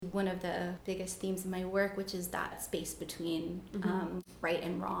one of the biggest themes of my work, which is that space between right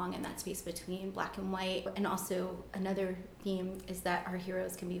and wrong, and that space between black and white. And also another theme is that our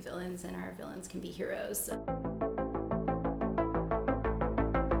heroes can be villains and our villains can be heroes.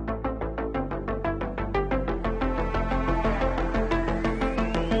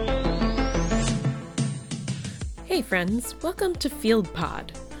 Hey friends, welcome to Field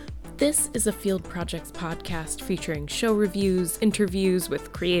Pod. This is a Field Projects podcast featuring show reviews, interviews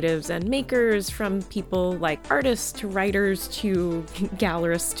with creatives and makers, from people like artists to writers to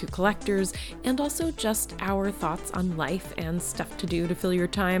gallerists to collectors, and also just our thoughts on life and stuff to do to fill your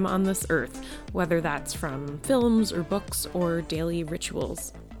time on this earth, whether that's from films or books or daily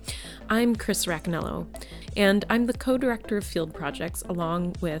rituals. I'm Chris Racanello, and I'm the co-director of Field Projects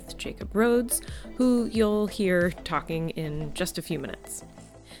along with Jacob Rhodes, who you'll hear talking in just a few minutes.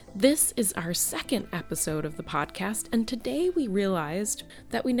 This is our second episode of the podcast, and today we realized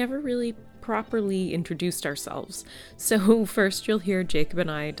that we never really properly introduced ourselves. So first you'll hear Jacob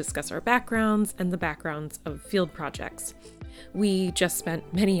and I discuss our backgrounds and the backgrounds of Field Projects. We just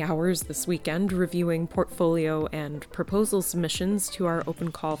spent many hours this weekend reviewing portfolio and proposal submissions to our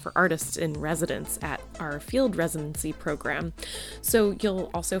open call for artists in residence at our field residency program. So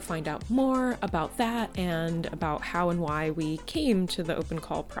you'll also find out more about that and about how and why we came to the open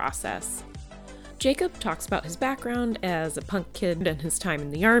call process. Jacob talks about his background as a punk kid and his time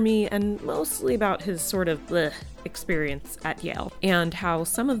in the army, and mostly about his sort of bleh experience at Yale, and how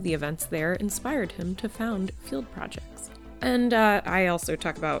some of the events there inspired him to found Field Projects. And I also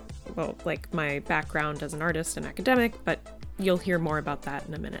talk about, my background as an artist and academic, but you'll hear more about that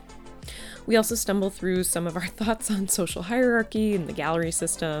in a minute. We also stumble through some of our thoughts on social hierarchy and the gallery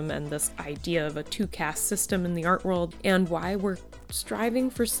system and this idea of a two-caste system in the art world, and why we're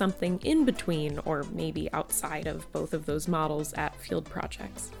striving for something in between or maybe outside of both of those models at Field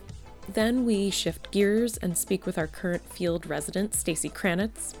Projects. Then we shift gears and speak with our current field resident, Stacy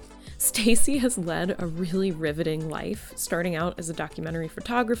Kranitz. Stacy has led a really riveting life, starting out as a documentary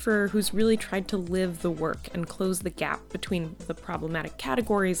photographer who's really tried to live the work and close the gap between the problematic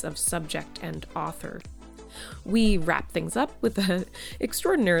categories of subject and author. We wrap things up with an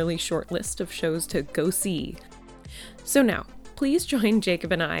extraordinarily short list of shows to go see. So now, please join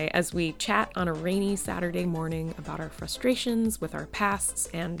Jacob and I as we chat on a rainy Saturday morning about our frustrations with our pasts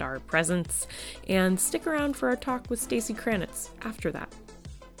and our presents, and stick around for our talk with Stacy Kranitz after that.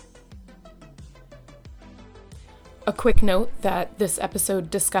 A quick note that this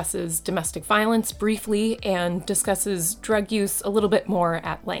episode discusses domestic violence briefly and discusses drug use a little bit more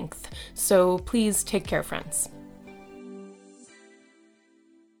at length. So please take care, friends.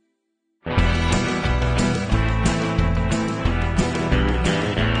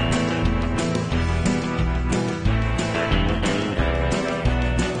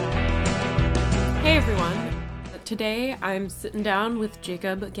 Hey everyone. Today I'm sitting down with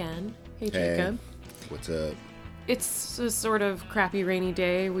Jacob again. Hey Jacob. What's up? It's a sort of crappy rainy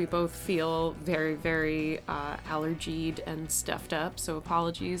day. We both feel very, very allergied and stuffed up, so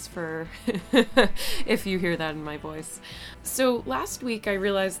apologies for if you hear that in my voice. So last week I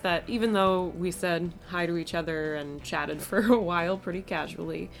realized that even though we said hi to each other and chatted for a while pretty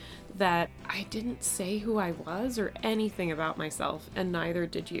casually, that I didn't say who I was or anything about myself, and neither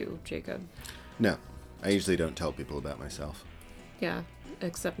did you, Jacob. No, I usually don't tell people about myself. Yeah.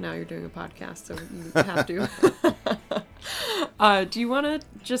 Except now you're doing a podcast, so you have to. Do you want to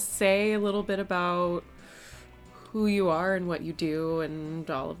just say a little bit about who you are and what you do and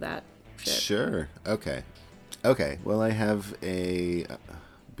all of that shit? Sure. Okay. Well, I have a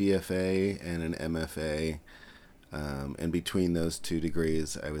BFA and an MFA. And between those two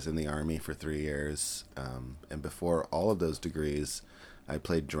degrees, I was in the Army for 3 years. And before all of those degrees, I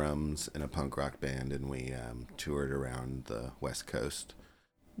played drums in a punk rock band, and we toured around the West Coast.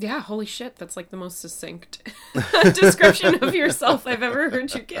 Yeah, holy shit, that's like the most succinct description of yourself I've ever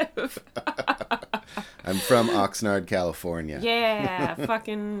heard you give. I'm from Oxnard, California. Yeah,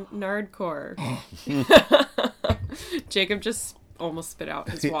 fucking nerdcore. Jacob just almost spit out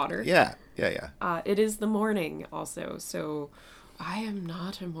his water. Yeah. It is the morning also, so I am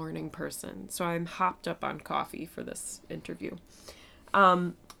not a morning person, so I'm hopped up on coffee for this interview.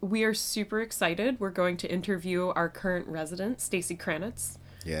 We are super excited. We're going to interview our current resident, Stacy Kranitz.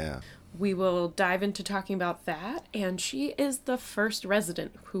 Yeah. We will dive into talking about that, and she is the first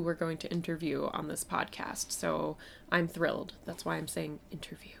resident who we're going to interview on this podcast, so I'm thrilled. That's why I'm saying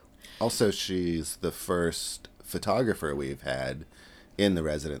interview. Also, she's the first photographer we've had in the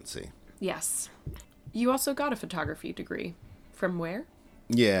residency. Yes. You also got a photography degree. From where?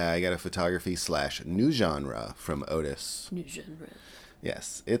 Yeah, I got a photography / new genre from Otis. New genre.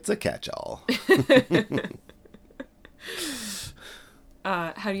 Yes, it's a catch-all.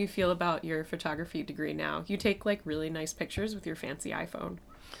 How do you feel about your photography degree now? You take like really nice pictures with your fancy iPhone.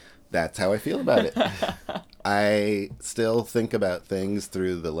 That's how I feel about it. I still think about things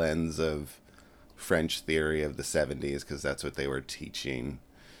through the lens of French theory of the 70s, because that's what they were teaching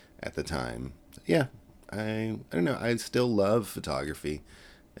at the time. Yeah, I don't know. I still love photography,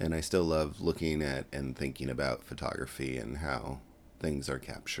 and I still love looking at and thinking about photography and how things are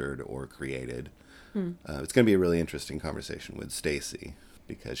captured or created. It's going to be a really interesting conversation with Stacy,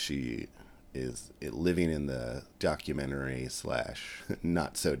 because she is living in the documentary /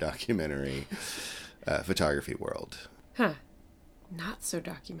 not so documentary photography world. Huh. Not so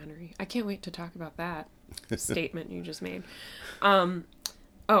documentary. I can't wait to talk about that statement you just made.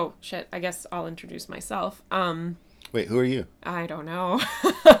 Oh, shit. I guess I'll introduce myself. Wait, who are you? I don't know.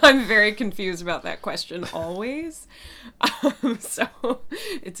 I'm very confused about that question always. So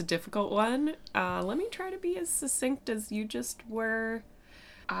it's a difficult one. Let me try to be as succinct as you just were.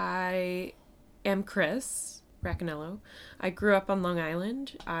 I am Chris Racanello. I grew up on Long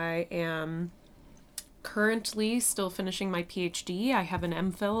Island. I am currently still finishing my PhD. I have an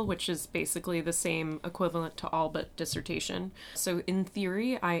MPhil, which is basically the same equivalent to all but dissertation. So in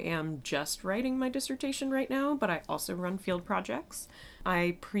theory, I am just writing my dissertation right now, but I also run field projects.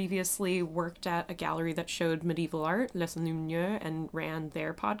 I previously worked at a gallery that showed medieval art, Les Lumineux, and ran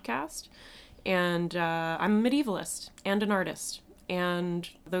their podcast. And I'm a medievalist and an artist. And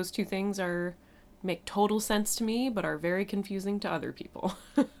those two things make total sense to me, but are very confusing to other people.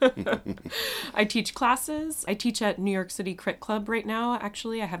 I teach classes. I teach at New York City Crit Club right now,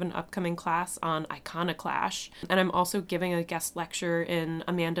 actually. I have an upcoming class on iconoclash. And I'm also giving a guest lecture in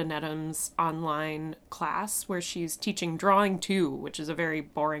Amanda Nedham's online class where she's teaching drawing too, which is a very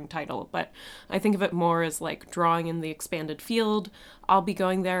boring title, but I think of it more as like drawing in the expanded field. I'll be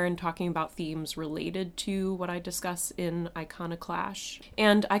going there and talking about themes related to what I discuss in Iconoclash.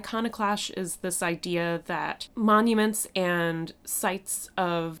 And Iconoclash is this idea that monuments and sites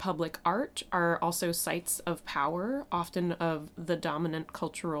of public art are also sites of power, often of the dominant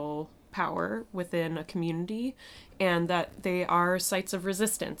cultural power within a community, and that they are sites of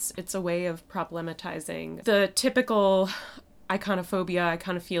resistance. It's a way of problematizing the typical iconophobia,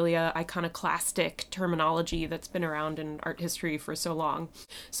 iconophilia, iconoclastic terminology that's been around in art history for so long.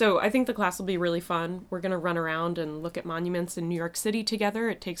 So I think the class will be really fun. We're going to run around and look at monuments in New York City together.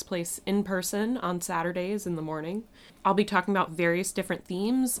 It takes place in person on Saturdays in the morning. I'll be talking about various different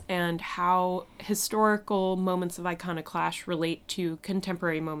themes and how historical moments of iconoclash relate to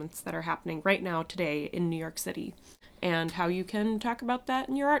contemporary moments that are happening right now today in New York City, and how you can talk about that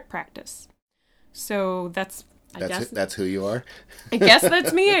in your art practice. So that's who you are? I guess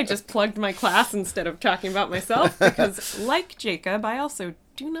that's me. I just plugged my class instead of talking about myself because, like Jacob, I also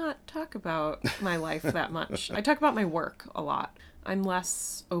do not talk about my life that much. I talk about my work a lot. I'm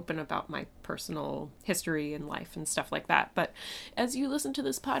less open about my personal history and life and stuff like that. But as you listen to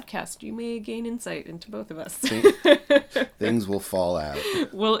this podcast, you may gain insight into both of us. Things will fall out.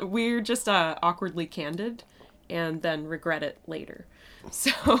 Well, we're just awkwardly candid and then regret it later.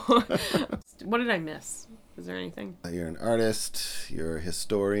 So what did I miss? Is there anything? You're an artist, you're a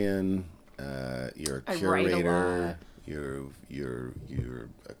historian, you're a curator, you're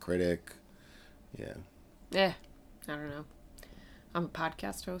a critic. Yeah. I don't know. I'm a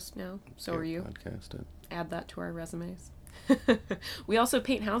podcast host now. So are you. Podcasting. Add that to our resumes. We also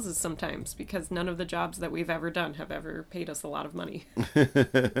paint houses sometimes because none of the jobs that we've ever done have ever paid us a lot of money.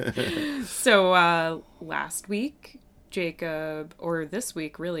 So last week, Jacob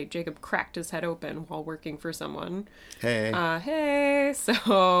cracked his head open while working for someone. Hey.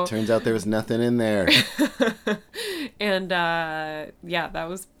 So turns out there was nothing in there. And that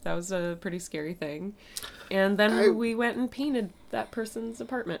was a pretty scary thing. And then we went and painted that person's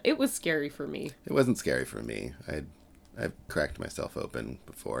apartment. It was scary for me. It wasn't scary for me. I've cracked myself open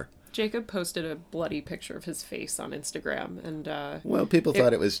before. Jacob posted a bloody picture of his face on Instagram, and well, people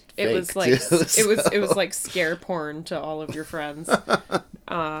thought it was fake. It was like too, it was like scare porn to all of your friends.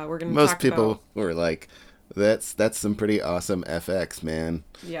 We're gonna most people were like, that's some pretty awesome FX, man.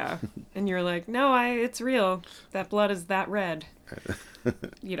 Yeah, and you're like, no, it's real. That blood is that red.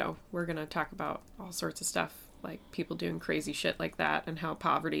 We're gonna talk about all sorts of stuff, like people doing crazy shit like that, and how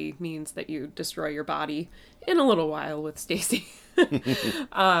poverty means that you destroy your body in a little while with Stacy.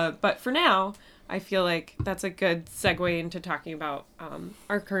 But for now, I feel like that's a good segue into talking about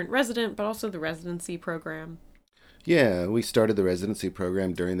our current resident, but also the residency program. Yeah, we started the residency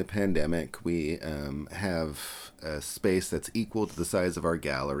program during the pandemic. We have a space that's equal to the size of our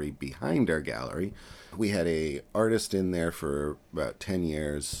gallery behind our gallery. We had a artist in there for about 10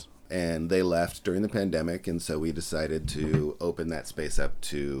 years, and they left during the pandemic, and so we decided to open that space up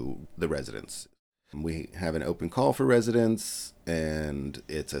to the residents. We have an open call for residents, and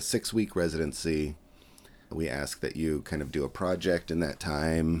it's a 6-week residency. We ask that you kind of do a project in that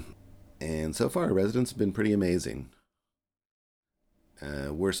time. And so far, our residents have been pretty amazing.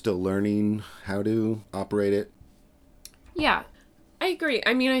 We're still learning how to operate it. Yeah, I agree.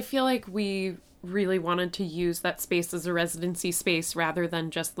 I mean, I feel like we really wanted to use that space as a residency space rather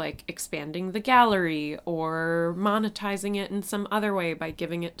than just like expanding the gallery or monetizing it in some other way by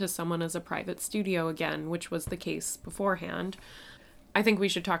giving it to someone as a private studio again, which was the case beforehand. I think we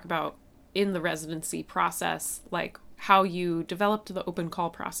should talk about in the residency process, like how you developed the open call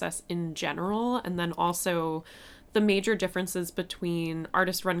process in general, and then also the major differences between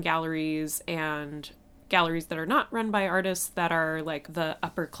artist-run galleries and galleries that are not run by artists, that are like the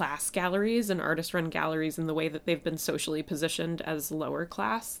upper class galleries, and artist-run galleries in the way that they've been socially positioned as lower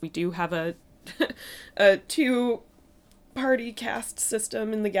class. We do have a two-party caste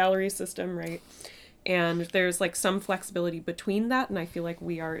system in the gallery system, right? And there's like some flexibility between that, and I feel like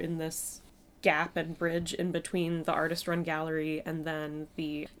we are in this gap and bridge in between the artist-run gallery and then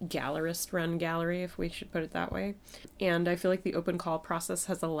the gallerist-run gallery, if we should put it that way. And I feel like the open call process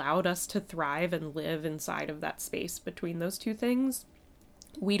has allowed us to thrive and live inside of that space between those two things.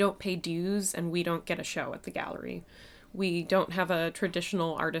 We don't pay dues and we don't get a show at the gallery. We don't have a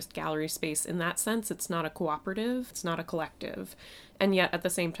traditional artist gallery space in that sense. It's not a cooperative. It's not a collective. And yet at the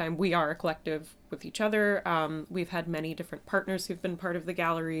same time, we are a collective with each other. We've had many different partners who've been part of the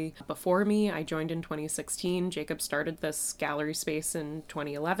gallery before me. I joined in 2016. Jacob started this gallery space in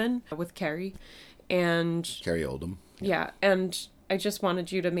 2011 with Carrie. And Carrie Oldham. Yeah. And I just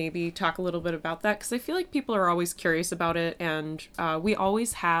wanted you to maybe talk a little bit about that, because I feel like people are always curious about it. And we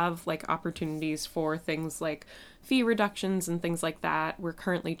always have like opportunities for things like fee reductions and things like that. We're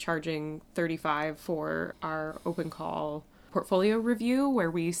currently charging $35 for our open call portfolio review,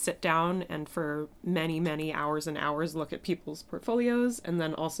 where we sit down and for many, many hours and hours look at people's portfolios, and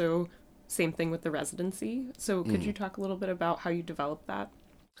then also same thing with the residency. So could you talk a little bit about how you developed that?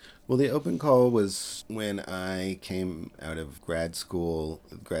 Well, the open call was when I came out of grad school.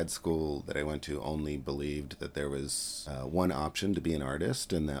 Grad school that I went to only believed that there was one option to be an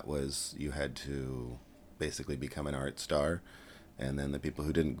artist, and that was you had to basically become an art star. And then the people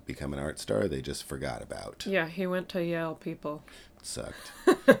who didn't become an art star, they just forgot about. Yeah, he went to Yale, people. It sucked.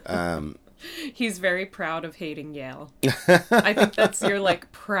 He's very proud of hating Yale. I think that's your,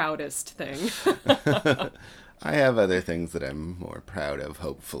 like, proudest thing. I have other things that I'm more proud of,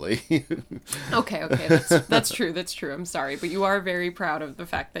 hopefully. Okay, that's true, I'm sorry. But you are very proud of the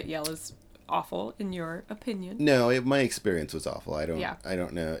fact that Yale is awful, in your opinion. No, my experience was awful. I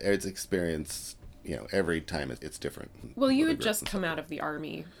don't know. It's experience... every time it's different. Well, you had just come out of the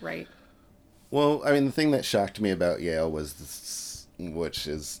Army, right? Well, I mean, the thing that shocked me about Yale was, which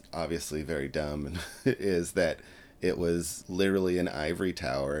is obviously very dumb, is that it was literally an ivory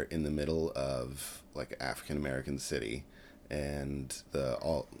tower in the middle of, like, African-American city. And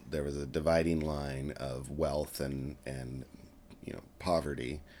there was a dividing line of wealth and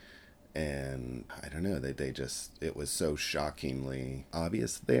poverty. And I don't know, it was so shockingly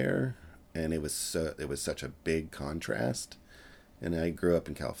obvious there. And it was such a big contrast. And I grew up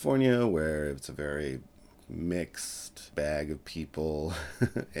in California, where it's a very mixed bag of people.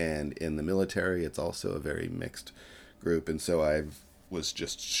 And in the military, it's also a very mixed group. And so I was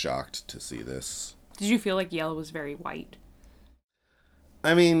just shocked to see this. Did you feel like Yale was very white?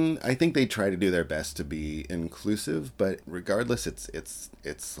 I mean, I think they try to do their best to be inclusive, but regardless,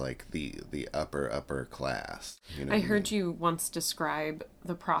 it's like the upper class. I heard you once describe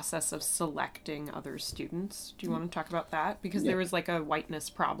the process of selecting other students. Do you want to talk about that? Because there was like a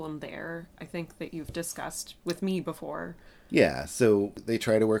whiteness problem there, I think, that you've discussed with me before. Yeah, so they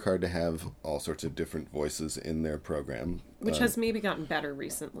try to work hard to have all sorts of different voices in their program. Which has maybe gotten better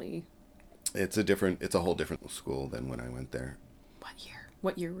recently. It's a whole different school than when I went there.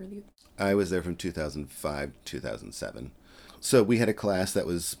 What year were you? I was there from 2005 to 2007. So we had a class that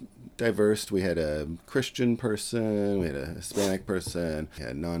was diverse. We had a Christian person, we had a Hispanic person, we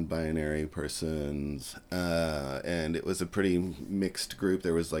had non-binary persons, and it was a pretty mixed group.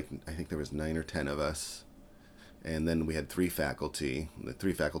 I think there was 9 or 10 of us. And then we had 3 faculty. The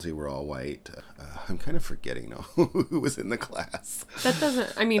 3 faculty were all white. I'm kind of forgetting now who was in the class. That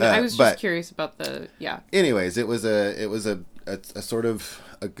doesn't, I mean, I was just curious about Anyways, it was a sort of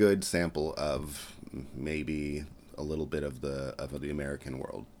a good sample of maybe a little bit of the American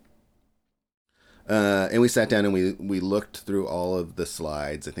world. And we sat down and we looked through all of the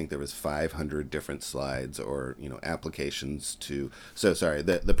slides. I think there was 500 different slides or, applications to. So sorry,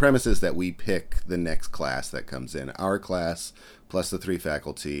 the premise is that we pick the next class that comes in. Our class plus the 3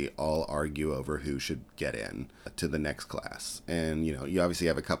 faculty all argue over who should get in to the next class. And, you obviously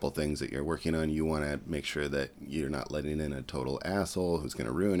have a couple things that you're working on. You want to make sure that you're not letting in a total asshole who's going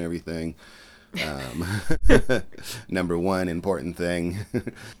to ruin everything. Number one important thing.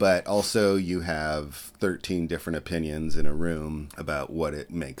 But also you have 13 different opinions in a room about what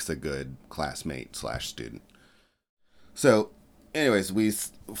it makes a good classmate/student. So anyways,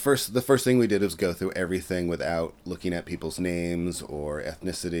 the first thing we did was go through everything without looking at people's names or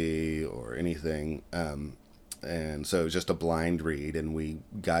ethnicity or anything. And so it was just a blind read, and we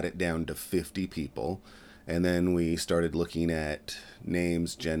got it down to 50 people. And then we started looking at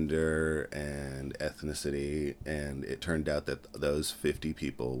names, gender, and ethnicity, and it turned out that those 50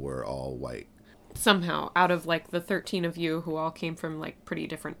 people were all white. Somehow, out of like the 13 of you who all came from like pretty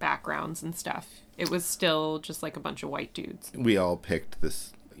different backgrounds and stuff, it was still just like a bunch of white dudes. We all picked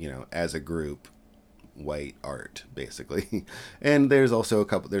this, as a group, white art, basically. And there's also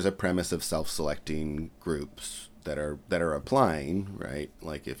there's a premise of self-selecting groups that are applying, right?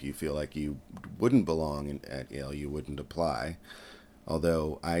 Like if you feel like you wouldn't belong at Yale, you wouldn't apply.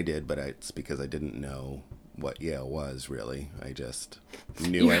 Although I did, but it's because I didn't know what Yale was, really. I just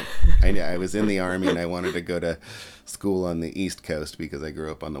knew it. I was in the Army and I wanted to go to school on the East Coast because I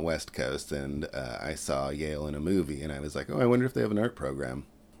grew up on the West Coast, and I saw Yale in a movie and I was like, oh, I wonder if they have an art program.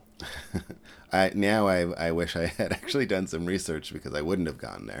 I wish I had actually done some research because I wouldn't have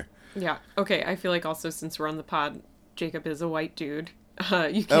gone there. Yeah. Okay. I feel like also since we're on the pod, Jacob is a white dude.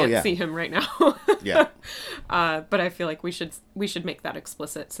 You can't see him right now. Yeah. But I feel like we should make that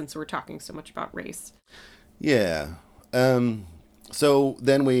explicit since we're talking so much about race. Yeah. So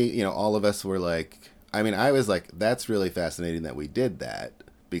then we, all of us were like, I was like, that's really fascinating that we did that,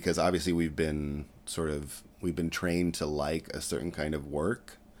 because obviously we've been trained to like a certain kind of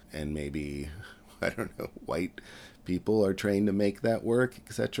work, and maybe, I don't know, white people are trained to make that work,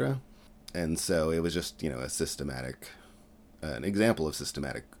 etc. And so it was just, an example of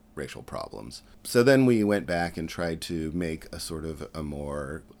systematic racial problems. So then we went back and tried to make a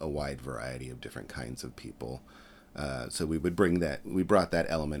wide variety of different kinds of people. So we brought that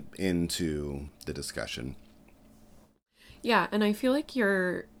element into the discussion. Yeah, and I feel like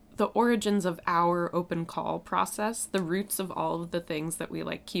the origins of our open call process, the roots of all of the things that we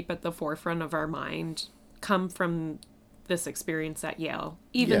like keep at the forefront of our mind, come from this experience at Yale.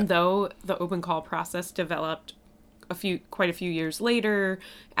 Even though the open call process developed quite a few years later,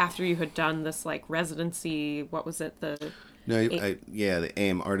 after you had done this like residency, what was it? The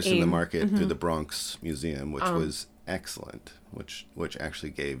AIM Artists in the Market through the Bronx Museum, which was excellent, which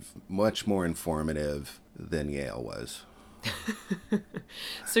actually gave much more informative than Yale was.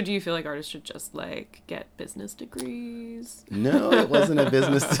 So do you feel like artists should just like get business degrees? No, it wasn't a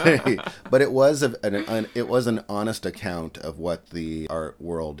business degree, but it was an honest account of what the art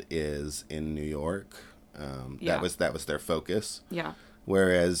world is in New York. That was their focus. Yeah.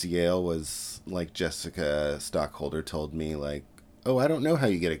 Whereas Yale was, like Jessica Stockholder told me, like, oh, I don't know how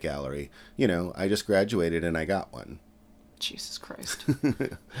you get a gallery. I just graduated and I got one. Jesus Christ.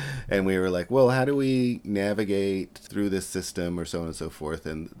 And we were like, well, how do we navigate through this system, or so on and so forth?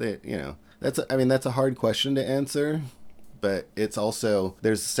 And that's a hard question to answer, but it's also,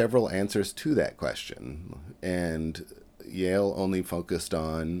 there's several answers to that question. And Yale only focused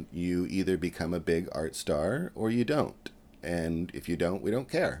on, you either become a big art star or you don't. And if you don't, we don't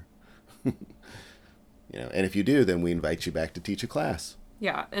care. And if you do, then we invite you back to teach a class.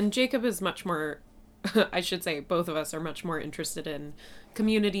 Yeah. And Jacob is much more, I should say both of us are much more interested in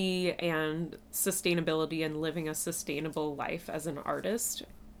community and sustainability and living a sustainable life as an artist.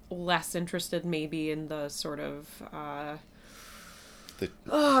 Less interested maybe in the sort of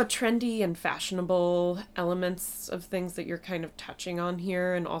trendy and fashionable elements of things that you're kind of touching on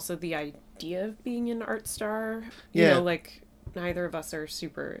here, and also the idea of being an art star. Like neither of us are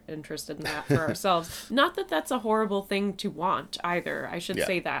super interested in that for ourselves. Not that that's a horrible thing to want either, I should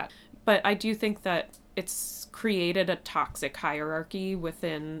say that. But I do think that it's created a toxic hierarchy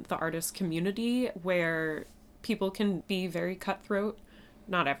within the artist community where people can be very cutthroat.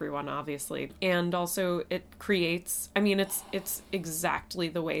 Not everyone, obviously. And also it creates, it's exactly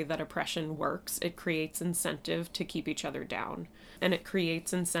the way that oppression works. It creates incentive to keep each other down. And it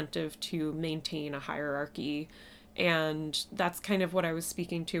creates incentive to maintain a hierarchy And that's kind of what I was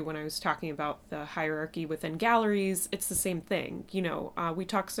speaking to when I was talking about the hierarchy within galleries. It's the same thing. We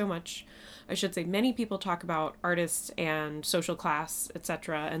talk so much, I should say many people talk about artists and social class,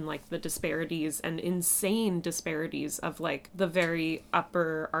 etc., and like the disparities and insane disparities of like the very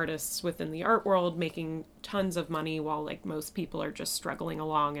upper artists within the art world making tons of money while like most people are just struggling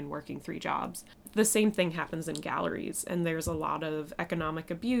along and working 3 jobs. The same thing happens in galleries, and there's a lot of economic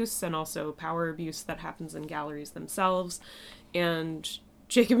abuse and also power abuse that happens in galleries themselves. And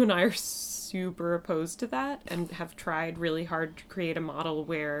Jacob and I are super opposed to that and have tried really hard to create a model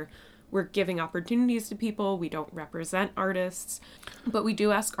where we're giving opportunities to people. We don't represent artists, but we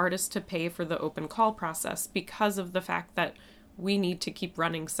do ask artists to pay for the open call process because of the fact that we need to keep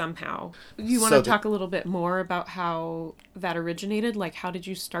running somehow. You want to talk a little bit more about how that originated? Like, how did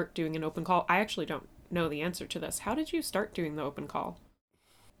you start doing an open call? I actually don't know the answer to this. How did you start doing the open call?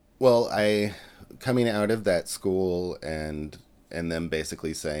 Well, coming out of that school and them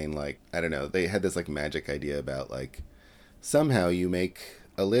basically saying, like, I don't know, they had this like magic idea about like, somehow you make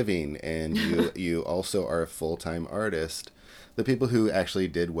a living and you also are a full-time artist. The people who actually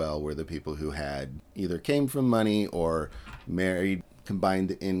did well were the people who had either came from money or married,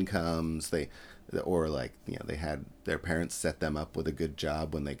 combined incomes. They had their parents set them up with a good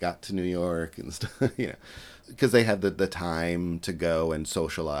job when they got to New York and stuff, because they had the time to go and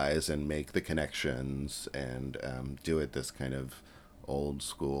socialize and make the connections and do it this kind of old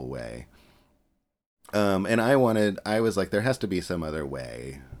school way. And I was like, there has to be some other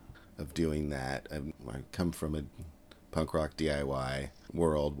way of doing that. I come from a punk rock DIY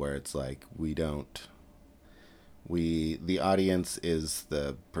world where it's like the audience is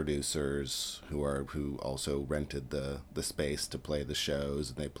the producers who also rented the space to play the shows,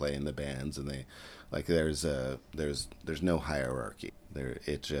 and they play in the bands, and they like there's no hierarchy there.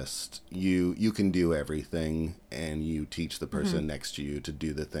 It just you can do everything, and you teach the person next to you to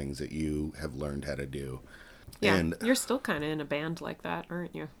do the things that you have learned how to do. Yeah, and you're still kind of in a band like that,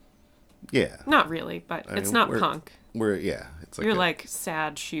 aren't you? Yeah. Not really, but it's not punk. It's like you're like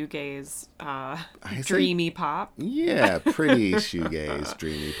sad shoegaze, dreamy pop. Yeah, pretty shoegaze,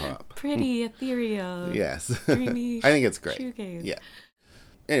 dreamy pop. Pretty ethereal. Yes. Dreamy I think it's great. Shoegaze. Yeah.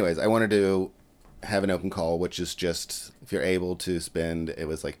 Anyways, I wanted to have an open call, which is just, if you're able to spend, it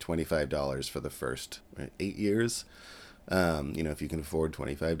was like $25 for the first 8 years. If you can afford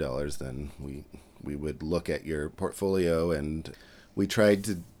 $25, then we would look at your portfolio, and we tried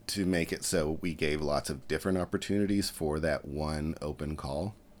to make it so we gave lots of different opportunities for that one open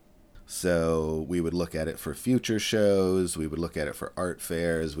call. So we would look at it for future shows, we would look at it for art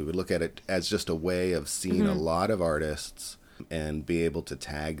fairs, we would look at it as just a way of seeing a lot of artists and be able to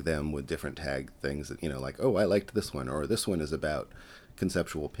tag them with different tag things that, like, oh, I liked this one, or this one is about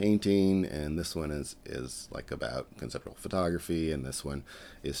conceptual painting, and this one is like about conceptual photography, and this one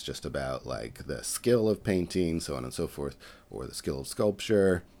is just about like the skill of painting, so on and so forth, or the skill of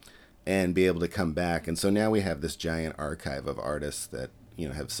sculpture, and be able to come back. And so now we have this giant archive of artists that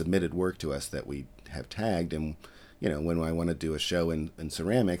have submitted work to us that we have tagged, and when I want to do a show in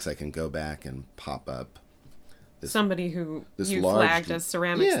ceramics, I can go back and pop up somebody who you flagged as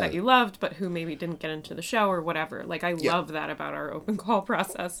ceramics that you loved, but who maybe didn't get into the show or whatever. Like, I love that about our open call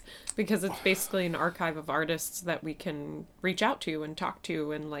process, because it's basically an archive of artists that we can reach out to and talk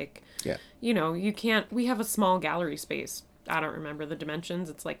to. And like, we have a small gallery space. I don't remember the dimensions.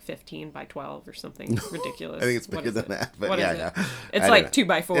 It's like 15 by 12 or something ridiculous. I think it's bigger than that. But it's like 2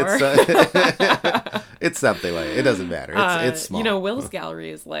 by 4. It's something like, it doesn't matter. It's small. Will's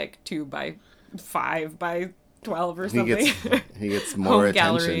gallery is like 2 by 5 by 12 or something. He gets more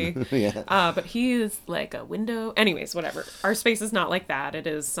attention. Gallery. Yeah. But he is like a window. Anyways, whatever. Our space is not like that.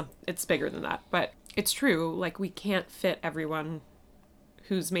 It's bigger than that. But it's true. Like, we can't fit everyone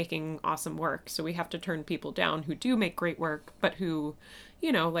who's making awesome work. So we have to turn people down who do make great work, but who,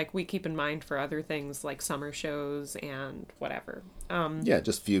 like, we keep in mind for other things like summer shows and whatever.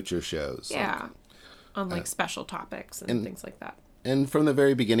 Just future shows. Yeah. On like special topics and things like that. And from the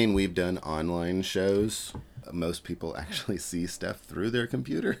very beginning, we've done online shows. Most people actually see stuff through their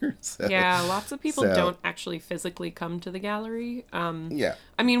computer. Yeah, lots of people don't actually physically come to the gallery. I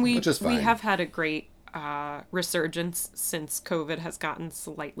mean, we have had a great resurgence since COVID has gotten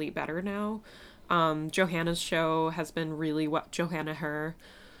slightly better now. Johanna's show has been really her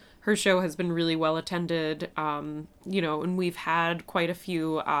show has been really well attended, and we've had quite a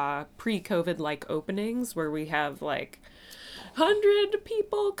few pre-COVID like openings where we have like 100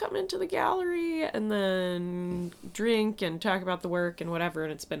 people come into the gallery and then drink and talk about the work and whatever,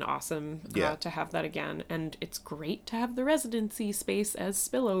 and it's been awesome to have that again. And it's great to have the residency space as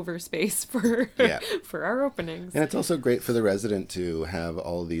spillover space for for our openings. And it's also great for the resident to have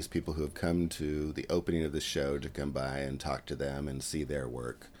all of these people who have come to the opening of the show to come by and talk to them and see their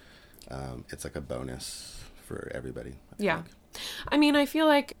work. It's like a bonus for everybody. I think. I mean, I feel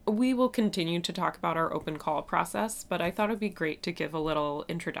like we will continue to talk about our open call process, but I thought it'd be great to give a little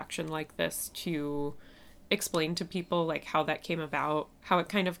introduction like this to explain to people like how that came about, how it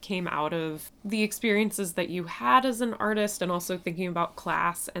kind of came out of the experiences that you had as an artist, and also thinking about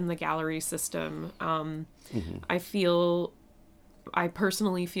class and the gallery system. I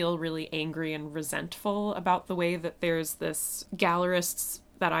personally feel really angry and resentful about the way that there's this gallerists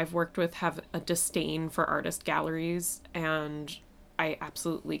that I've worked with have a disdain for artist galleries, and I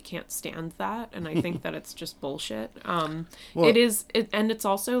absolutely can't stand that, and I think that it's just bullshit. And it's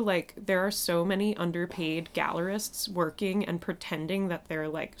also like there are so many underpaid gallerists working and pretending that they're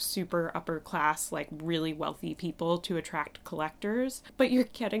like super upper class, like really wealthy people to attract collectors, but you're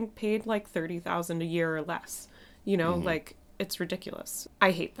getting paid like $30,000 a year or less. You know, like it's ridiculous. I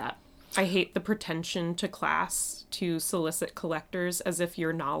hate that. I hate the pretension to class to solicit collectors as if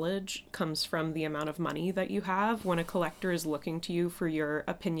your knowledge comes from the amount of money that you have, when a collector is looking to you for your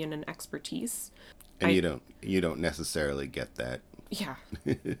opinion and expertise. And you don't necessarily get that. Yeah.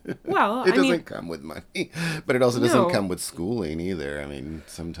 Well, it doesn't come with money, but it also doesn't come with schooling either. I mean,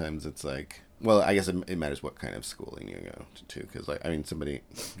 sometimes it's like, well, I guess it matters what kind of schooling you go to, because, like, I mean,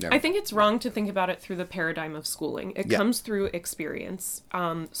 I think it's wrong to think about it through the paradigm of schooling. It comes through experience.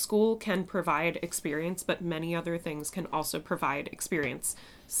 School can provide experience, but many other things can also provide experience,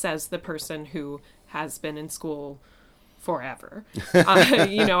 says the person who has been in school forever.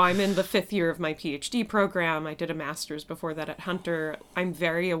 I'm in the 5th year of my PhD program. I did a master's before that at Hunter. I'm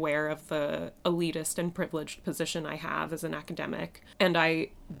very aware of the elitist and privileged position I have as an academic. And I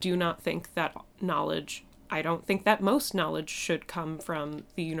do not think that I don't think that most knowledge should come from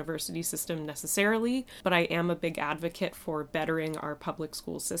the university system necessarily, but I am a big advocate for bettering our public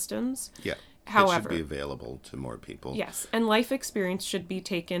school systems. Yeah. However, it should be available to more people. Yes, and life experience should be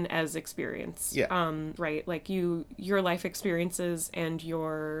taken as experience. Yeah. Right, like your life experiences and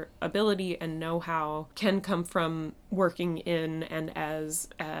your ability and know-how can come from working in and as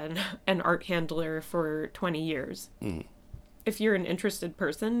an art handler for 20 years. If you're an interested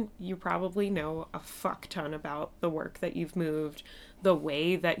person, you probably know a fuck ton about the work that you've moved, the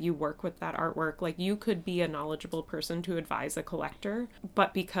way that you work with that artwork. Like, you could be a knowledgeable person to advise a collector,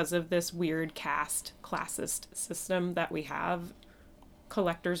 but because of this weird caste classist system that we have,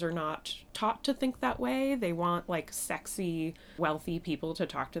 collectors are not taught to think that way. They want, like, sexy, wealthy people to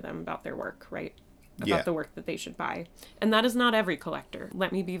talk to them about their work, right? About the work that they should buy. And that is not every collector.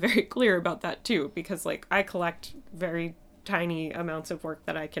 Let me be very clear about that, too, because, like, I collect very tiny amounts of work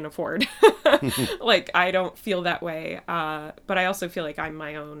that I can afford. Like, I don't feel that way. But I also feel like I'm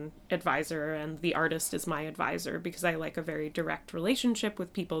my own advisor, and the artist is my advisor, because I like a very direct relationship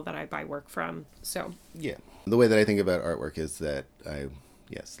with people that I buy work from. So, yeah. The way that I think about artwork is that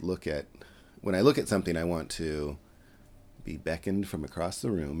when I look at something, I want to be beckoned from across the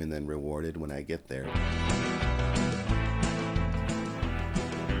room and then rewarded when I get there.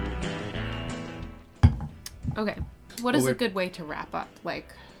 Okay. What is a good way to wrap up,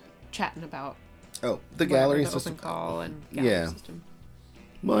 like, chatting about the gallery the system, open call and gallery system?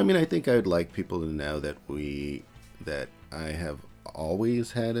 Well, I mean, I think I would like people to know that I have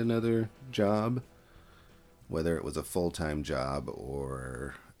always had another job, whether it was a full-time job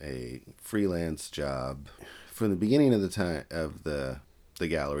or a freelance job. From the beginning of the time of the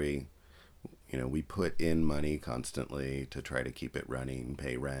gallery, we put in money constantly to try to keep it running,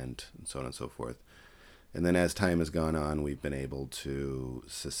 pay rent, and so on and so forth. And then as time has gone on, we've been able to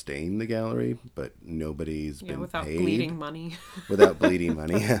sustain the gallery, but nobody's been without paid. Bleeding money. Without bleeding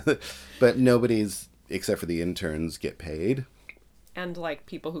money. But nobody's, except for the interns, get paid. And, like,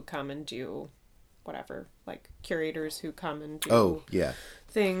 people who come and do whatever, like curators who come and do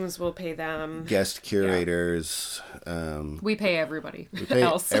things, we'll pay them. Guest curators. We pay everybody. We pay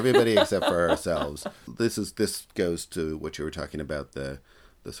everybody except for ourselves. This goes to what you were talking about, the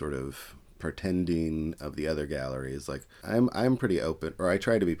sort of pretending of the other galleries. Like, I'm pretty open, or I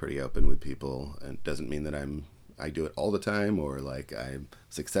try to be pretty open with people, and it doesn't mean that I do it all the time, or like I'm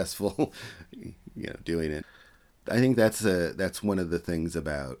successful doing it. I think that's one of the things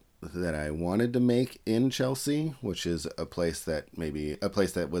about that I wanted to make in Chelsea, which is a place that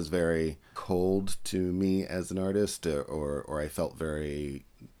was very cold to me as an artist, or I felt very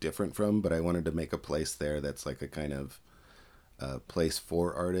different from, but I wanted to make a place there that's like a kind of a place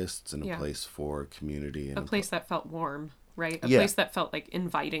for artists and a Yeah. place for community. And A place that felt warm, right? A Yeah. place that felt like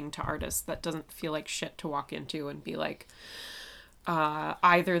inviting to artists, that doesn't feel like shit to walk into and be like,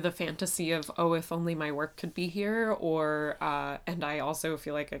 either the fantasy of, oh, if only my work could be here, or, and I also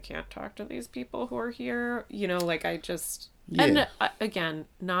feel like I can't talk to these people who are here, you know, like I just, Yeah. and again,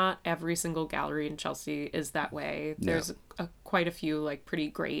 not every single gallery in Chelsea is that way. No. There's quite a few like pretty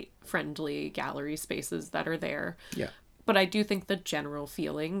great, friendly gallery spaces that are there. Yeah. But I do think the general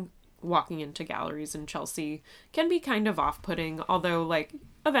feeling walking into galleries in Chelsea can be kind of off-putting, although like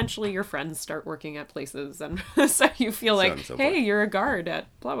eventually your friends start working at places and so you feel like, and so hey, forth. you're a guard at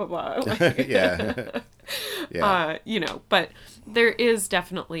blah, blah, blah. Like, Yeah. Yeah. you know, but there is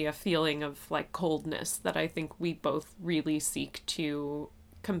definitely a feeling of like coldness that I think we both really seek to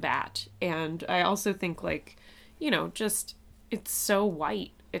combat. And I also think like, you know, just it's so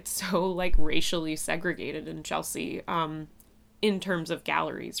white. It's so like racially segregated in Chelsea. In terms of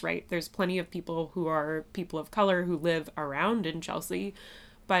galleries, right? There's plenty of people who are people of color who live around in Chelsea,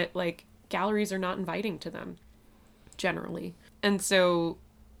 but like galleries are not inviting to them generally. And so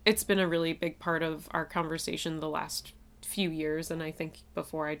it's been a really big part of our conversation the last few years. And I think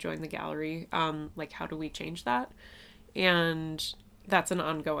before I joined the gallery, like how do we change that? And that's an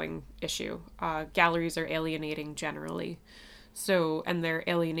ongoing issue. Galleries are alienating generally. So, and they're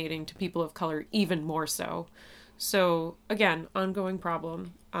alienating to people of color even more so. So again, ongoing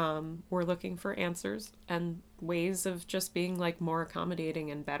problem. We're looking for answers and ways of just being like more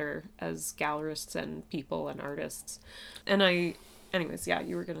accommodating and better as gallerists and people and artists. And anyways, yeah,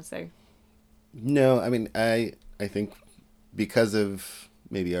 you were going to say. No, I mean, I think because of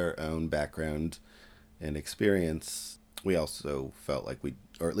maybe our own background and experience, we also felt like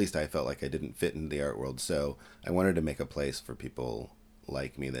or at least I felt like I didn't fit in the art world. So I wanted to make a place for people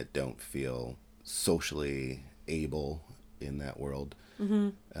like me that don't feel socially able in that world. Mm-hmm.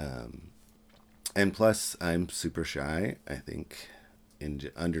 And plus I'm super shy, I think,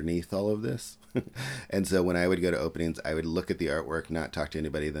 underneath all of this. And so when I would go to openings, I would look at the artwork, not talk to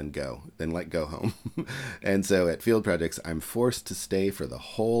anybody, then go home. And so at Field Projects, I'm forced to stay for the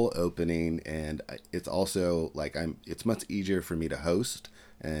whole opening. And it's also like it's much easier for me to host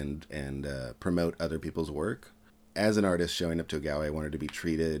and promote other people's work. As an artist showing up to a gallery, I wanted to be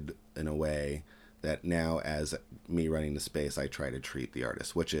treated in a way that now, as me running the space, I try to treat the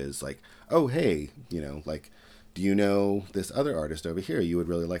artist, which is like, oh, hey, you know, like, do you know this other artist over here? You would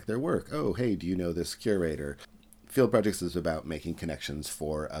really like their work. Oh, hey, do you know this curator? Field Projects is about making connections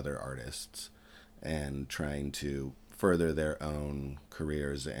for other artists and trying to further their own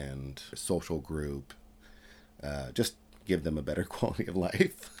careers and social group, just give them a better quality of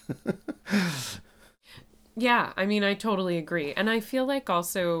life. Yeah, I mean, I totally agree. And I feel like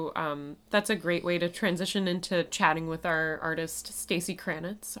also that's a great way to transition into chatting with our artist, Stacy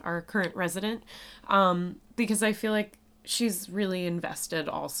Kranitz, our current resident, because I feel like she's really invested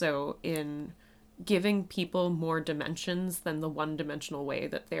also in giving people more dimensions than the one-dimensional way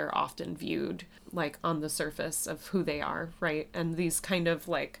that they're often viewed, like on the surface of who they are, right? And these kind of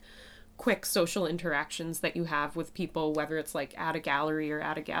like quick social interactions that you have with people, whether it's like at a gallery or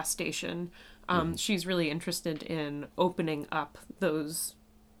at a gas station. She's really interested in opening up those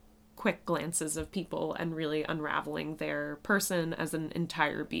quick glances of people and really unraveling their person as an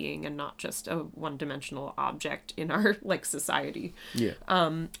entire being and not just a one-dimensional object in our like society. Yeah.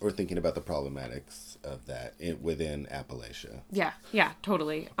 Or thinking about the problematics of that within Appalachia. Yeah,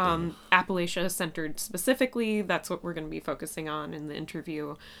 totally. Appalachia centered specifically, that's what we're going to be focusing on in the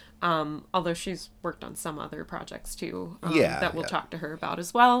interview. Although she's worked on some other projects too, that we'll talk to her about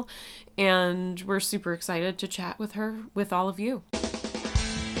as well. And we're super excited to chat with her, with all of you.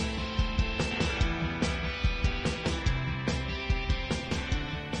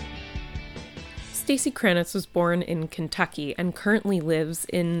 Stacy Kranitz was born in Kentucky and currently lives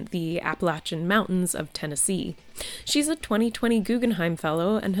in the Appalachian Mountains of Tennessee. She's a 2020 Guggenheim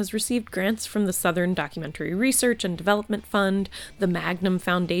Fellow and has received grants from the Southern Documentary Research and Development Fund, the Magnum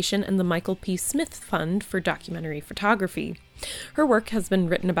Foundation, and the Michael P. Smith Fund for Documentary Photography. Her work has been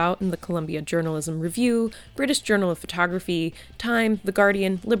written about in the Columbia Journalism Review, British Journal of Photography, Time, The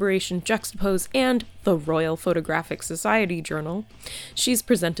Guardian, Liberation, Juxtapose, and the Royal Photographic Society Journal. She's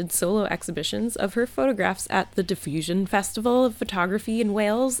presented solo exhibitions of her photographs at the Diffusion Festival of Photography in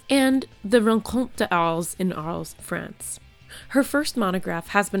Wales and the Rencontre d'Arles in Arles, France. Her first monograph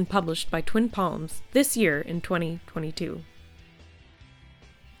has been published by Twin Palms this year in 2022.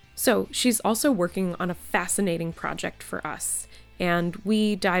 So she's also working on a fascinating project for us. and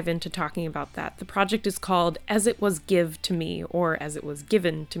we dive into talking about that. The project is called As It Was Give to Me, or As It Was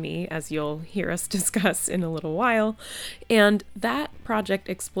Given to Me, as you'll hear us discuss in a little while. And that project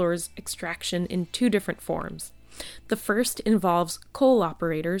explores extraction in two different forms. The first involves coal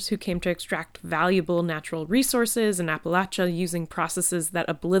operators who came to extract valuable natural resources in Appalachia using processes that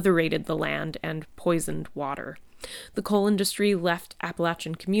obliterated the land and poisoned water. The coal industry left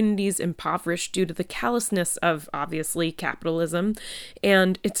Appalachian communities impoverished due to the callousness of, obviously, capitalism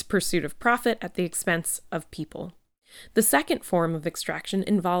and its pursuit of profit at the expense of people. The second form of extraction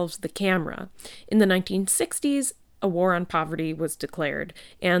involves the camera. In the 1960s, a war on poverty was declared,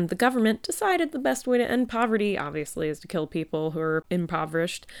 and the government decided the best way to end poverty, obviously, is to kill people who are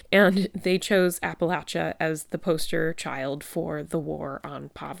impoverished, and they chose Appalachia as the poster child for the war on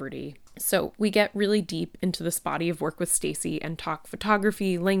poverty. So we get really deep into this body of work with Stacy and talk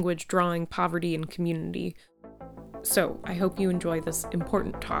photography, language, drawing, poverty, and community. So I hope you enjoy this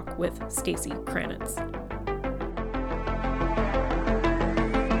important talk with Stacy Kranitz.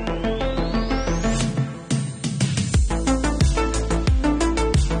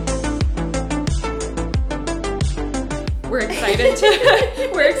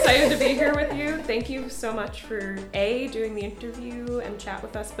 We're excited to be here with you. Thank you so much for A, doing the interview and chat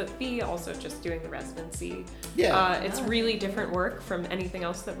with us, but B, also just doing the residency. Yeah. It's really different work from anything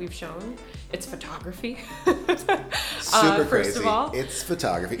else that we've shown. It's photography. Super crazy. First of all. It's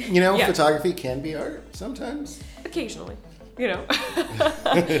photography. You know, photography can be art sometimes. Occasionally. You know.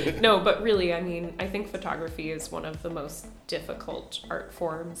 No, but really, I mean, I think photography is one of the most difficult art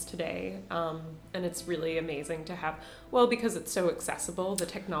forms today. And it's really amazing to have, well, because it's so accessible, the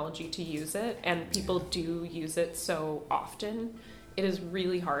technology to use it, and people do use it so often. It is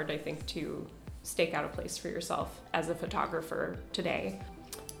really hard, I think, to stake out a place for yourself as a photographer today.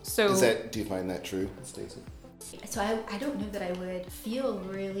 So, do you find that true, Stacy? So I don't know that I would feel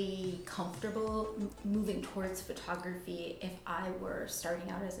really comfortable moving towards photography if I were starting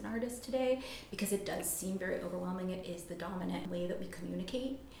out as an artist today, because it does seem very overwhelming. It is the dominant way that we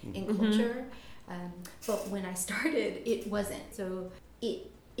communicate in culture. But when I started, it wasn't. So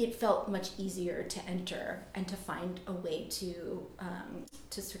it felt much easier to enter and to find a way to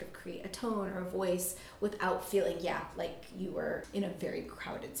sort of create a tone or a voice without feeling, like you were in a very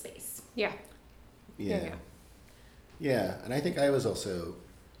crowded space. Yeah. Yeah, and I think I was also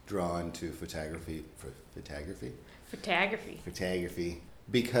drawn to photography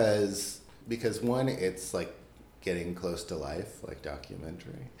because one, it's like getting close to life, like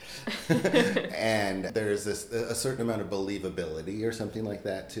documentary, and there's a certain amount of believability or something like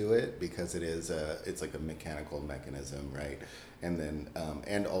that to it, because it's like a mechanical mechanism, right? And then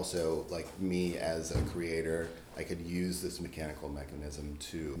and also, like, me as a creator, I could use this mechanical mechanism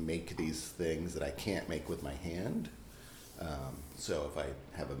to make these things that I can't make with my hand. So if I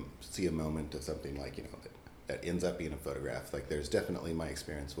see a moment of something, like, you know, that ends up being a photograph, like, there's definitely, my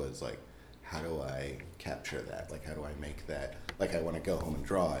experience was like, how do I capture that? Like, how do I make that? Like, I want to go home and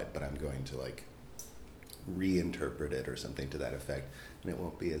draw it, but I'm going to, like, reinterpret it or something to that effect, and it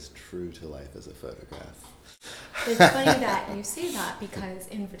won't be as true to life as a photograph. It's funny that you say that, because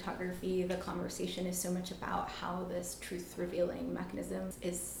in photography, the conversation is so much about how this truth-revealing mechanism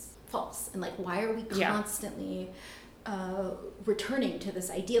is false, and, like, why are we constantly returning to this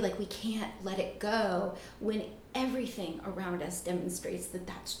idea, like, we can't let it go, when everything around us demonstrates that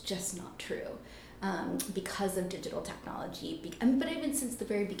that's just not true, because of digital technology. But even since the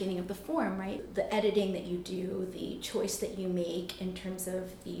very beginning of the form, right? The editing that you do, the choice that you make in terms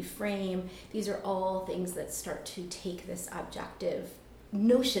of the frame, these are all things that start to take this objective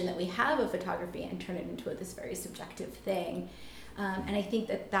notion that we have of photography and turn it into this very subjective thing. And I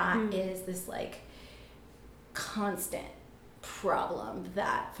think that is this, like, constant problem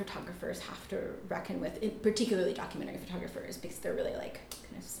that photographers have to reckon with, particularly documentary photographers, because they're really, like,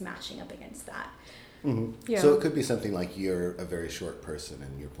 kind of smashing up against that. Mm-hmm. Yeah. So it could be something like you're a very short person,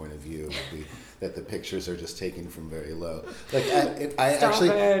 and your point of view would be that the pictures are just taken from very low. Like,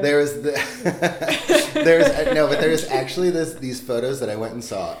 there is actually these photos that I went and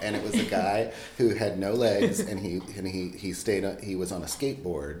saw, and it was a guy who had no legs, and he was on a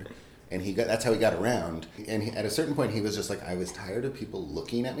skateboard. And that's how he got around. And at a certain point, he was just like, I was tired of people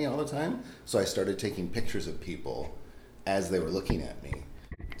looking at me all the time. So I started taking pictures of people as they were looking at me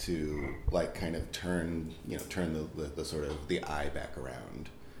to, like, kind of turn the sort of the eye back around.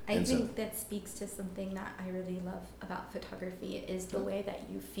 I think that speaks to something that I really love about photography, is the way that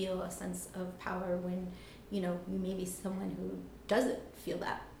you feel a sense of power when, you know, you may be someone who doesn't feel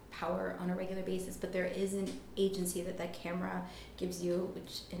that power on a regular basis, but there is an agency that camera gives you,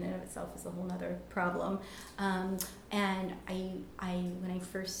 which in and of itself is a whole nother problem. And I when I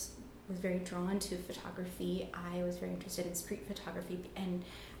first was very drawn to photography, I was very interested in street photography, and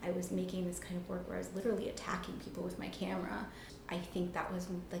I was making this kind of work where I was literally attacking people with my camera. I think that was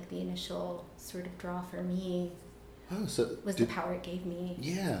like the initial sort of draw for me. Oh, so was the power it gave me.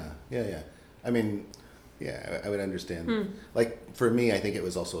 Yeah. I mean, yeah, I would understand. Like for me, I think it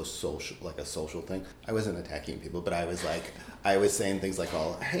was also a social thing. I wasn't attacking people, but I was saying things like,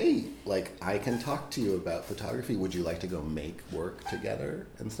 hey, like I can talk to you about photography. Would you like to go make work together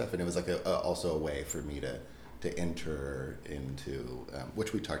and stuff? And it was like also a way for me to enter into,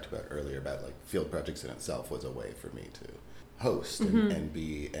 which we talked about earlier about like field projects in itself was a way for me to host and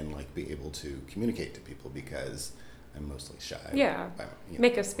be able to communicate to people because I'm mostly shy. Yeah,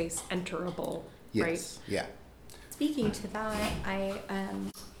 make a space enterable. Yes. Right? Yeah. Speaking to that, I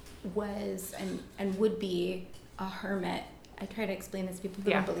was and would be a hermit. I try to explain this to people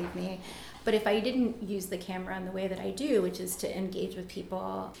who don't believe me. But if I didn't use the camera in the way that I do, which is to engage with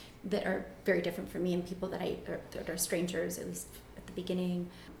people that are very different from me and people that are strangers, at least at the beginning,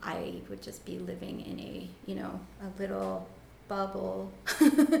 I would just be living in a little bubble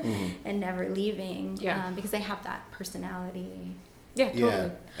and never leaving because I have that personality. Yeah, totally. Yeah,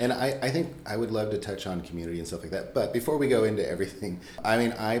 and I think I would love to touch on community and stuff like that. But before we go into everything, I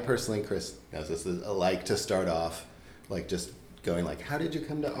mean, I personally, Chris knows this, like to start off like just going like, how did you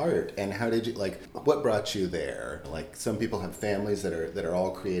come to art? And how did you, like, what brought you there? Like some people have families that are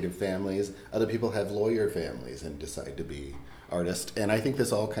all creative families. Other people have lawyer families and decide to be artists. And I think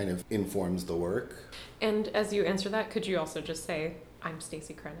this all kind of informs the work. And as you answer that, could you also just say, I'm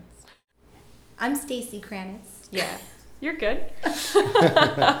Stacy Kranitz? I'm Stacy Kranitz. Yeah. You're good. You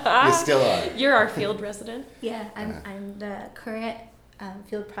still are. You're our field resident. Yeah, I'm the current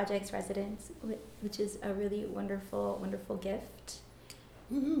field projects resident, which is a really wonderful, wonderful gift.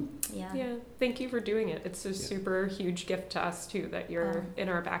 Woo-hoo. Yeah. Thank you for doing it. It's a super huge gift to us too that you're in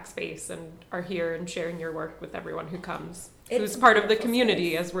our backspace and are here and sharing your work with everyone who comes, who's part of the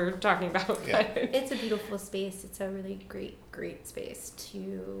community, as we're talking about. Yeah. It's a beautiful space. It's a really great space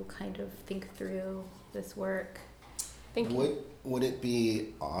to kind of think through this work. Thank you. Would it be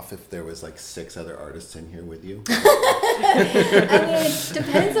off if there was like 6 other artists in here with you? I mean, it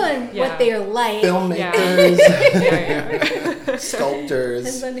depends on what they're like. Filmmakers, Yeah. sculptors.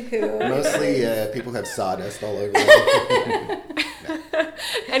 Depends on who. Mostly people have sawdust all over them.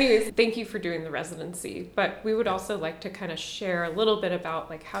 Anyways, thank you for doing the residency. But we would also like to kind of share a little bit about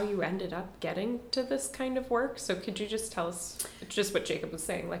like how you ended up getting to this kind of work. So could you just tell us just what Jacob was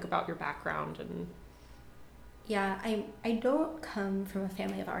saying, like about your background and... Yeah, I don't come from a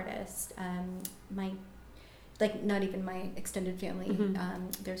family of artists. Not even my extended family.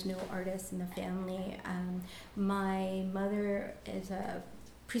 There's no artists in the family. My mother is a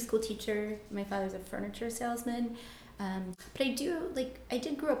preschool teacher. My father's a furniture salesman. But I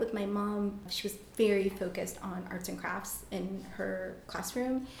did grow up with my mom. She was very focused on arts and crafts in her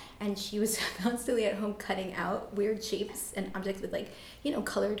classroom, and she was constantly at home cutting out weird shapes and objects with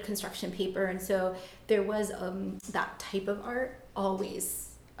colored construction paper. And so there was that type of art always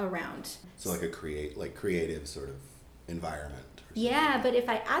around. So like a creative sort of environment. Yeah, but if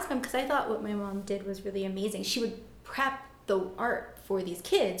I asked them, because I thought what my mom did was really amazing, she would prep the art for these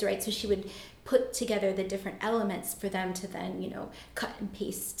kids, right? So she would put together the different elements for them to then, cut and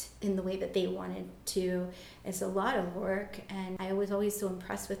paste in the way that they wanted to. It's a lot of work, and I was always so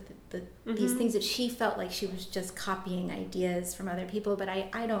impressed with these things that she felt like she was just copying ideas from other people, but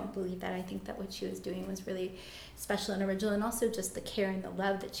I don't believe that. I think that what she was doing was really special and original, and also just the care and the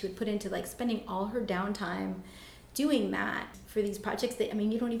love that she would put into spending all her downtime doing that for these projects that,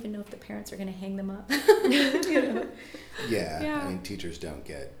 you don't even know if the parents are going to hang them up. Yeah, I mean, teachers don't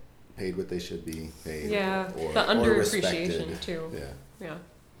get paid what they should be paid. Yeah, or the underappreciation respected. too. Yeah.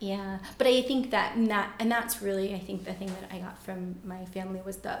 Yeah, but I think that's really, I think the thing that I got from my family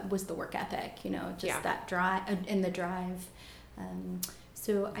was the work ethic, that drive and the drive.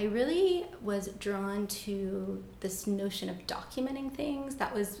 So I really was drawn to this notion of documenting things.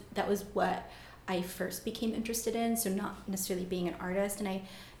 That was what I first became interested in. So not necessarily being an artist, and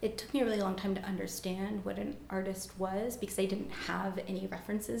it took me a really long time to understand what an artist was because I didn't have any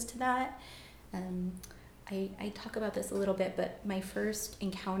references to that. I talk about this a little bit, but my first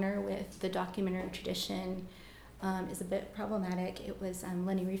encounter with the documentary tradition is a bit problematic. It was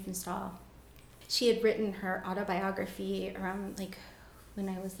Leni Riefenstahl. She had written her autobiography around when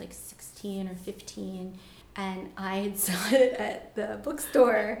I was 16 or 15, and I had saw it at the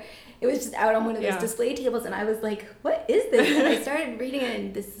bookstore. It was just out on one of those display tables, and I was like, what is this? And I started reading it,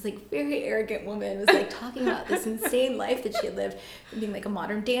 and this like very arrogant woman was like talking about this insane life that she had lived, from being like a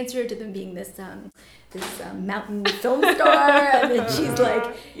modern dancer to then being this mountain film star, and then she's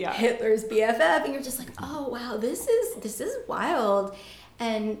like Hitler's BFF, and you're just like, oh wow, this is wild.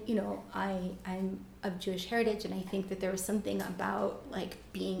 And you know, I'm of Jewish heritage, and I think that there was something about like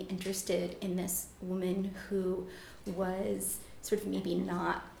being interested in this woman who was sort of maybe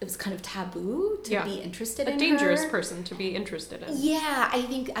not, it was kind of taboo to be interested in her. A dangerous person to be interested in. Yeah, I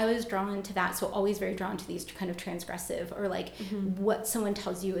think I was drawn to that, so always very drawn to these kind of transgressive, or like what someone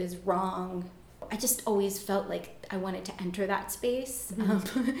tells you is wrong. I just always felt like I wanted to enter that space.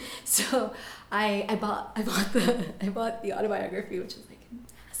 So I bought the autobiography, which is like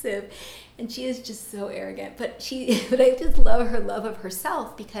massive, and she is just so arrogant. But I just love her love of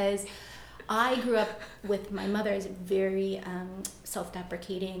herself, because I grew up with my mother is very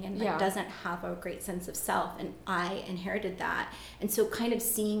self-deprecating and like, doesn't have a great sense of self, and I inherited that. And so kind of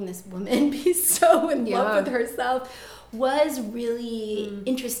seeing this woman be so in love with herself was really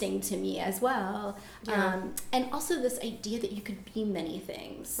interesting to me as well. And also this idea that you could be many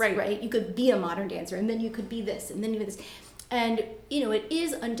things, right? You could be a modern dancer, and then you could be this, and then you could this. And, you know, it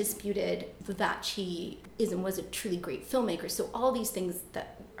is undisputed that she is and was a truly great filmmaker. So all these things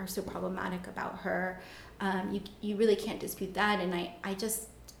that are so problematic about her, you really can't dispute that. And I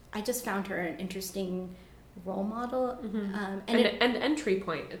just found her an interesting role model. And an entry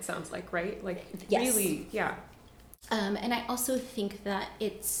point, it sounds like, right? Like, really, and I also think that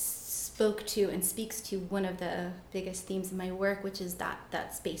it spoke to and speaks to one of the biggest themes in my work, which is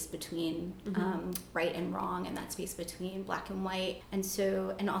that space between right and wrong, and that space between black and white. And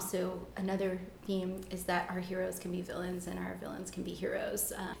also another theme is that our heroes can be villains and our villains can be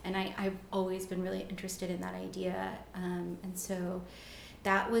heroes. And I've always been really interested in that idea. And so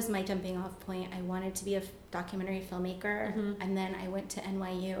that was my jumping off point. I wanted to be a documentary filmmaker, and then I went to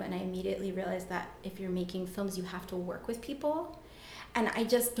NYU, and I immediately realized that if you're making films, you have to work with people. And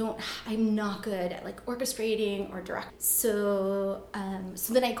I'm not good at like orchestrating or directing. So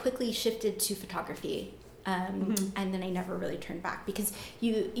then I quickly shifted to photography. And then I never really turned back, because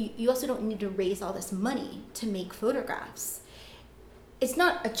you also don't need to raise all this money to make photographs. It's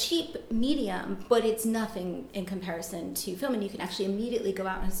not a cheap medium, but it's nothing in comparison to film, and you can actually immediately go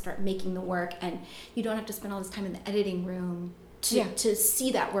out and start making the work, and you don't have to spend all this time in the editing room to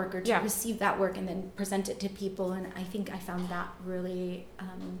see that work or to receive that work and then present it to people. And I think I found that really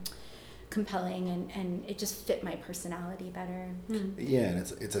compelling, and it just fit my personality better. Yeah, and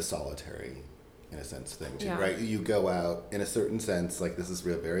it's a solitary, in a sense, thing too, right? You go out, in a certain sense, like this is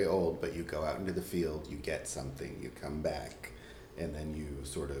very old, but you go out into the field, you get something, you come back, and then you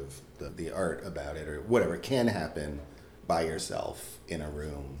sort of, the art about it or whatever can happen by yourself in a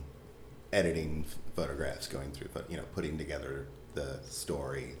room, editing photographs, going through, putting together the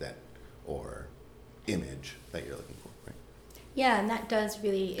story or image that you're looking for, right? Yeah, and that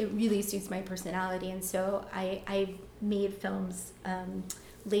really suits my personality. And so I made films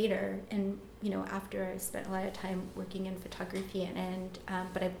later, and after I spent a lot of time working in photography,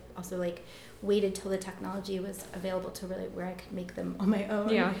 but I also like waited till the technology was available to really where I could make them on my own.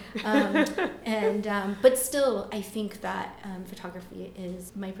 But still, I think that photography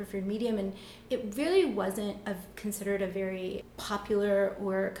is my preferred medium, and it really wasn't considered a very popular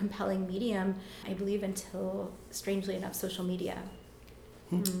or compelling medium, I believe, until, strangely enough, social media.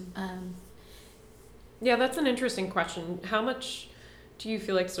 Yeah, that's an interesting question. How much do you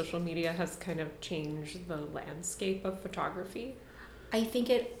feel like social media has kind of changed the landscape of photography? I think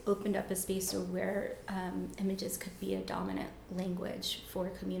it opened up a space where images could be a dominant language for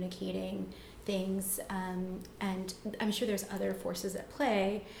communicating things, and I'm sure there's other forces at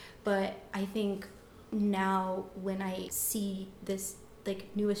play, but I think now when I see this like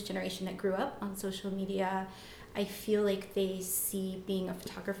newest generation that grew up on social media, I feel like they see being a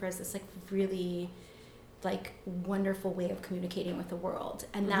photographer as this like really like wonderful way of communicating with the world,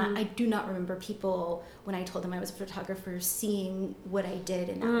 and that I do not remember people, when I told them I was a photographer, seeing what I did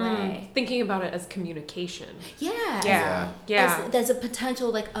in that way. Thinking about it as communication. There's a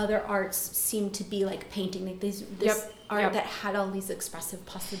potential, like other arts seem to be like painting, like this art that had all these expressive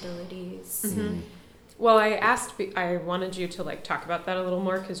possibilities. Well, I wanted you to like talk about that a little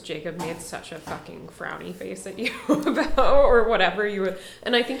more, because Jacob made such a fucking frowny face at you about, or whatever you were,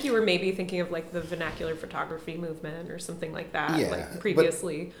 and I think you were maybe thinking of like the vernacular photography movement or something like that, like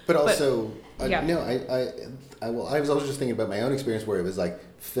previously. But also, no, I was also just thinking about my own experience where it was like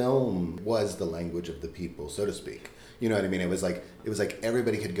film was the language of the people, so to speak. You know what I mean? It was like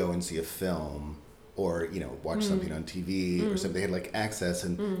everybody could go and see a film or, watch something on TV or something. They had like access,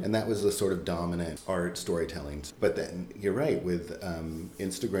 and that was the sort of dominant art storytelling. But then you're right, with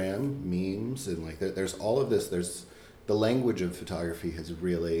Instagram, memes, and like there's all of this, there's the language of photography has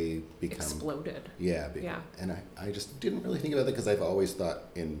really become exploded. Yeah. And I just didn't really think about that because I've always thought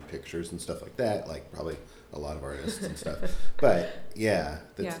in pictures and stuff like that, like probably a lot of artists and stuff. But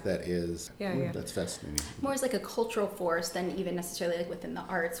that's fascinating. More as like a cultural force than even necessarily like within the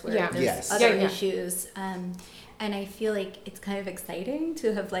arts where there's other issues. And I feel like it's kind of exciting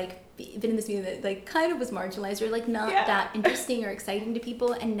to have like been in this medium that like kind of was marginalized or like not that interesting or exciting to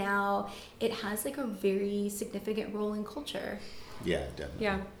people, and now it has like a very significant role in culture. Yeah,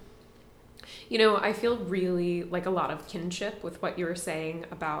 definitely. Yeah. I feel really like a lot of kinship with what you were saying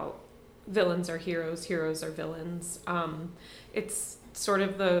about villains are heroes, heroes are villains. It's sort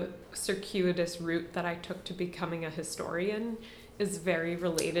of the circuitous route that I took to becoming a historian is very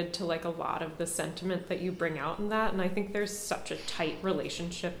related to like a lot of the sentiment that you bring out in that. And I think there's such a tight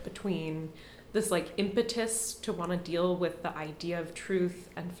relationship between this like impetus to want to deal with the idea of truth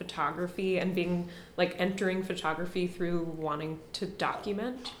and photography and being like entering photography through wanting to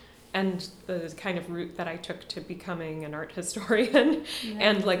document, and the kind of route that I took to becoming an art historian.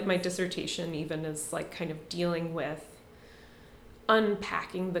 And like my dissertation even is like kind of dealing with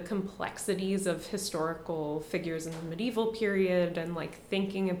unpacking the complexities of historical figures in the medieval period and like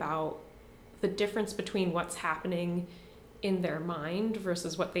thinking about the difference between what's happening in their mind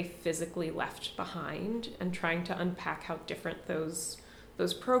versus what they physically left behind, and trying to unpack how different those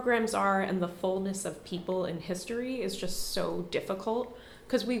programs are. And the fullness of people in history is just so difficult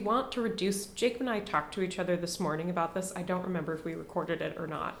because we want to reduce. Jacob and I talked to each other this morning about this. I don't remember if we recorded it or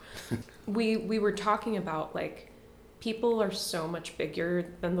not. We were talking about like people are so much bigger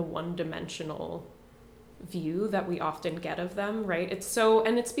than the one-dimensional view that we often get of them, right?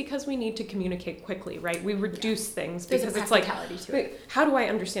 It's because we need to communicate quickly, right? We reduce things because it's like, wait, how do I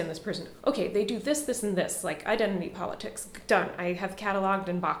understand this person? Okay, they do this, this, and this, like identity politics. Done. I have cataloged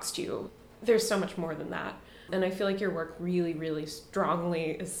and boxed you. There's so much more than that. And I feel like your work really, really strongly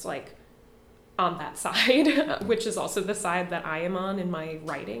is like on that side, which is also the side that I am on in my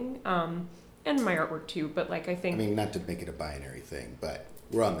writing. And my artwork too, but like I think... I mean, not to make it a binary thing, but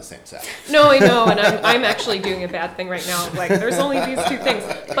we're on the same side. No, I know, and I'm actually doing a bad thing right now. Like, there's only these two things,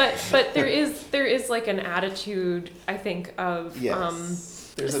 but there is like an attitude, I think, of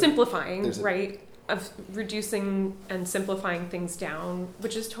simplifying, right? Of reducing and simplifying things down,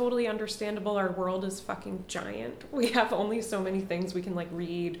 which is totally understandable. Our world is fucking giant. We have only so many things we can like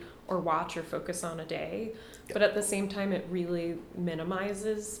read or watch or focus on a day. But at the same time, it really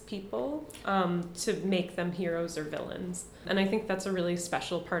minimizes people to make them heroes or villains. And I think that's a really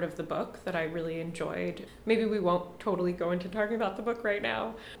special part of the book that I really enjoyed. Maybe we won't totally go into talking about the book right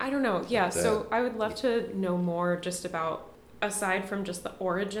now. I don't know. Yeah, so I would love to know more just about, aside from just the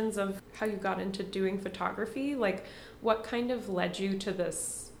origins of how you got into doing photography, like what kind of led you to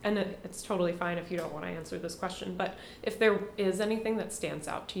this? And it's totally fine if you don't want to answer this question, but if there is anything that stands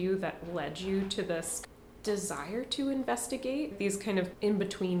out to you that led you to this desire to investigate these kind of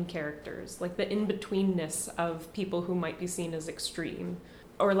in-between characters, like the in-betweenness of people who might be seen as extreme,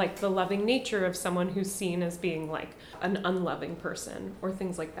 or like the loving nature of someone who's seen as being like an unloving person, or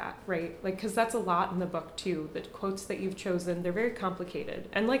things like that, right? Like, because that's a lot in the book too. The quotes that you've chosen, they're very complicated,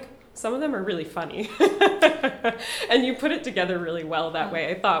 and like some of them are really funny. And you put it together really well that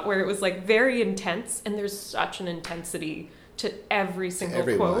way, I thought, where it was like very intense, and there's such an intensity to every single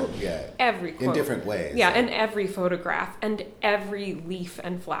quote. Yeah. Every quote. In different ways. Yeah, and every photograph and every leaf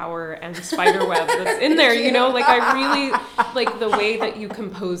and flower and spider web that's in there, you know? Like, I really, like, the way that you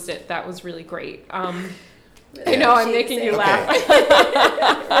composed it, that was really great. I know, I'm making you laugh.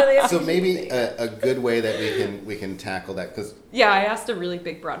 So maybe a good way that we can tackle that, because... Yeah, I asked a really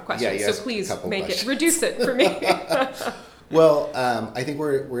big, broad question, so please reduce it for me. Well, I think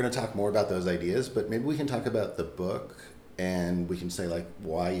we're going to talk more about those ideas, but maybe we can talk about the book, and we can say like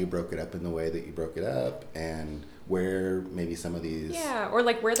why you broke it up in the way that you broke it up, and where maybe some of these... Yeah, or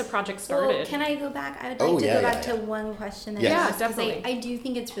like where the project started. Well, can I go back? I would like to go back to one question that I asked. Definitely. I do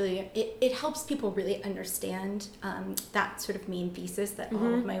think it's really... It helps people really understand that sort of main thesis that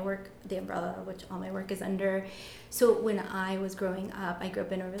all of my work, the umbrella which all my work is under. So when I was growing up, I grew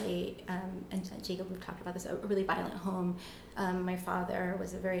up in a really, and Jacob, we've talked about this, a really violent home. My father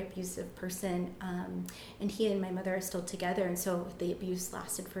was a very abusive person, and he and my mother are still together, and so the abuse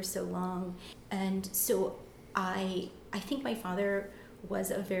lasted for so long. And so I think my father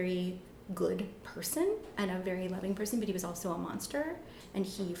was a very good person and a very loving person, but he was also a monster, and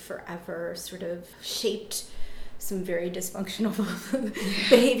he forever sort of shaped some very dysfunctional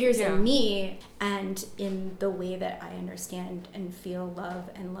behaviors in me and in the way that I understand and feel love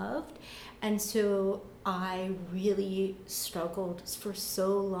and loved. And so I really struggled for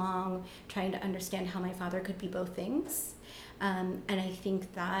so long trying to understand how my father could be both things. And I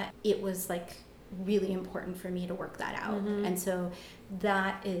think that it was like really important for me to work that out. And so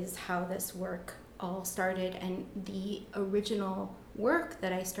that is how this work all started. And the original work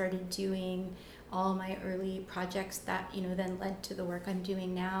that I started doing, all my early projects that, you know, then led to the work I'm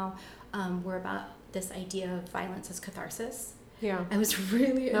doing now, were about this idea of violence as catharsis. Yeah. I was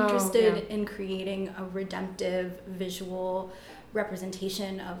really interested in creating a redemptive visual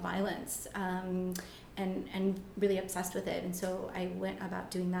representation of violence, and really obsessed with it. And so I went about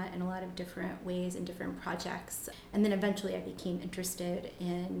doing that in a lot of different ways and different projects. And then eventually I became interested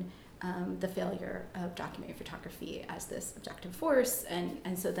in the failure of documentary photography as this objective force.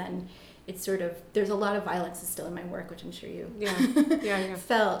 And so then it's sort of, there's a lot of violence still in my work, which I'm sure you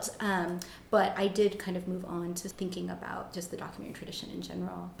felt. But I did kind of move on to thinking about just the documentary tradition in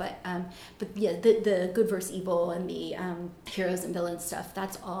general. But yeah, the good versus evil and the heroes and villains stuff,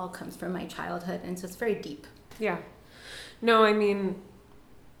 that's all comes from my childhood. And so it's very deep. Yeah. No, I mean,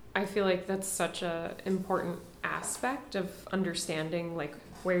 I feel like that's such a important aspect of understanding, like,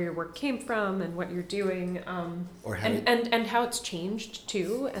 where your work came from and what you're doing, or how and how it's changed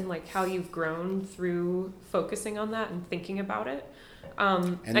too, and like how you've grown through focusing on that and thinking about it.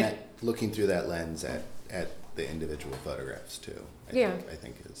 And that looking through that lens at the individual photographs too. I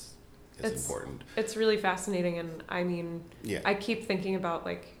think is important. It's really fascinating, and I mean, I keep thinking about,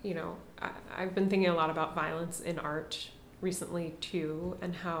 like, you know, I've been thinking a lot about violence in art recently too,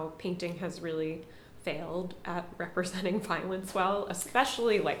 and how painting has really failed at representing violence well,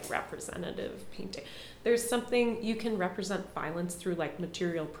 especially like representative painting. There's something, you can represent violence through like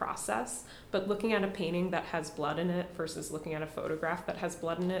material process, but looking at a painting that has blood in it versus looking at a photograph that has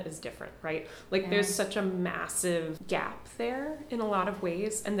blood in it is different, right? Like there's such a massive gap there in a lot of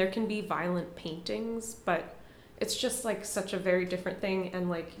ways, and there can be violent paintings, but it's just like such a very different thing. And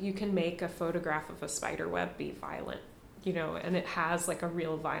like you can make a photograph of a spider web be violent, you know, and it has like a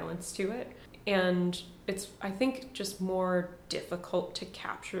real violence to it. And it's, I think, just more difficult to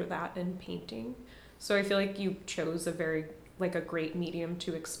capture that in painting. So I feel like you chose a great medium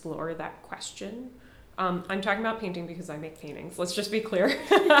to explore that question. I'm talking about painting because I make paintings. Let's just be clear.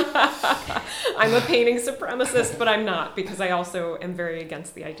 I'm a painting supremacist, but I'm not, because I also am very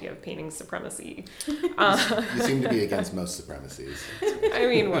against the idea of painting supremacy. You seem to be against most supremacies. I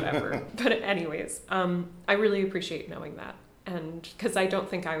mean, whatever. But anyways, I really appreciate knowing that. And because I don't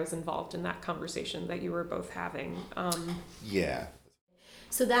think I was involved in that conversation that you were both having.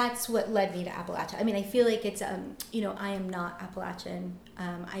 So that's what led me to Appalachia. I mean, I feel like it's, you know, I am not Appalachian.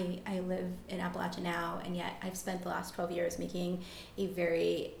 I live in Appalachia now, and yet I've spent the last 12 years making a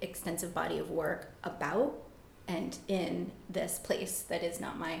very extensive body of work about and in this place that is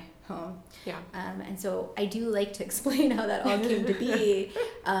not my home. Yeah. And so I do like to explain how that all came to be.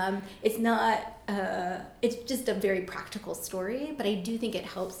 It's not, it's just a very practical story, but I do think it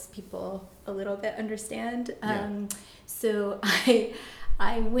helps people a little bit understand. So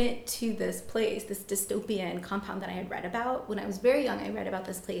I went to this place, this dystopian compound that I had read about. When I was very young, I read about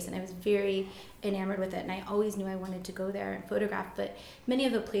this place and I was very enamored with it, and I always knew I wanted to go there and photograph. But many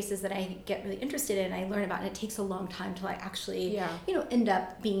of the places that I get really interested in, I learn about, and it takes a long time to like actually, you know, end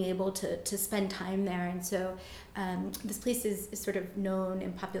up being able to spend time there. And so this place is sort of known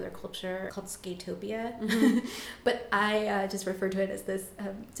in popular culture called Skatopia, but I just refer to it as this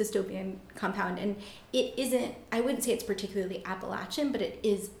dystopian compound. And it isn't, I wouldn't say it's particularly Appalachian, but it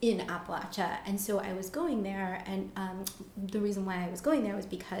is in Appalachia. And so I was going there, and the reason why I was going there was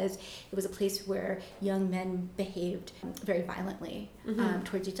because it was a place where young men behaved very violently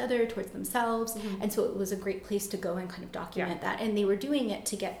towards each other, towards themselves. And so it was a great place to go and kind of document that. And they were doing it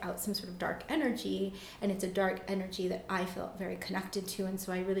to get out some sort of dark energy, and it's a dark energy that I felt very connected to. And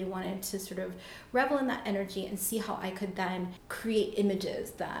so I really wanted to sort of revel in that energy and see how I could then create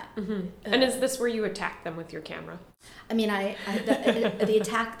images that... And is this where you attack them with your camera? I mean,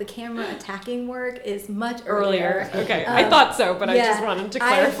 the camera attacking work is much earlier. Okay, I thought so, but I just wanted to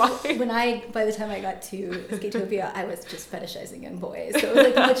clarify. By the time I got to Skatopia, I was just fetishizing young boys. So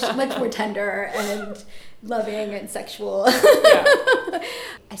it was like much more tender and loving and sexual.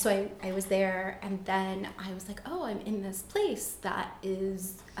 So I was there, and then I was like, oh, I'm in this place that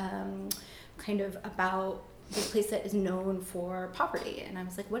is kind of about this place that is known for poverty. And I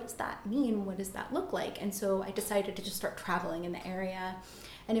was like, what does that mean? What does that look like? And so I decided to just start traveling in the area.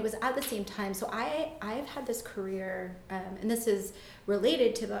 And it was at the same time. So I've had this career, and this is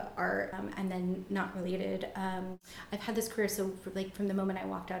related to the art, and then not related. I've had this career, so from the moment I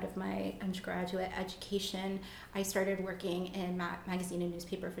walked out of my undergraduate education, I started working in magazine and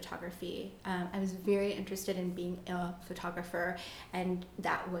newspaper photography. I was very interested in being a photographer, and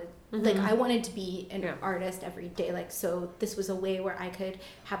that was I wanted to be an artist every day. So this was a way where I could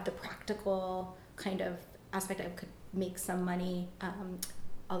have the practical kind of aspect. I could make some money,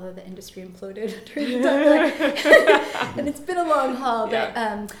 although the industry imploded during the time. And it's been a long haul,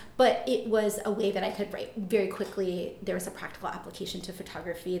 but it was a way that I could write very quickly. There was a practical application to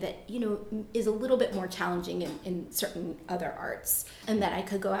photography that, is a little bit more challenging in certain other arts, and that I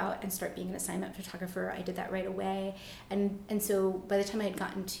could go out and start being an assignment photographer. I did that right away. And so by the time I had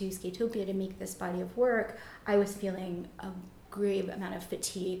gotten to Skatopia to make this body of work, I was feeling a grave amount of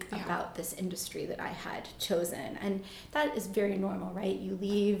fatigue about this industry that I had chosen. And that is very normal, right? You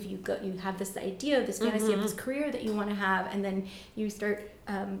leave, you go, you have this idea, this fantasy of this career that you want to have, and then you start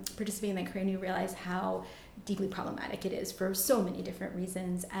participating in that career and you realize how deeply problematic it is for so many different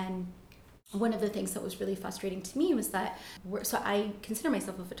reasons. And one of the things that was really frustrating to me was that, so I consider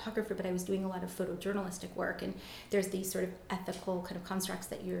myself a photographer, but I was doing a lot of photojournalistic work, and there's these sort of ethical kind of constructs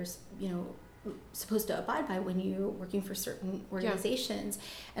that you're, supposed to abide by when you're working for certain organizations,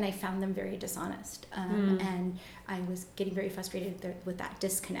 and I found them very dishonest, and I was getting very frustrated with that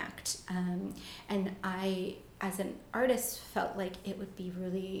disconnect, and I, as an artist, felt like it would be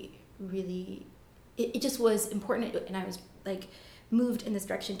really, really, it just was important, and I was moved in this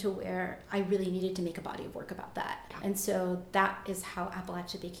direction to where I really needed to make a body of work about that. And so that is how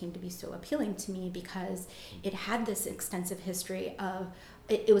Appalachia became to be so appealing to me, because it had this extensive history of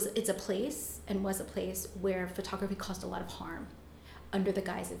it's a place and was a place where photography caused a lot of harm under the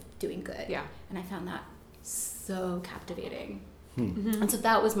guise of doing good. And I found that so captivating. And so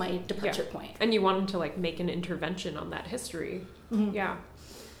that was my departure point. And you wanted to make an intervention on that history.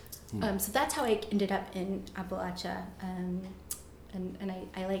 So that's how I ended up in Appalachia. And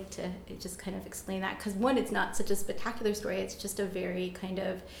I like to just kind of explain that, because one, it's not such a spectacular story. It's just a very kind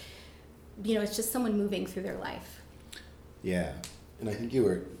of, it's just someone moving through their life. Yeah. And I think you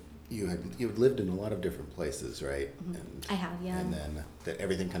had lived in a lot of different places, right? And I have, yeah. And then that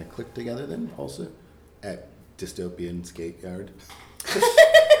everything kind of clicked together then also at Dystopian Skate Yard.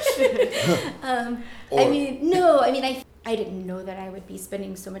 I didn't know that I would be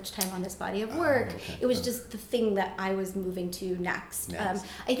spending so much time on this body of work. It was just the thing that I was moving to next.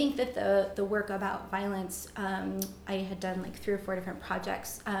 I think that the work about violence, I had done 3 or 4 different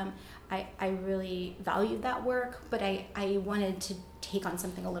projects. I really valued that work, but I wanted to take on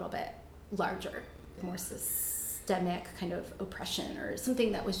something a little bit larger, more systemic kind of oppression, or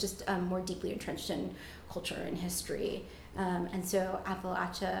something that was just more deeply entrenched in culture and history. And so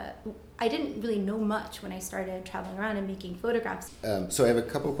Appalachia, I didn't really know much when I started traveling around and making photographs. So I have a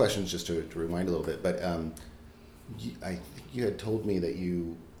couple of questions just to rewind a little bit, but I think you had told me that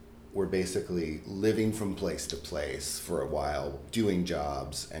you were basically living from place to place for a while, doing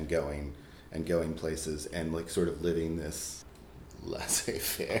jobs and going places, and sort of living this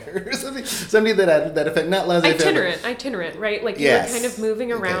laissez-faire or something that had that effect. Not laissez-faire, itinerant, right? You yes. were kind of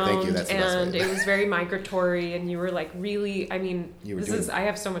moving around, thank you. That's and it was very migratory, and you were really, I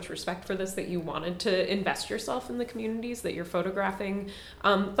have so much respect for this, that you wanted to invest yourself in the communities that you're photographing,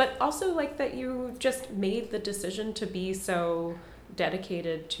 but also that you just made the decision to be so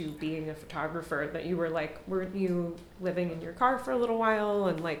dedicated to being a photographer, that you were weren't you living in your car for a little while,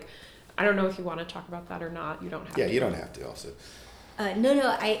 and I don't know if you want to talk about that or not. You don't have to. Yeah, you don't have to also.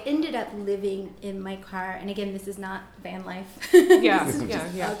 No, I ended up living in my car, and again, this is not van life.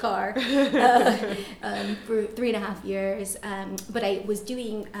 A car for 3.5 years. But I was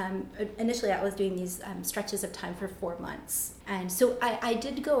doing initially I was doing these stretches of time for 4 months, and so I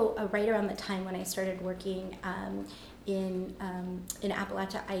did go right around the time when I started working in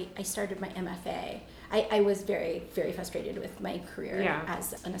Appalachia. I started my MFA. I was very, very frustrated with my career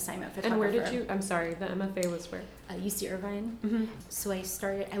as an assignment photographer. And where did you, I'm sorry, the MFA was where? UC Irvine. Mm-hmm. So I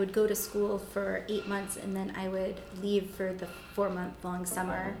would go to school for 8 months, and then I would leave for the 4-month-long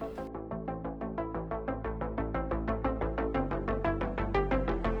summer.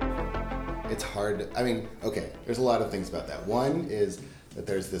 It's hard. There's a lot of things about that. One is that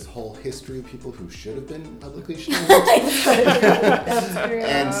there's this whole history of people who should have been publicly shamed and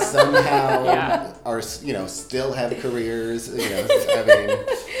somehow are, still have careers,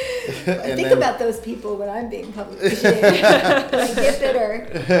 I think about those people when I'm being publicly shamed. I get bitter.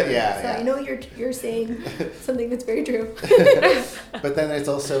 I know you're saying something that's very true. But then it's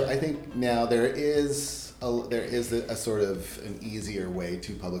also, I think now there is there is a sort of an easier way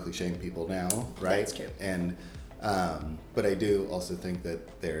to publicly shame people now, right? That's true. And but I do also think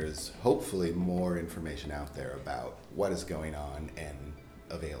that there's hopefully more information out there about what is going on and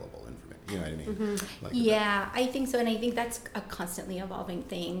available information. You know what I mean? Mm-hmm. Yeah, I think so, and I think that's a constantly evolving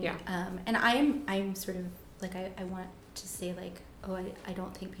thing. Yeah. And I'm sort of like I want to say like, I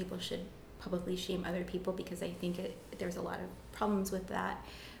don't think people should publicly shame other people, because I think there's a lot of problems with that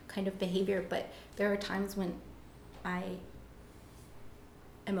kind of behavior. But there are times when I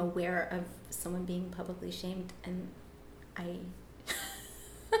am aware of someone being publicly shamed, and I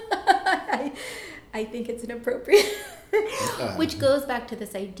think it's inappropriate. Which goes back to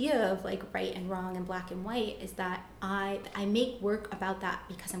this idea of like right and wrong and black and white, is that I make work about that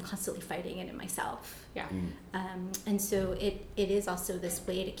because I'm constantly fighting it in myself. Yeah. And so it is also this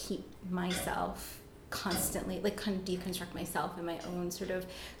way to keep myself constantly, like kind of deconstruct myself and my own sort of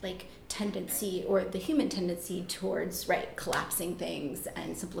like tendency, or the human tendency towards collapsing things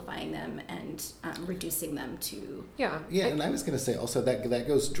and simplifying them and reducing them to. Yeah. And I was going to say also that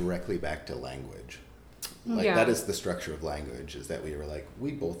goes directly back to language. That is the structure of language, is that we were like,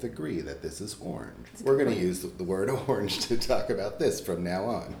 we both agree that this is orange. We're going to use the word orange to talk about this from now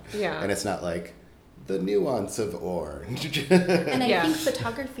on. Yeah. And it's not like the nuance of orange. And I think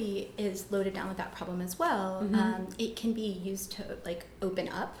photography is loaded down with that problem as well. Mm-hmm. It can be used to like open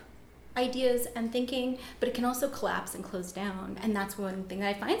up ideas and thinking, but it can also collapse and close down. And that's one thing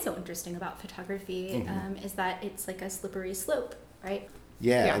that I find so interesting about photography, is that it's like a slippery slope, right?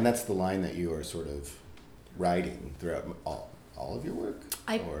 Yeah, and that's the line that you are sort of riding throughout all of your work?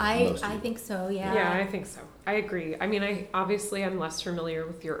 I think so, yeah. Yeah, I think so. I agree. I mean, I'm less familiar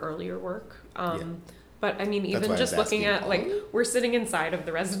with your earlier work. But I mean, even just looking at, like, we're sitting inside of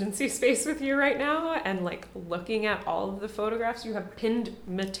the residency space with you right now, and like looking at all of the photographs you have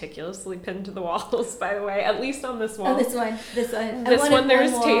meticulously pinned to the walls, by the way, at least on this wall. Oh, this one. This I one,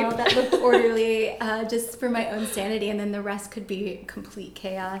 there's tape tape. that looked orderly, just for my own sanity, and then the rest could be complete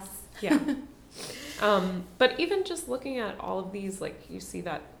chaos. Yeah. But even just looking at all of these, like, you see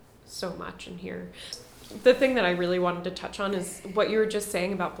that so much in here. The thing that I really wanted to touch on is what you were just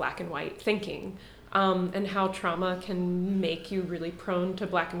saying about black and white thinking, and how trauma can make you really prone to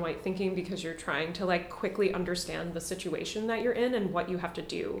black and white thinking because you're trying to like quickly understand the situation that you're in and what you have to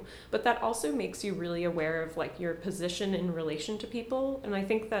do. But that also makes you really aware of like your position in relation to people. And I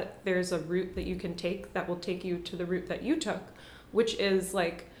think that there's a route that you can take that will take you to the route that you took, which is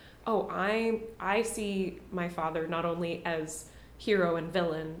like, oh, I see my father not only as hero and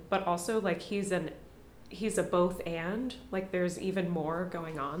villain, but also like he's a both and, like there's even more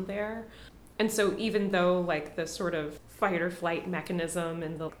going on there. And so even though like the sort of fight or flight mechanism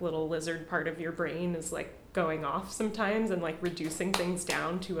and the little lizard part of your brain is like going off sometimes and like reducing things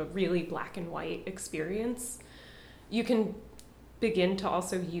down to a really black and white experience, you can begin to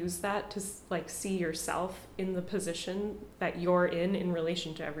also use that to like see yourself in the position that you're in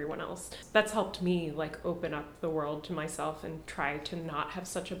relation to everyone else. That's helped me like open up the world to myself and try to not have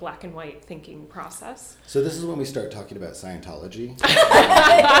such a black and white thinking process. So this is when we start talking about Scientology.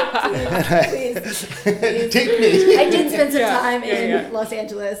 Please. Take me. I did spend some time in Los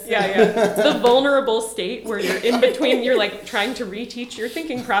Angeles. It's the vulnerable state where you're in between, you're like trying to reteach your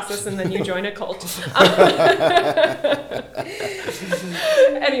thinking process and then you join a cult.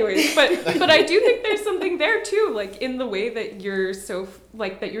 Anyways, but I do think there's something there too, like in the way that you're so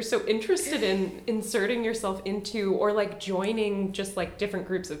interested in inserting yourself into or like joining just like different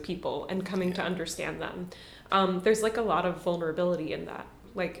groups of people and coming to understand them. There's like a lot of vulnerability in that.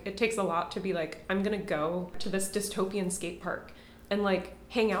 Like it takes a lot to be like, I'm gonna go to this dystopian skate park and like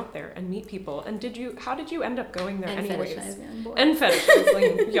hang out there and meet people. And how did you end up going there and anyways? Fetishize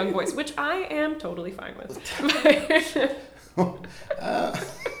Fetishize young boys, which I am totally fine with.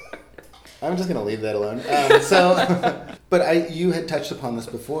 I'm just going to leave that alone. But you had touched upon this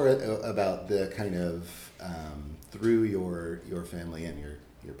before about the kind of, through your family and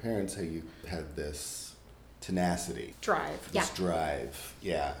your parents, how you had this tenacity. Drive. Drive,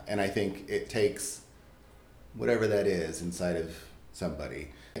 yeah. And I think it takes whatever that is inside of somebody.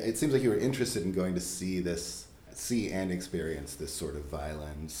 It seems like you were interested in going to see and experience this sort of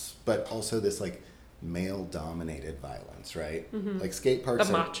violence, but also this like male-dominated violence, right? Mm-hmm. Like skate parks.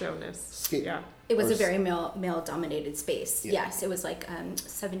 The macho-ness. It was a very male-dominated space. Yeah. Yes, it was like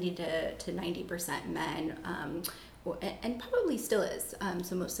 70 to 90% men, and probably still is.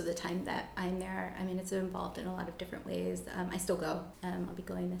 So most of the time that I'm there, I mean, it's involved in a lot of different ways. I still go. I'll be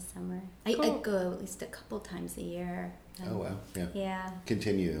going this summer. I go at least a couple times a year. Oh, wow. Yeah. Yeah.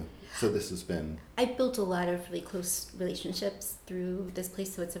 Continue. So this has been... I built a lot of really close relationships through this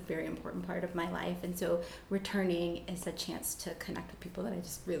place, so it's a very important part of my life. And so returning is a chance to connect with people that I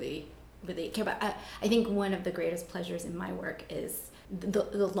just really, really care about. I think one of the greatest pleasures in my work is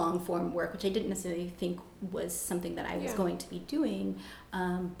the long form work, which I didn't necessarily think was something that I was going to be doing,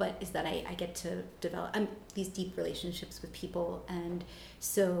 but is that I get to develop these deep relationships with people. And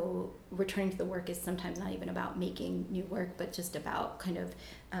so returning to the work is sometimes not even about making new work, but just about kind of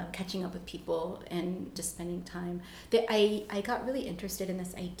catching up with people and just spending time. I got really interested in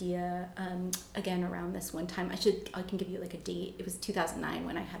this idea again around this one time. I can give you like a date. It was 2009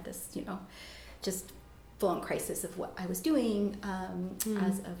 when I had this, just full-on crisis of what I was doing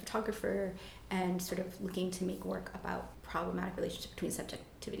as a photographer, and sort of looking to make work about problematic relationship between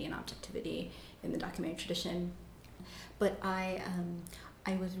subjectivity and objectivity in the documentary tradition. But I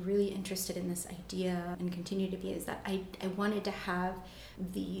was really interested in this idea, and continue to be, is that I wanted to have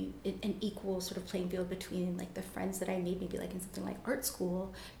an equal sort of playing field between like the friends that I made maybe like in something like art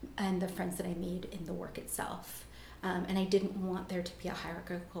school and the friends that I made in the work itself. And I didn't want there to be a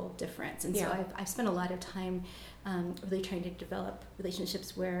hierarchical difference. And so I've spent a lot of time really trying to develop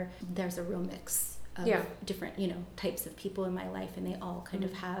relationships where there's a real mix of different, types of people in my life, and they all kind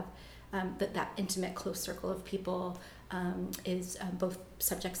of have that intimate, close circle of people is both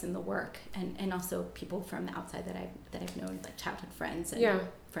subjects in the work and also people from the outside that I've known, like childhood friends and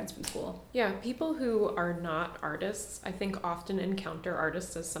friends from school. Yeah, people who are not artists, I think, often encounter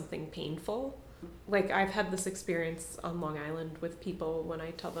artists as something painful. Like, I've had this experience on Long Island with people when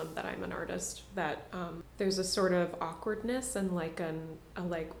I tell them that I'm an artist, that there's a sort of awkwardness and like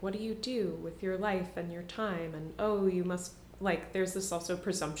what do you do with your life and your time? And you must, like, there's this also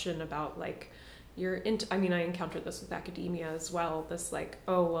presumption about like I encountered this with academia as well, this like,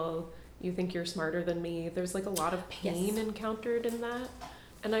 you think you're smarter than me. There's like a lot of pain encountered in that.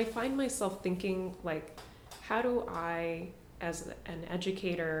 And I find myself thinking, like, how do I, as an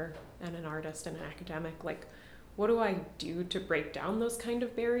educator and an artist and an academic, like, what do I do to break down those kind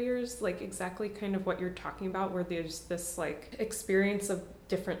of barriers? Like, exactly kind of what you're talking about, where there's this like experience of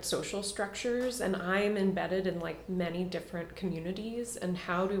different social structures, and I'm embedded in like many different communities, and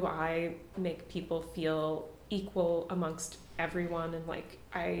how do I make people feel equal amongst everyone? And like,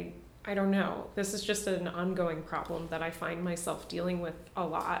 I don't know. This is just an ongoing problem that I find myself dealing with a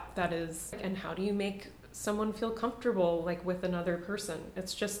lot. That is, and how do you make someone feel comfortable like with another person?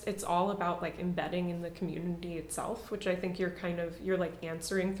 It's all about like embedding in the community itself, which I think you're like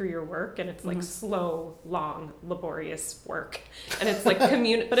answering through your work, and it's like slow, long, laborious work, and it's like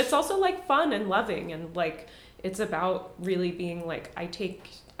but it's also like fun and loving, and like it's about really being like, I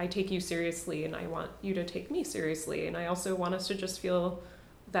take you seriously, and I want you to take me seriously, and I also want us to just feel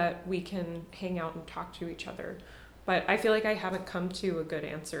that we can hang out and talk to each other. But I feel like I haven't come to a good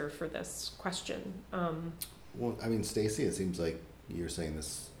answer for this question. Well, I mean, Stacy, it seems like you're saying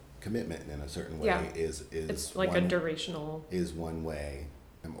this commitment in a certain way is it's like a durational, is one way,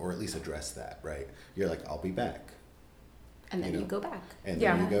 or at least address that, right? You're like, I'll be back, and then you go back, and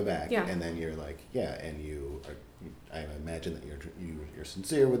then you go back, and then you're like, and you are, I imagine that you're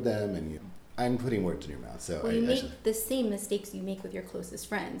sincere with them, and I'm putting words in your mouth, so you make the same mistakes you make with your closest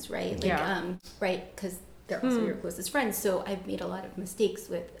friends, right? Like, right, because they're also your closest friends. So I've made a lot of mistakes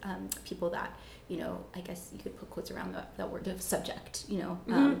with people that, I guess you could put quotes around that word of subject,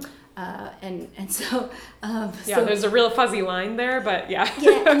 and so so there's a real fuzzy line there, but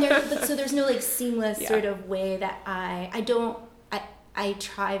and so there's no like seamless sort of way that I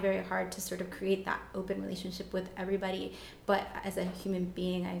try very hard to sort of create that open relationship with everybody, but as a human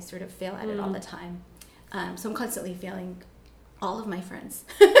being, I sort of fail at it all the time. So I'm constantly failing all of my friends.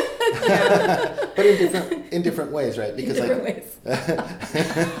 But in different ways, right? Because in different ways.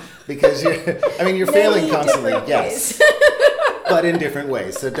 Because you're failing constantly, yes. But in different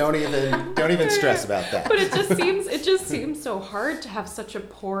ways. So don't even stress about that. But it just seems so hard to have such a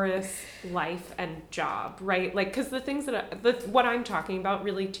porous life and job, right? Like, because the things what I'm talking about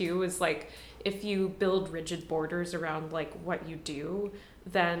really too is like, if you build rigid borders around like what you do,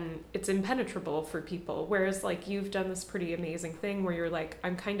 then it's impenetrable for people. Whereas like you've done this pretty amazing thing where you're like,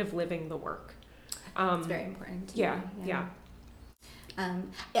 I'm kind of living the work. It's very important. Yeah.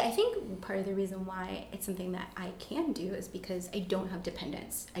 I think part of the reason why it's something that I can do is because I don't have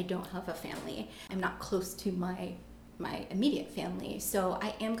dependents. I don't have a family. I'm not close to my immediate family. So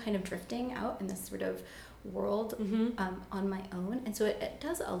I am kind of drifting out in this sort of world on my own. And so it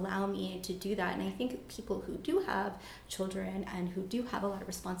does allow me to do that. And I think people who do have children and who do have a lot of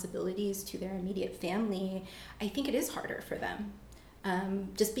responsibilities to their immediate family, I think it is harder for them.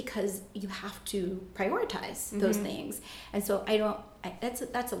 Just because you have to prioritize those things. And so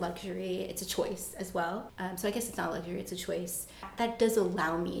that's a luxury. It's a choice as well. So I guess it's not a luxury, it's a choice. That does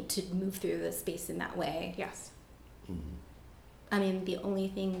allow me to move through the space in that way. Yes. I mean, the only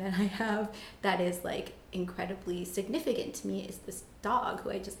thing that I have that is like incredibly significant to me is this dog who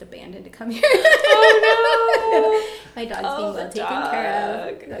I just abandoned to come here. Oh no! My dog's being well taken care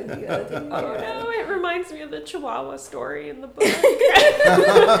of. Oh no! It reminds me of the Chihuahua story in the book.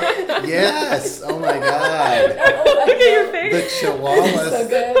 Yes! Oh my god! Look at your face. The Chihuahua. It's so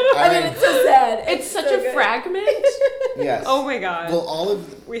good. I mean, it's so sad. It's such so a good. fragment. Yes. Oh my god. Well, all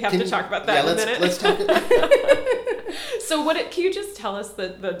of we have to talk about that in a minute. Let's talk. So can you just tell us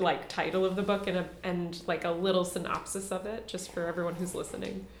the like title of the book and like a little synopsis of it, just for everyone who's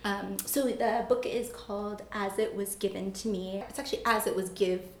listening? So the book is called As It Was Given to Me. It's actually As It Was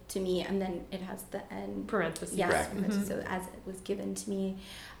Give to Me, and then it has the end. Parentheses. Yes, so As It Was Given to Me.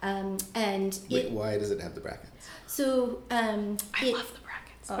 And Wait, why does it have the brackets? So I love the brackets.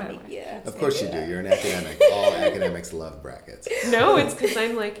 Yeah. Of course you do. You're an academic. All academics love brackets. No, it's because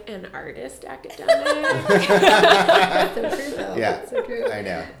I'm like an artist academic. So true, though. Yeah, So true. I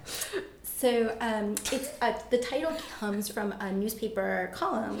know. So it's the title comes from a newspaper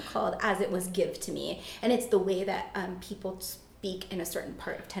column called As It Was Give to Me, and it's the way that people speak in a certain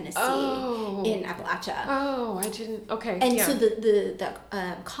part of Tennessee in Appalachia. Oh, I didn't. Okay. And yeah. so the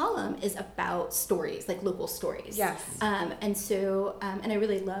column is about stories, like local stories. Yes. And so and I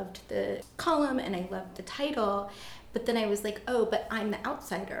really loved the column and I loved the title. But then I was like, oh, but I'm the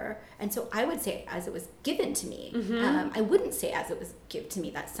outsider. And so I would say As It Was Given to Me. I wouldn't say As It Was Give to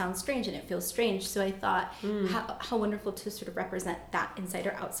Me. That sounds strange and it feels strange. So I thought how wonderful to sort of represent that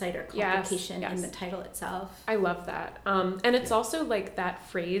insider-outsider complication in the title itself. I love that. And it's also like that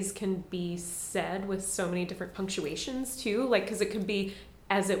phrase can be said with so many different punctuations too. Like, because it could be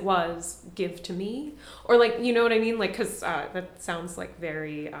as it was, give to me. Or like, you know what I mean? Like, because that sounds like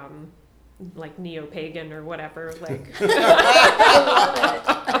very... like neo-pagan or whatever, like. I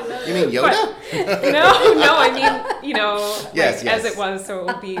love it. You mean Yoda? No, I mean, you know, yes, as it was, so it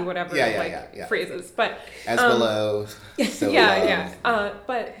will be whatever phrases. But as below, so above.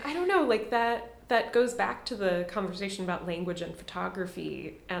 But I don't know, like that goes back to the conversation about language and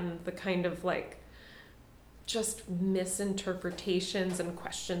photography and the kind of like just misinterpretations and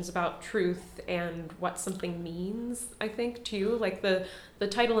questions about truth and what something means, I think, too. Like the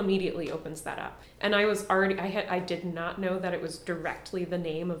title immediately opens that up. And I did not know that it was directly the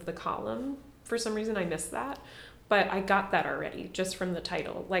name of the column. For some reason I missed that. But I got that already just from the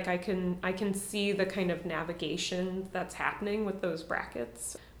title. Like I can see the kind of navigation that's happening with those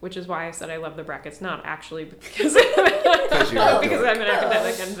brackets, which is why I said I love the brackets, not actually because I'm an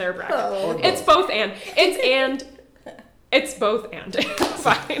academic and they're brackets. It's both and. It's both and. It's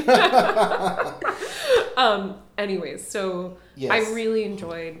fine. Anyways, so yes. I really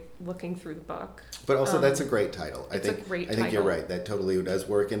enjoyed looking through the book. But also that's a great title. I think title. You're right. That totally does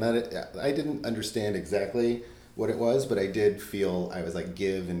work. And that I didn't understand exactly what it was, but I did feel I was like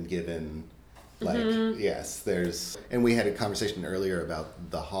give and given. Like, yes, and we had a conversation earlier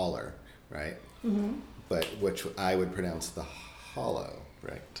about the holler, right? Mm-hmm. But which I would pronounce the hollow,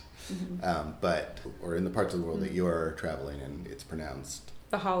 right? Mm-hmm. Or in the parts of the world that you're traveling in, it's pronounced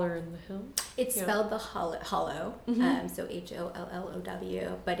the holler in the hill. It's spelled the hollow, mm-hmm. So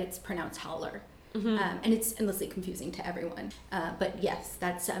HOLLOW, but it's pronounced holler. Mm-hmm. And it's endlessly confusing to everyone. But yes,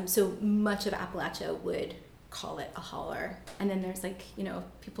 that's so much of Appalachia would call it a holler. And then there's like,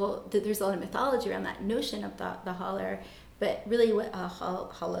 people, there's a lot of mythology around that notion of the holler, but really what a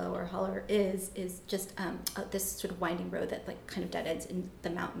hollow or holler is just this sort of winding road that like kind of dead ends in the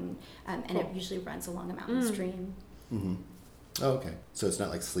mountain, and it usually runs along a mountain stream. Mm-hmm. Oh, okay. So it's not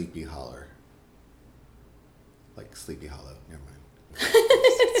like Sleepy Holler. Like Sleepy Hollow, never mind.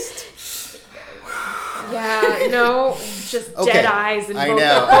 Yeah, no, just dead eyes and both of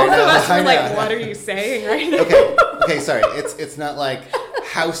us were like, what are you saying right now? Okay, sorry. It's not like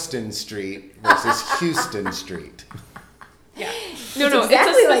Houston Street versus Houston Street. Yeah. No,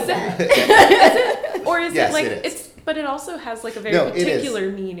 exactly it's like that. Or is it like it is. but it also has like a very particular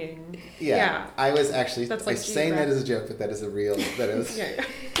meaning. Yeah. I was actually like saying that as a joke, but that is a real yeah.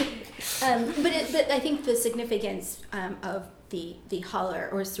 But I think the significance of the holler,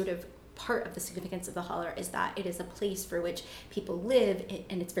 or sort of part of the significance of the holler is that it is a place for which people live,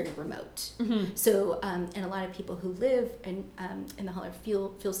 and it's very remote. So, and a lot of people who live in the holler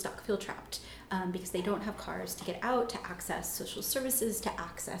feel stuck, feel trapped, because they don't have cars to get out, to access social services, to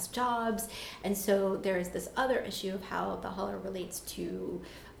access jobs. And so there is this other issue of how the holler relates to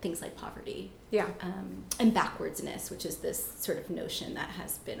things like poverty. Yeah. And backwardsness, which is this sort of notion that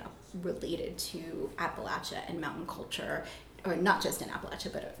has been related to Appalachia and mountain culture, or not just in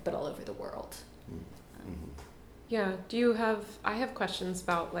Appalachia, but all over the world. Yeah. I have questions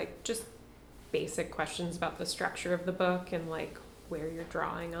about, like, just basic questions about the structure of the book and, like, where you're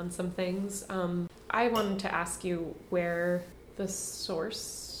drawing on some things. I wanted to ask you where the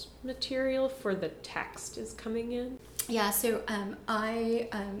source material for the text is coming in. Yeah, so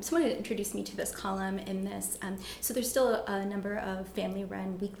someone had introduced me to this column in this. So there's still a number of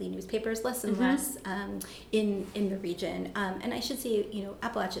family-run weekly newspapers, less and less, in the region. And I should say,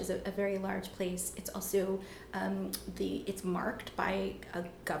 Appalachia is a very large place. It's also it's marked by a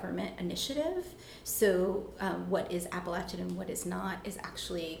government initiative. So what is Appalachian and what is not is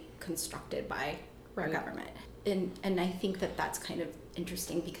actually constructed by our government. And I think that that's kind of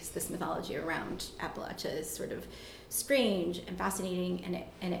interesting, because this mythology around Appalachia is sort of strange and fascinating,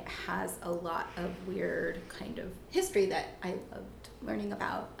 and it has a lot of weird kind of history that I loved learning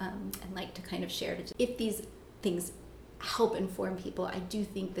about, and like to kind of share. If these things help inform people, I do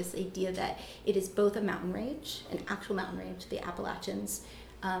think this idea that it is both a mountain range, an actual mountain range, the Appalachians,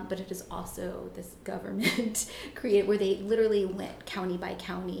 but it is also this government created where they literally went county by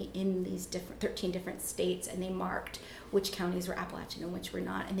county in these 13 different states, and they marked which counties were Appalachian and which were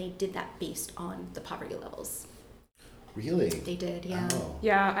not, and they did that based on the poverty levels. Really? They did, yeah. Oh.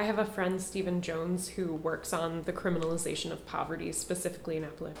 Yeah, I have a friend, Stephen Jones, who works on the criminalization of poverty, specifically in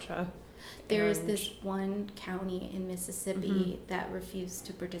Appalachia. There is this one county in Mississippi that refused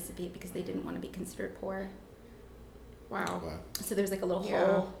to participate because they didn't want to be considered poor. Wow. So there's like a little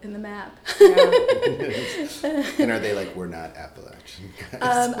hole in the map. And are they like, we're not Appalachian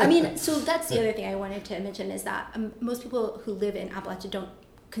guys? So that's the other thing I wanted to mention is that most people who live in Appalachia don't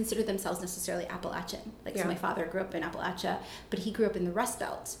consider themselves necessarily Appalachian. So my father grew up in Appalachia, but he grew up in the Rust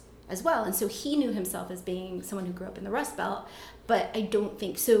Belt as well. And so he knew himself as being someone who grew up in the Rust Belt, but I don't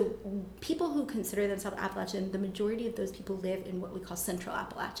think, so people who consider themselves Appalachian, the majority of those people live in what we call Central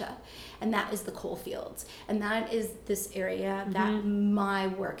Appalachia, and that is the coal fields. And that is this area that my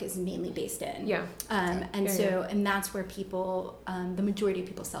work is mainly based in. Yeah. And that's where people, the majority of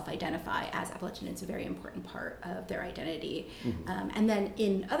people self-identify as Appalachian. It's a very important part of their identity. And then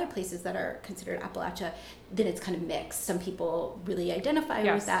in other places that are considered Appalachia, then it's kind of mixed. Some people really identify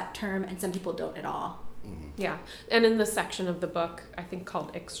with that term, and some people don't at all. Yeah. And in the section of the book, I think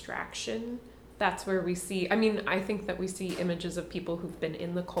called Extraction, that's where we see, I think that we see images of people who've been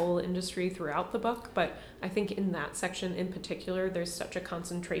in the coal industry throughout the book, but I think in that section in particular, there's such a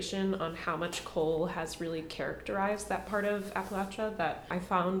concentration on how much coal has really characterized that part of Appalachia that I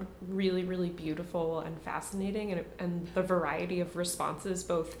found really, really beautiful and fascinating, and the variety of responses,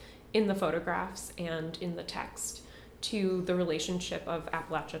 both in the photographs and in the text, to the relationship of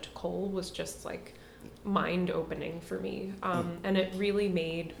Appalachia to coal was just like mind-opening for me. And it really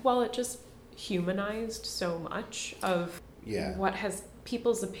it just humanized so much of what has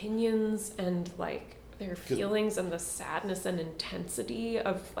people's opinions and like their feelings and the sadness and intensity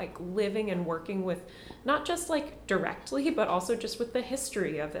of like living and working with not just like directly, but also just with the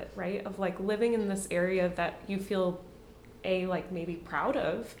history of it, right? Of like living in this area that you feel like maybe proud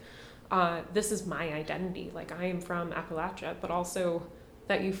of. This is my identity. Like I am from Appalachia, but also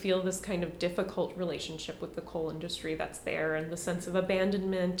that you feel this kind of difficult relationship with the coal industry that's there, and the sense of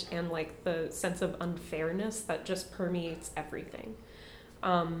abandonment and like the sense of unfairness that just permeates everything.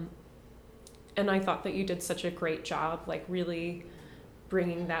 And I thought that you did such a great job, like really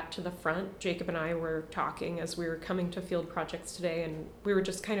bringing that to the front. Jacob and I were talking as we were coming to field projects today, and we were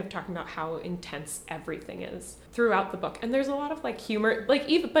just kind of talking about how intense everything is throughout the book. And there's a lot of like humor, like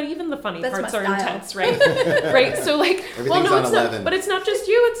even the funny parts are intense, right? Right. So like, but it's not just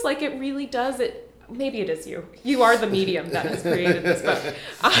you. It's like, it really does it. Maybe it is you. You are the medium that has created this book.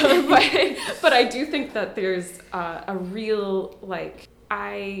 But I do think that there's a real, like,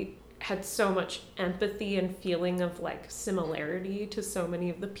 I had so much empathy and feeling of like similarity to so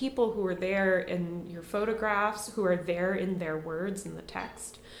many of the people who are there in your photographs, who are there in their words in the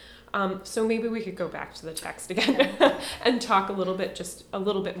text. So maybe we could go back to the text again and talk a little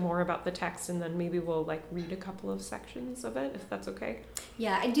bit more about the text, and then maybe we'll like read a couple of sections of it, if that's okay.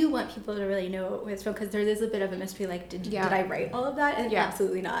 Yeah, I do want people to really know where it's from, because there is a bit of a mystery, like did I write all of that? And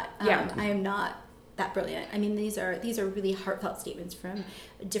absolutely not. I am not that brilliant. I mean, these are really heartfelt statements from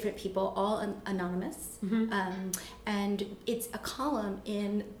different people, all anonymous. And it's a column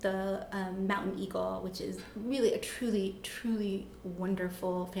in the Mountain Eagle, which is really a truly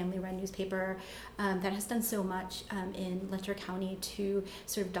wonderful family-run newspaper that has done so much in Letcher County to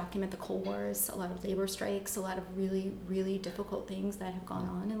sort of document the coal wars, a lot of labor strikes, a lot of really difficult things that have gone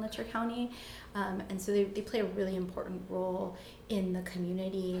on in Letcher County. And so they play a really important role in the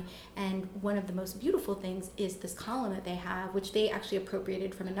community. And one of the most beautiful things is this column that they have, which they actually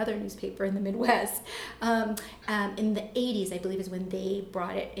appropriated from another newspaper in the Midwest. In the 80s, I believe, is when they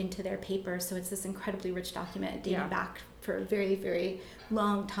brought it into their paper. So it's this incredibly rich document dating back for a very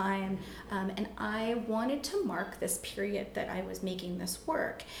long time. And I wanted to mark this period that I was making this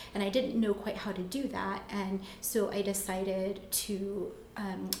work. And I didn't know quite how to do that. And so I decided to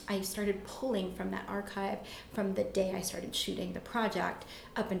I started pulling from that archive from the day I started shooting the project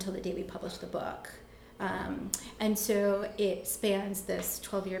up until the day we published the book. And so it spans this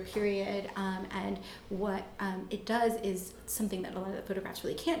 12-year period, and what it does is something that a lot of the photographs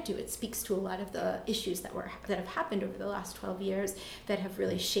really can't do. It speaks to a lot of the issues that have happened over the last 12 years that have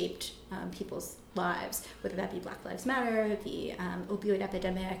really shaped people's lives, whether that be Black Lives Matter, the opioid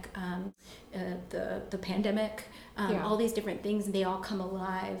epidemic, the pandemic, all these different things, and they all come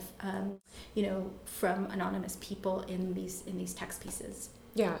alive, from anonymous people in these text pieces.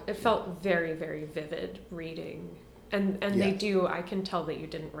 Yeah, it felt very vivid reading. And they do, I can tell that you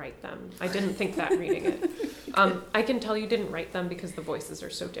didn't write them. I didn't think that reading it. I can tell you didn't write them because the voices are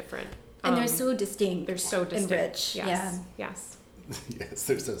so different. And they're so distinct. They're so distinct. And rich. Yes. Yeah. Yes. Yes,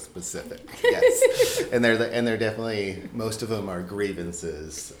 they're so specific. Yes, and they're definitely, most of them are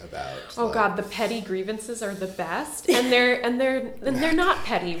grievances about. Oh God, the petty grievances are the best, and they're not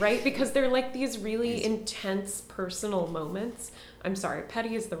petty, right? Because they're like these really intense personal moments. I'm sorry,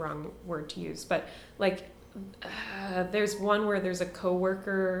 petty is the wrong word to use, but like there's one where there's a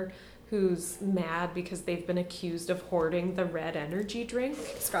coworker who's mad because they've been accused of hoarding the red energy drink.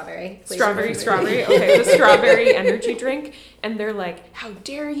 Strawberry. Okay, the strawberry energy drink. And they're like, how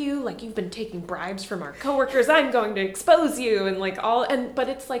dare you? Like, you've been taking bribes from our coworkers. I'm going to expose you. And like but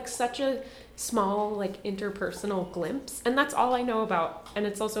it's like such a small, like interpersonal glimpse. And that's all I know about. And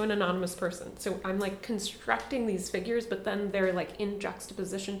it's also an anonymous person. So I'm like constructing these figures, but then they're like in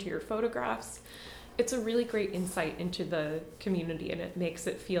juxtaposition to your photographs. It's a really great insight into the community, and it makes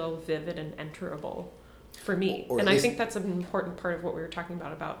it feel vivid and enterable for me. And I think that's an important part of what we were talking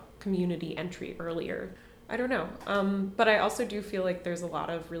about community entry earlier. I don't know. But I also do feel like there's a lot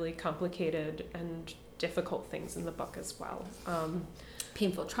of really complicated and difficult things in the book as well.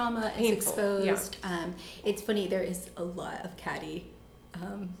 Painful trauma is exposed. Yeah. It's funny, there is a lot of catty.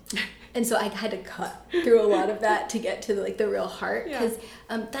 And so I had to cut through a lot of that to get to the real heart, because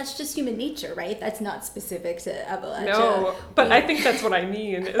that's just human nature, right? That's not specific to Appalachia. No, but I think that's what I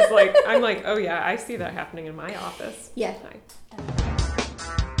mean. Is like I'm like, oh yeah, I see that happening in my office. Yeah.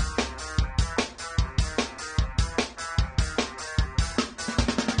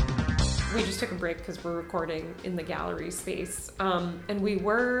 We just took a break because we're recording in the gallery space, and we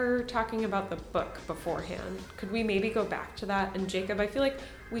were talking about the book beforehand. Could we maybe go back to that? And Jacob, I feel like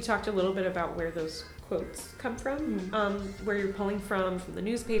we talked a little bit about where those quotes come from, where you're pulling from the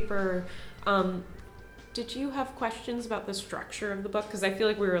newspaper. Did you have questions about the structure of the book? Because I feel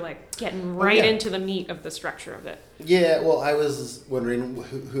like we were like getting into the meat of the structure of it. Yeah, well, I was wondering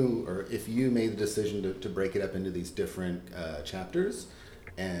who or if you made the decision to break it up into these different chapters.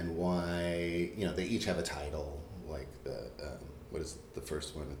 And why, they each have a title, like what is the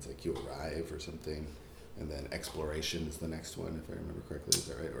first one? It's like You Arrive or something. And then Exploration is the next one, if I remember correctly. Is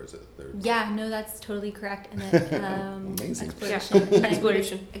that right? Or is it third? Yeah, no, that's totally correct. And then Amazing.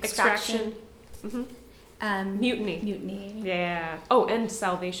 Exploration. Extraction. Mm-hmm. Mutiny. Yeah. Oh, and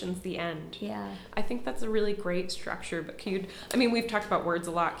Salvation's the end. Yeah. I think that's a really great structure, but we've talked about words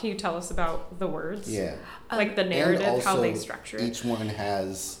a lot. Can you tell us about the words? Yeah. Like the narrative, how they structure it? Each one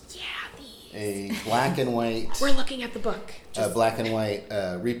has a black and white... We're looking at the book. A black and white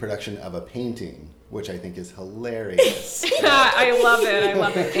reproduction of a painting, which I think is hilarious. I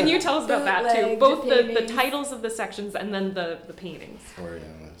love it. Can you tell us about that too? Both the titles of the sections and then the paintings.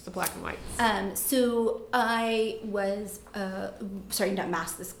 The black and whites. So I was starting to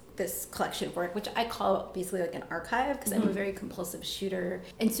amass this collection of work, which I call basically like an archive, because I'm a very compulsive shooter.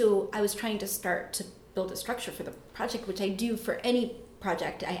 And so I was trying to start to build a structure for the project, which I do for any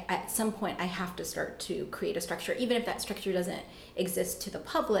project. At some point I have to start to create a structure, even if that structure doesn't exist to the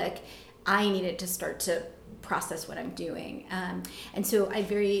public. I needed to start to process what I'm doing. And so I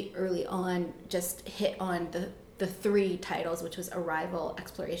very early on just hit on the the three titles, which was Arrival,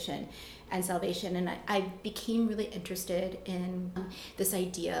 Exploration, and Salvation. And I became really interested in this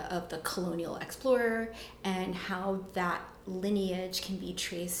idea of the colonial explorer and how that lineage can be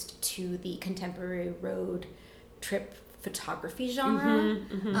traced to the contemporary road trip photography genre,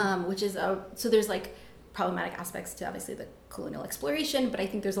 which is so there's like problematic aspects to obviously the colonial exploration, but I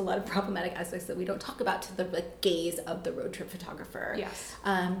think there's a lot of problematic aspects that we don't talk about to the like gaze of the road trip photographer. Yes.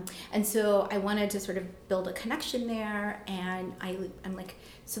 And so I wanted to sort of build a connection there, and I'm like,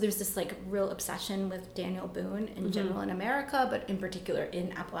 so there's this like real obsession with Daniel Boone in general in America, but in particular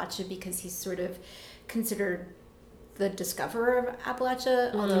in Appalachia, because he's sort of considered the discoverer of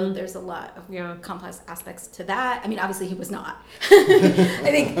Appalachia, although there's a lot of complex aspects to that. I mean, obviously he was not. I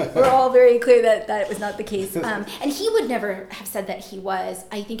think we're all very clear that was not the case. And he would never have said that he was.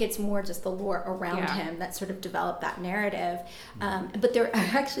 I think it's more just the lore around him that sort of developed that narrative. But there are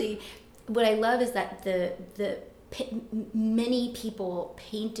actually, what I love is that many people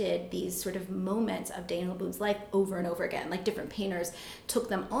painted these sort of moments of Daniel Boone's life over and over again. Like different painters took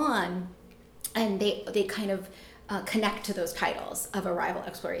them on, and they kind of connect to those titles of Arrival,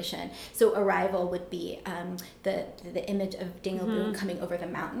 Exploration. So Arrival would be the image of Daniel Boone coming over the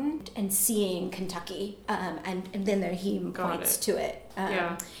mountain and seeing Kentucky, and then there he points to it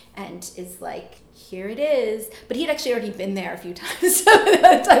and is like, here it is. But he'd actually already been there a few times by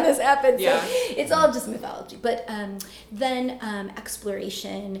the time this happened. So it's all just mythology. But then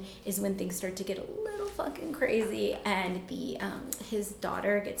Exploration is when things start to get a little fucking crazy, and his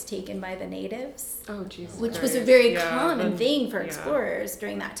daughter gets taken by the natives. Oh, Jesus. Which was a very common thing for explorers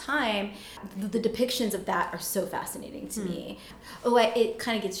during that time. The depictions of that are so fascinating to me. It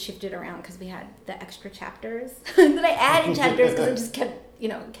kind of gets shifted around because we had the extra chapters that I added chapters because I just kept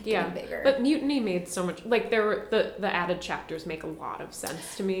getting bigger. But Mutiny made so much, like there were the added chapters make a lot of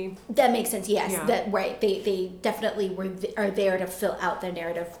sense to me. That makes sense. Yes, that right. They definitely are there to fill out the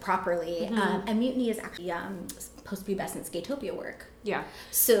narrative properly. And Mutiny is actually supposed to be Besant's Gatopia work. Yeah.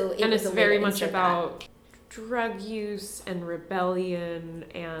 So it's very much about drug use and rebellion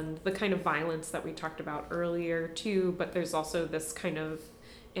and the kind of violence that we talked about earlier too. But there's also this kind of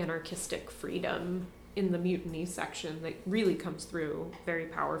anarchistic freedom in the Mutiny section that really comes through very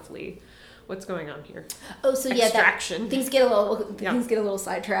powerfully. What's going on here? Oh, so Extraction. Things get a little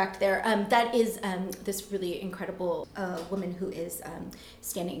sidetracked there. That is this really incredible woman who is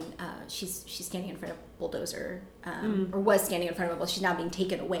standing. She's standing in front of a bulldozer, or was standing in front of a bulldozer. She's now being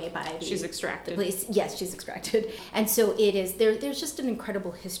taken away by she's extracted. The police. Yes, she's extracted. And so it is. There's just an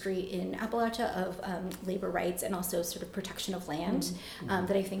incredible history in Appalachia of labor rights and also sort of protection of land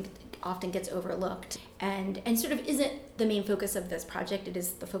that I think often gets overlooked and sort of isn't the main focus of this project. It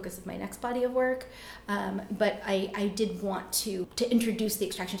is the focus of my next body of work. But I did want to introduce the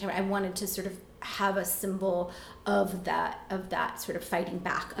extraction time. I wanted to sort of have a symbol of that sort of fighting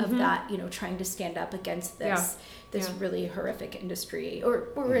back, of that, trying to stand up against this really horrific industry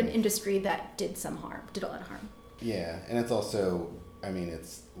or an industry that did a lot of harm. Yeah, and it's also,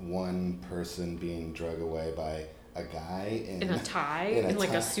 it's one person being drug away by a guy in a tie, in like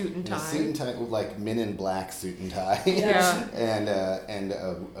a suit and tie. A suit and tie, like Men in Black suit and tie. Yeah. and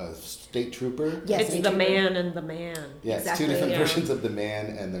a state trooper. Yes, it's the man and the man. Yeah, exactly. It's two different versions of the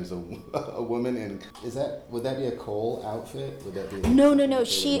man, and there's a woman in. Would that be a coal outfit? Would that be? No.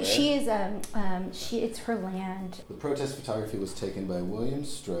 She is it's her land. The protest photography was taken by William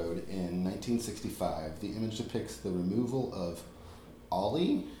Strode in 1965. The image depicts the removal of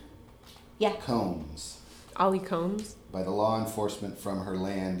Ollie Combs. Ollie Combs? By the law enforcement from her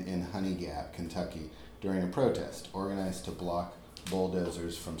land in Honey Gap, Kentucky, during a protest organized to block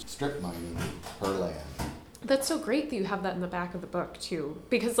bulldozers from strip mining her land. That's so great that you have that in the back of the book, too.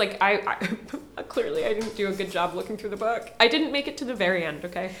 Because, I clearly I didn't do a good job looking through the book. I didn't make it to the very end,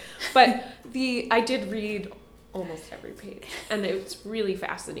 okay? But I did read almost every page, and it's really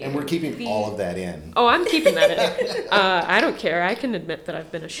fascinating. And we're keeping all of that in. Oh, I'm keeping that in. I don't care. I can admit that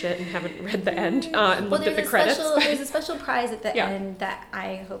I've been a shit and haven't read the end and looked at the credits. There's a special prize at the end that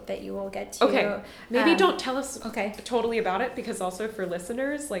I hope that you will get to. Okay. Maybe don't tell us totally about it, because also for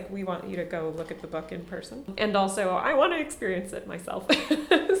listeners, we want you to go look at the book in person. And also, I want to experience it myself.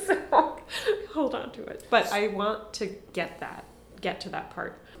 So hold on to it. But I want to get to that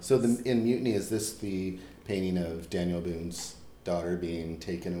part. So in Mutiny, is this the painting of Daniel Boone's daughter being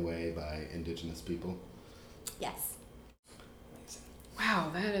taken away by indigenous people? Yes. Amazing. Wow,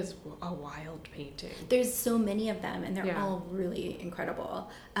 that is a wild painting. There's so many of them, and they're all really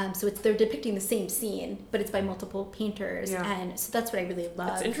incredible. So they're depicting the same scene, but it's by multiple painters, and so that's what I really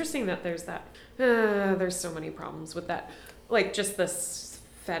love. It's interesting that there's that. There's so many problems with that, just this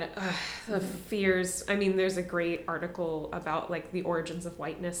the fears. I mean, there's a great article about like the origins of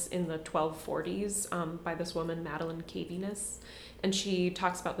whiteness in the 1240s by this woman, Madeline Caviness. And she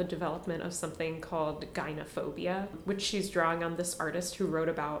talks about the development of something called gynophobia, which she's drawing on this artist who wrote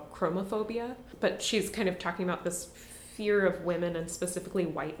about chromophobia. But she's kind of talking about this fear of women, and specifically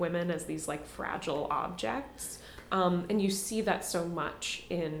white women, as these like fragile objects. And you see that so much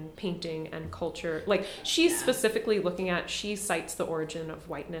in painting and culture. Like she's specifically looking at, she cites the origin of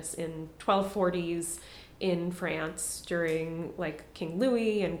whiteness in 1240s in France during like King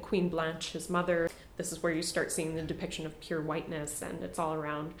Louis and Queen Blanche, his mother. This is where you start seeing the depiction of pure whiteness, and it's all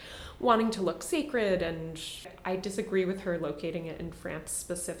around wanting to look sacred. And I disagree with her locating it in France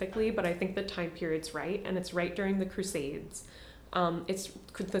specifically, but I think the time period's right, and it's right during the Crusades.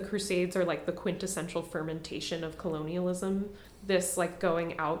 The Crusades are like the quintessential fermentation of colonialism. This like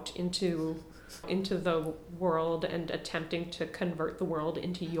going out into the world and attempting to convert the world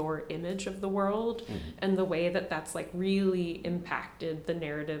into your image of the world, and the way that that's like really impacted the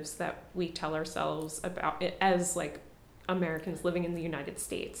narratives that we tell ourselves about it as like Americans living in the United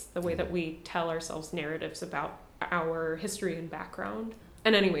States, the way that we tell ourselves narratives about our history and background.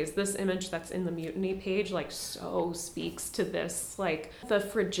 And anyways, this image that's in the Mutiny page like so speaks to this, like the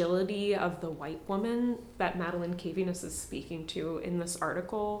fragility of the white woman that Madeline Caviness is speaking to in this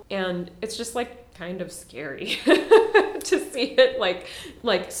article. And it's just like kind of scary to see it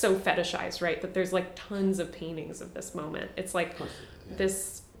like so fetishized, right? That there's like tons of paintings of this moment. It's like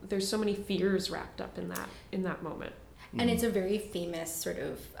there's so many fears wrapped up in that moment. And it's a very famous sort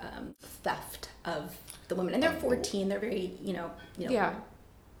of theft of the woman. And they're 14, they're very, Yeah.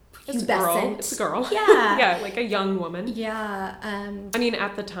 It's a girl. Yeah. Yeah, like a young woman. Yeah. I mean,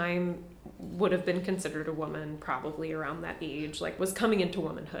 at the time, would have been considered a woman probably around that age, like was coming into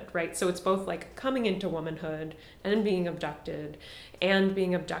womanhood, right? So it's both like coming into womanhood and being abducted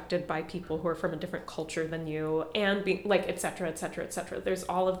by people who are from a different culture than you, and being like, et cetera, et cetera, et cetera. There's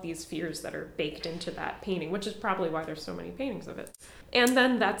all of these fears that are baked into that painting, which is probably why there's so many paintings of it. And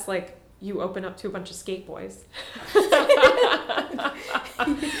then that's like, you open up to a bunch of skate boys.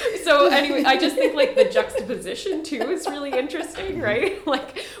 So anyway, I just think like the juxtaposition too is really interesting, right?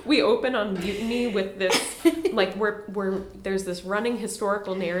 Like we open on Mutiny with this, like we're there's this running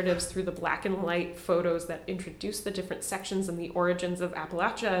historical narratives through the black and white photos that introduce the different sections and the origins of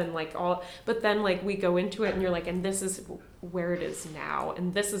Appalachia and like all, but then like we go into it and you're like, and this is where it is now,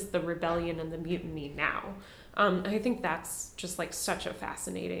 and this is the rebellion and the mutiny now. I think that's just like such a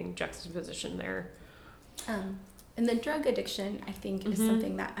fascinating juxtaposition there. And the drug addiction, I think, is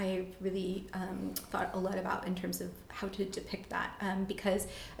something that I really thought a lot about in terms of how to depict that. Because,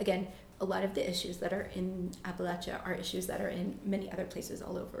 again, a lot of the issues that are in Appalachia are issues that are in many other places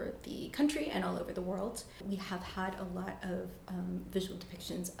all over the country and all over the world. We have had a lot of visual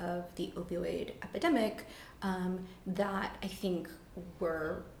depictions of the opioid epidemic that I think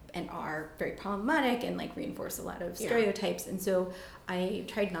were and are very problematic and like reinforce a lot of stereotypes. And so I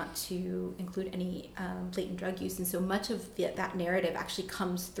tried not to include any blatant drug use. And so much of that narrative actually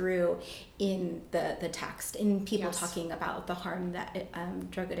comes through in the text, in people talking about the harm that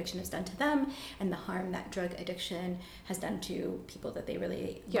drug addiction has done to them and the harm that drug addiction has done to people that they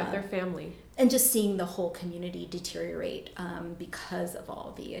really love. Their family. And just seeing the whole community deteriorate because of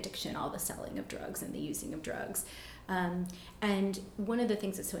all the addiction, all the selling of drugs and the using of drugs. And one of the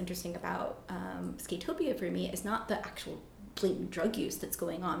things that's so interesting about Skatopia for me is not the actual blatant drug use that's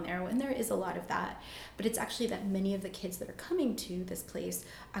going on there, and there is a lot of that, but it's actually that many of the kids that are coming to this place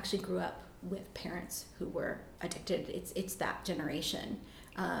actually grew up with parents who were addicted. It's that generation.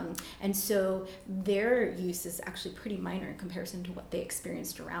 And so their use is actually pretty minor in comparison to what they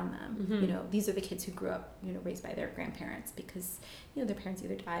experienced around them. These are the kids who grew up, raised by their grandparents because, their parents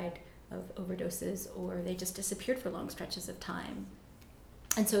either died of overdoses or they just disappeared for long stretches of time.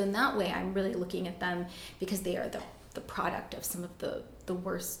 And so in that way, I'm really looking at them because they are the product of some of the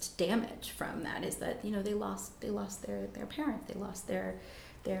worst damage from that, is that, they lost their parent, they lost their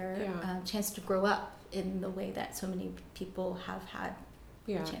chance to grow up in the way that so many people have had.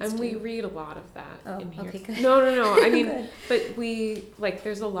 Yeah, and we read a lot of that in here. Okay, good. No. I mean, but we,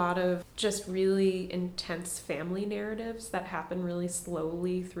 there's a lot of just really intense family narratives that happen really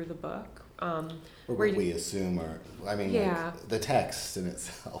slowly through the book. Or what we assume are, like the text in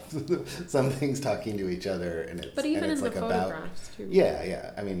itself. Some things talking to each other, and it's but even and it's in like the photographs too.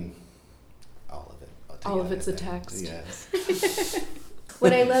 Yeah. I mean, all of it. All of it's a text. Yes.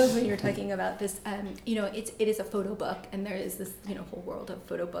 What I love when you're talking about this, it is a photo book, and there is this, whole world of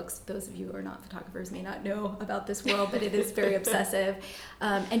photo books. Those of you who are not photographers may not know about this world, but it is very obsessive.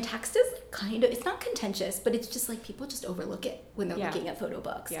 And text is it's not contentious, but it's just like people just overlook it when they're looking at photo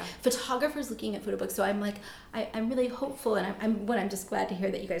books. Yeah. Photographers looking at photo books. So I'm like, I'm really hopeful, and I'm just glad to hear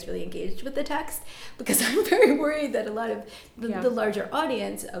that you guys really engaged with the text, because I'm very worried that a lot of the larger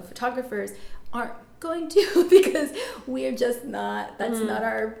audience of photographers aren't going to, because we're just not, that's not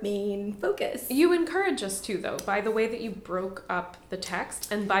our main focus. You encourage us to, though, by the way that you broke up the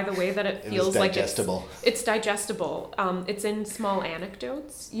text, and by the way that it feels like it's digestible. It's in small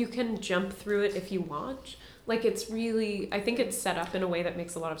anecdotes. You can jump through it if you want. Like, it's really, I think it's set up in a way that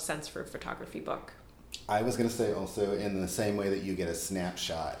makes a lot of sense for a photography book. I was going to say also, in the same way that you get a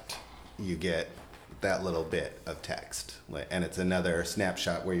snapshot, you get that little bit of text, and it's another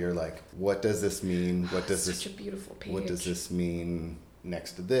snapshot where you're like, what does this mean? What does Such a beautiful page. What does this mean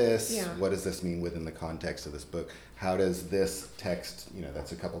next to this? Yeah. What does this mean within the context of this book? How does this text,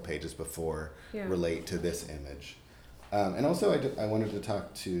 that's a couple pages before, relate to this image? And also, I wanted to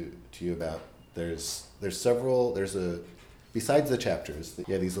talk to you about besides the chapters,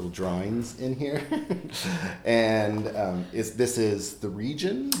 you have these little drawings in here. And this is the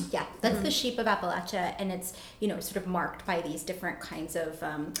region? Yeah, that's the sheep of Appalachia, and it's, sort of marked by these different kinds of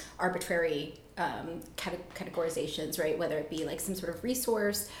arbitrary categorizations, right? Whether it be like some sort of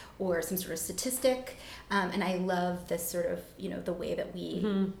resource or some sort of statistic. And I love this sort of, the way that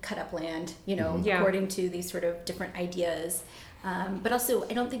we cut up land, according to these sort of different ideas. But also,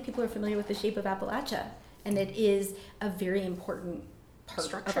 I don't think people are familiar with the shape of Appalachia. And it is a very important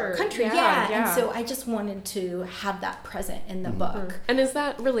part of our country. Yeah. And so I just wanted to have that present in the book. And is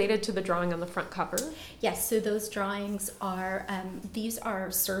that related to the drawing on the front cover? Yes. So those drawings are, these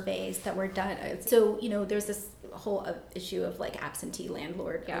are surveys that were done. So, there's this whole issue of like absentee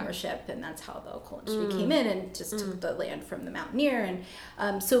landlord ownership, and that's how the coal industry came in and just took the land from the mountaineer.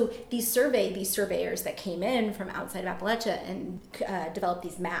 And so these surveyors that came in from outside of Appalachia and developed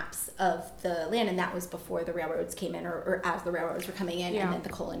these maps of the land, and that was before the railroads came in, or as the railroads were coming in, and then the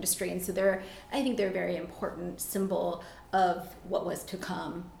coal industry. And so I think they're a very important symbol of what was to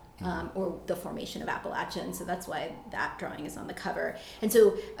come. Or the formation of Appalachia, and so that's why that drawing is on the cover. And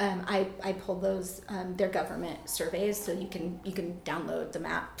so I pulled those. They're government surveys, so you can download the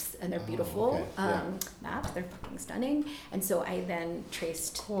maps, and they're beautiful maps. They're fucking stunning. And so I then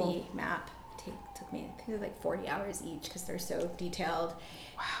traced the map. It took me, I think, like 40 hours each, because they're so detailed.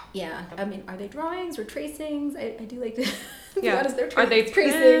 Wow. Yeah. I mean, are they drawings or tracings? I do like to be honest. Are they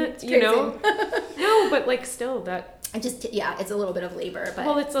tracing? No, but like still that. It's a little bit of labor,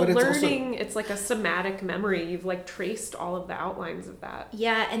 but it's learning. It's like a somatic memory. You've like traced all of the outlines of that.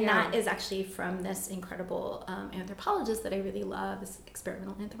 Yeah, and that is actually from this incredible anthropologist that I really love, this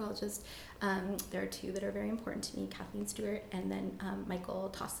experimental anthropologist. There are two that are very important to me, Kathleen Stewart and then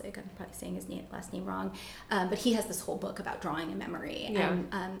Michael Tossig. I'm probably saying his last name wrong, but he has this whole book about drawing and memory. Yeah.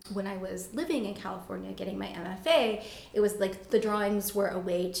 And when I was living in California getting my MFA, it was like the drawings were a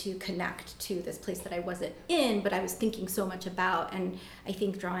way to connect to this place that I wasn't in, but I was thinking so much about, and I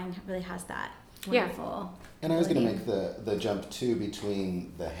think drawing really has that wonderful And I was going to make the jump too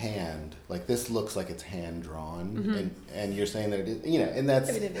between the hand, like this looks like it's hand drawn, and you're saying that it is, and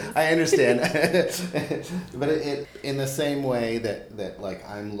that's, I understand, but it in the same way that like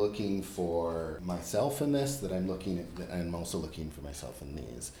I'm looking for myself in this, that I'm also looking for myself in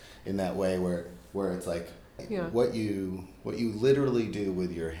these, in that way where it's like what you literally do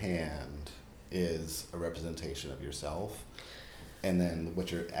with your hand is a representation of yourself. And then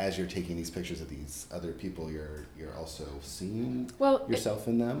as you're taking these pictures of these other people, you're also seeing yourself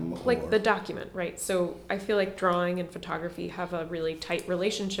in them? Like the document, right? So I feel like drawing and photography have a really tight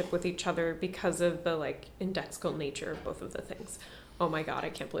relationship with each other because of the like indexical nature of both of the things. Oh my God, I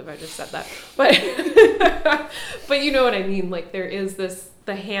can't believe I just said that. But you know what I mean? Like there is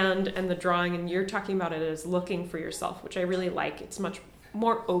the hand and the drawing, and you're talking about it as looking for yourself, which I really like. It's much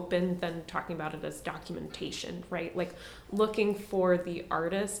more open than talking about it as documentation, right? Like looking for the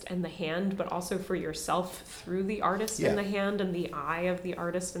artist and the hand, but also for yourself through the artist and the hand and the eye of the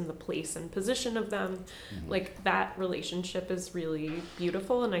artist and the place and position of them. Like that relationship is really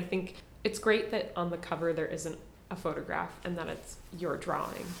beautiful. And I think it's great that on the cover there isn't a photograph and that it's your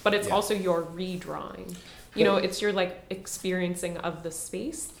drawing, but it's also your redrawing. It's your like experiencing of the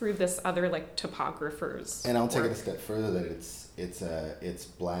space through this other like topographer's And I'll take it a step further, that it's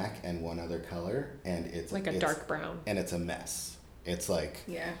black and one other color, and it's like a dark brown, and it's a mess. It's like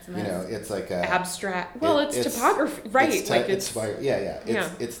it's a mess. It's like a abstract. Well, it's topography, right?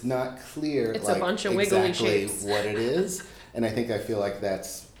 It's not clear. It's like a bunch of wiggly exactly shapes. What it is, And I feel like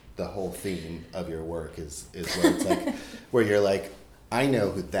that's the whole theme of your work is where it's like, where you're like, I know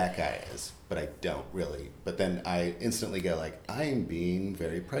who that guy is, but I don't really. But then I instantly go like, I'm being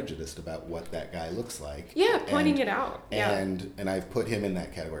very prejudiced about what that guy looks like. Yeah, pointing it out. And I've put him in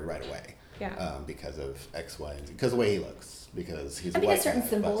that category right away. Yeah. Because of X, Y, and Z. Because of the way he looks. Because he's I a think white there's certain guy,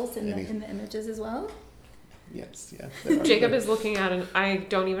 symbols in the images as well. Yes, yeah. Jacob is looking at I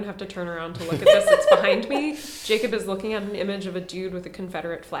don't even have to turn around to look at this. It's behind me. Jacob is looking at an image of a dude with a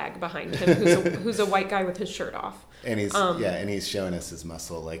Confederate flag behind him who's a white guy with his shirt off. And he's showing us his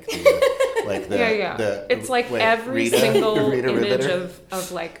muscle like the it's like every single image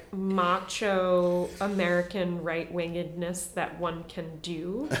of like macho American right-wingedness that one can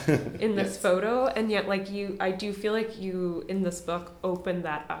do in this photo, and yet like I do feel like you in this book open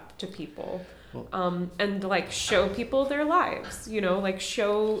that up to people. And like show people their lives, like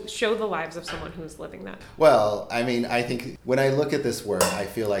show the lives of someone who's living that. Well, I mean, I think when I look at this work, I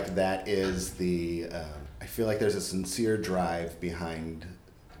feel like that is I feel like there's a sincere drive behind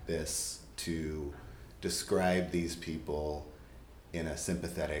this to describe these people in a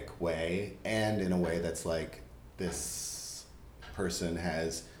sympathetic way, and in a way that's like, this person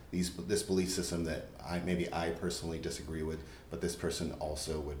has this belief system that I personally disagree with, but this person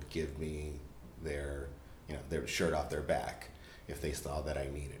also would give me their shirt off their back if they saw that I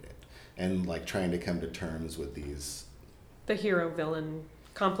needed it, and like trying to come to terms with the hero villain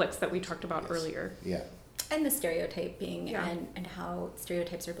complex that we talked about earlier. Yeah. And the stereotyping and how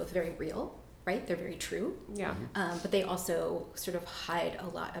stereotypes are both very real, right? They're very true. Yeah. But they also sort of hide a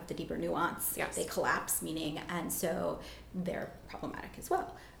lot of the deeper nuance. Yes. They collapse meaning, and so they're problematic as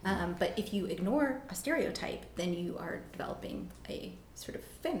well. But if you ignore a stereotype, then you are developing a sort of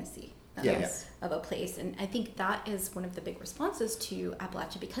fantasy of a place. And I think that is one of the big responses to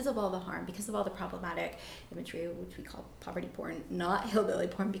Appalachia, because of all the harm, because of all the problematic imagery, which we call poverty porn, not hillbilly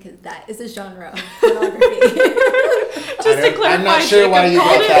porn, because that is a genre of pornography. Just to clarify, I'm not sure Jacob why you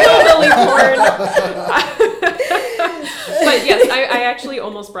called got it hillbilly porn. But yes, I actually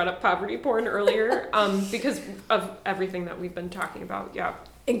almost brought up poverty porn earlier because of everything that we've been talking about. Yeah.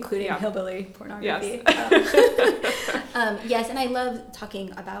 Including hillbilly pornography. Yes. Yes, and I love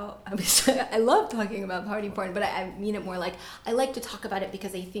talking about poverty porn, but I mean it more like I like to talk about it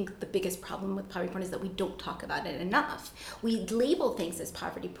because I think the biggest problem with poverty porn is that we don't talk about it enough. We label things as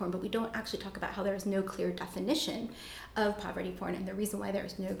poverty porn, but we don't actually talk about how there is no clear definition of poverty porn. And the reason why there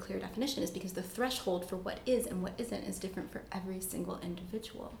is no clear definition is because the threshold for what is and what isn't is different for every single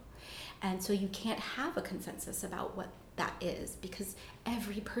individual. And so you can't have a consensus about what that is, because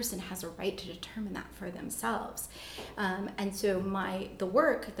every person has a right to determine that for themselves. And so the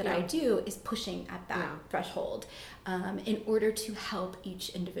work that I do is pushing at that threshold in order to help each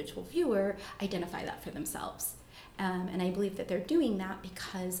individual viewer identify that for themselves. And I believe that they're doing that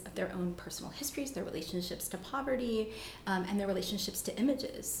because of their own personal histories, their relationships to poverty, and their relationships to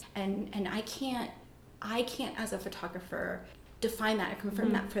images. And I can't as a photographer define that or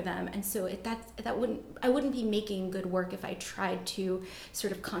confirm that for them, and so I wouldn't be making good work if I tried to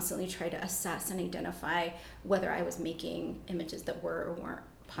sort of constantly try to assess and identify whether I was making images that were or weren't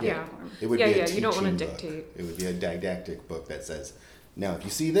poverty porn. It would be a you don't want to book. dictate. It would be a didactic book that says, now if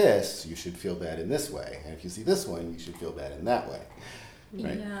you see this, you should feel bad in this way, and if you see this one, you should feel bad in that way.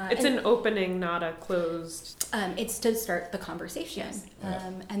 Right? Yeah, it's an opening, not a closed. It's to start the conversation, Yes.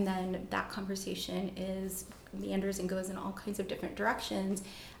 And then that conversation meanders and goes in all kinds of different directions.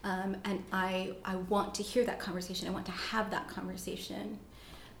 And I want to hear that conversation. I want to have that conversation,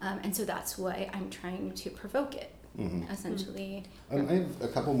 and so that's why I'm trying to provoke it. Essentially. I have a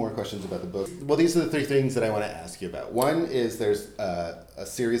couple more questions about the book. Well, these are the three things that I want to ask you about. One is there's a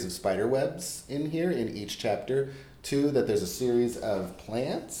series of spider webs in here in each chapter. Two, that there's a series of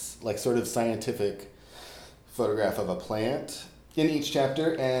plants, like sort of scientific photograph of a plant in each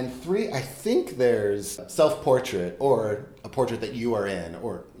chapter. And three, I think there's self-portrait or a portrait that you are in,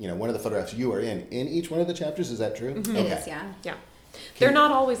 or one of the photographs you are in each one of the chapters. Is that true? Mm-hmm. Okay. It is, yeah. Yeah. They're not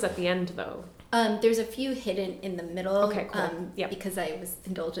always at the end, though. There's a few hidden in the middle. Okay, cool. Because I was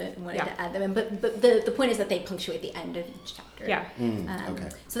indulgent and wanted to add them in. But the point is that they punctuate the end of each chapter. Yeah. Okay.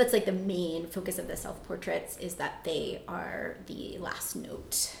 So that's like the main focus of the self-portraits, is that they are the last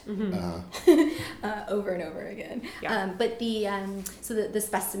note over and over again. Yeah. But the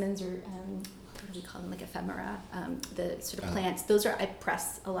specimens are what do you call them, like ephemera, the sort of plants. Those I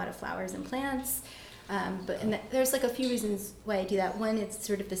press a lot of flowers and plants. But there's like a few reasons why I do that. One, it's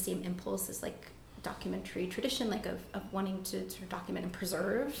sort of the same impulse as like documentary tradition, like of wanting to sort of document and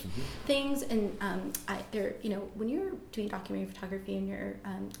preserve things. And when you're doing documentary photography and you're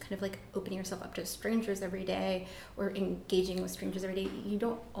kind of like opening yourself up to strangers every day or engaging with strangers every day, you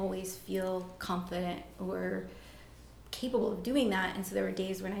don't always feel confident or capable of doing that. And so there were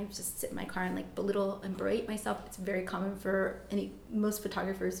days when I just sit in my car and like belittle and berate myself. It's very common for most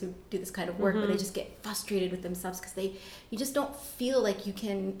photographers who do this kind of work, but they just get frustrated with themselves because you just don't feel like you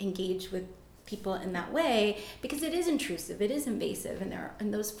can engage with people in that way, because it is intrusive, it is invasive,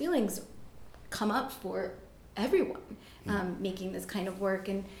 and those feelings come up for everyone making this kind of work.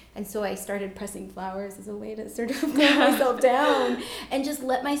 And so I started pressing flowers as a way to sort of calm myself down and just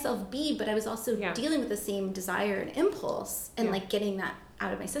let myself be. But I was also dealing with the same desire and impulse and like getting that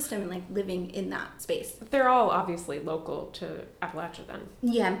out of my system and like living in that space. They're all obviously local to Appalachia then.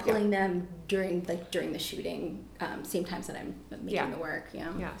 Yeah, I'm pulling them during the shooting, same times that I'm making the work.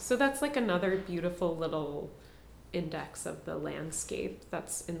 Yeah. So that's like another beautiful little index of the landscape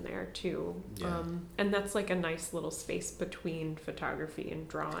that's in there too. And that's like a nice little space between photography and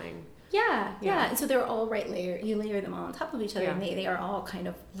drawing. Yeah. And so they're all you layer them all on top of each other, and they are all kind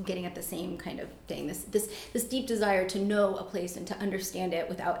of getting at the same kind of thing. This deep desire to know a place and to understand it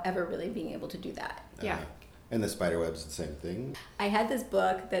without ever really being able to do that. And the spiderweb's the same thing. I had this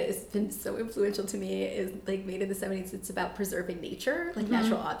book that has been so influential to me. Is like made in the 70s. It's about preserving nature, like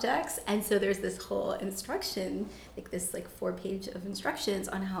natural objects. And so there's this whole instruction, like this like 4-page of instructions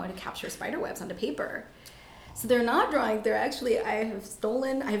on how to capture spiderwebs onto paper. So they're not drawings. They're actually, I've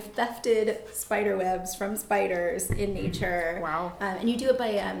thefted spider webs from spiders in nature. Wow. And you do it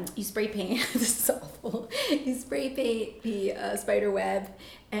by, you spray paint. This is awful. You spray paint the spider web,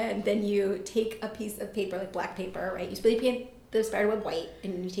 and then you take a piece of paper, like black paper, right? You spray paint the spider web white,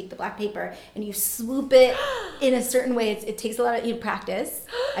 and you take the black paper and you swoop it in a certain way. It takes a lot of practice.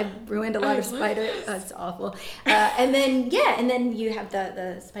 I've ruined a lot of spider. It's awful. And then you have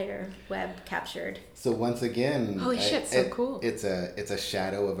the spider web captured. So once again, holy shit, so cool. It's a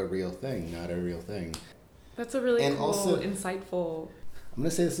shadow of a real thing, not a real thing. That's a really cool, also, insightful. I'm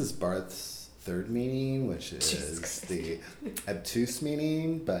gonna say this is Barth's third meaning, which is the obtuse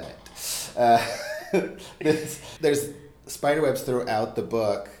meaning, but there's spiderwebs throughout the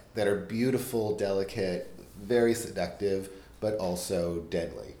book that are beautiful, delicate, very seductive, but also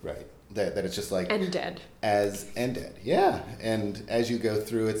deadly, right? That it's just like and dead. Yeah. And as you go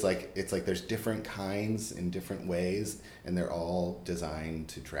through, it's like there's different kinds in different ways, and they're all designed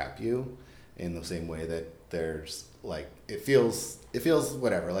to trap you in the same way that there's like it feels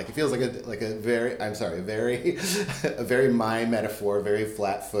whatever. Like it feels like a very mime metaphor, very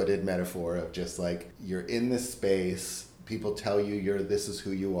flat-footed metaphor of just like you're in this space. People tell you this is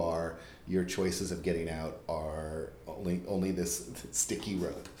who you are. Your choices of getting out are only this sticky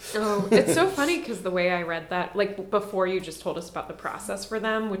rope. Oh, it's so funny because the way I read that, like before you just told us about the process for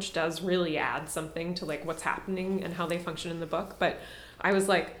them, which does really add something to like what's happening and how they function in the book. But I was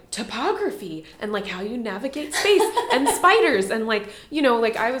like, topography and like how you navigate space and spiders and like,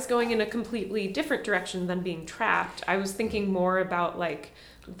 like I was going in a completely different direction than being trapped. I was thinking more about like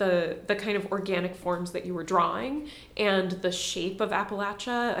the kind of organic forms that you were drawing and the shape of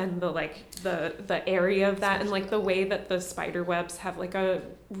Appalachia and the area of that and like the way that the spider webs have like a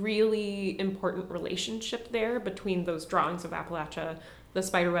really important relationship there between those drawings of Appalachia, the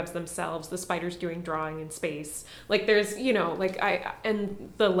spider webs themselves, the spiders doing drawing in space. Like there's,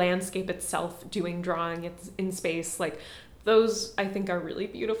 and the landscape itself doing drawing in space, like those I think are really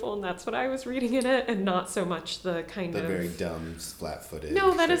beautiful, and that's what I was reading in it, and not so much the kind of... The very dumb, flat-footed...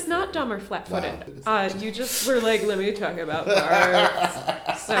 No, that is not dumb or flat-footed. Wow. You just were like, let me talk about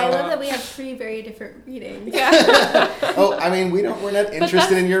parts. So, I love that we have 3 very different readings. Yeah. We're not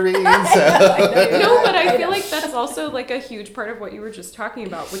interested in your reading, so... No, but I feel like that's also like a huge part of what you were just talking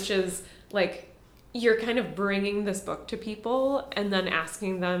about, which is like... You're kind of bringing this book to people and then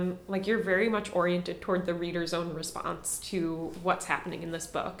asking them, like you're very much oriented toward the reader's own response to what's happening in this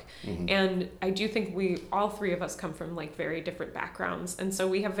book. Mm-hmm. And I do think all 3 of us come from like very different backgrounds. And so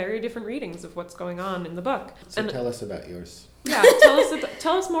we have very different readings of what's going on in the book. So tell us about yours. Yeah,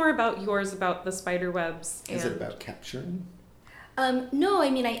 tell us more about yours, about the spider webs. Is it about capturing? No,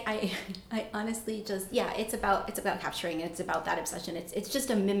 I honestly just, it's about capturing. It's about that obsession. It's just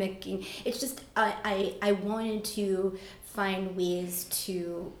a mimicking. It's just, I wanted to find ways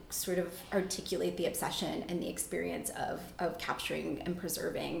to sort of articulate the obsession and the experience of capturing and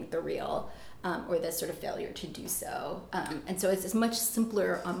preserving the real. or the sort of failure to do so. And so it's much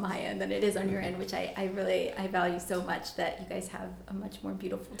simpler on my end than it is on your end, which I value so much that you guys have a much more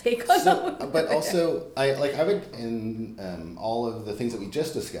beautiful take on it. But also, I would, in all of the things that we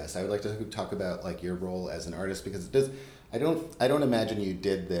just discussed, I would like to talk about like your role as an artist, because it does. I don't imagine you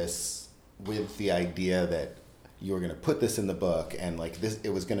did this with the idea that you were going to put this in the book and like this, it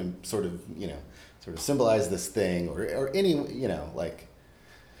was going to sort of symbolize this thing or any, like,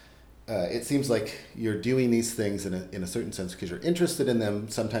 it seems like you're doing these things in a certain sense because you're interested in them,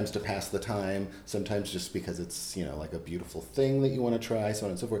 sometimes to pass the time, sometimes just because it's, like a beautiful thing that you want to try, so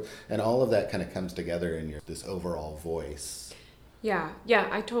on and so forth. And all of that kind of comes together in this overall voice. Yeah,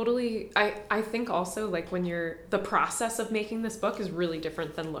 I think also like the process of making this book is really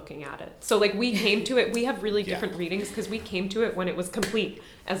different than looking at it. So like we came to it, we have really different readings because we came to it when it was complete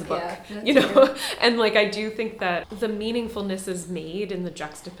as a book, true. And like I do think that the meaningfulness is made in the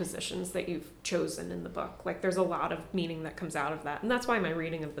juxtapositions that you've chosen in the book. Like there's a lot of meaning that comes out of that. And that's why my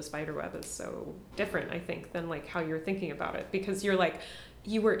reading of the spiderweb is so different, I think, than like how you're thinking about it, because you're like,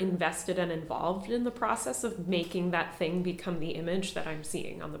 you were invested and involved in the process of making that thing become the image that I'm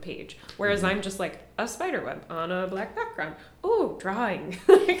seeing on the page. Whereas I'm just like, a spiderweb on a black background. Oh, drawing.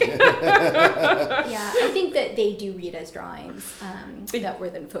 Yeah, I think that they do read as drawings that were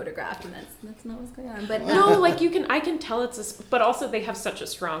then photographed, and that's not what's going on. But no, like I can tell but also they have such a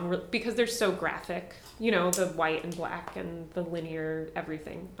strong, because they're so graphic, the white and black and the linear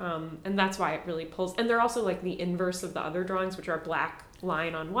everything. And that's why it really pulls. And they're also like the inverse of the other drawings, which are black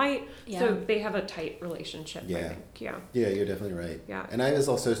line on white. Yeah. So they have a tight relationship, I think. Yeah, you're definitely right. Yeah. And I was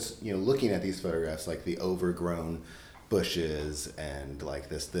also, looking at these photographs, like the overgrown bushes and like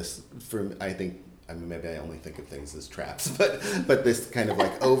this I think, maybe I only think of things as traps, but this kind of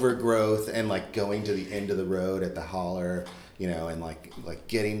like overgrowth and like going to the end of the road at the holler, and like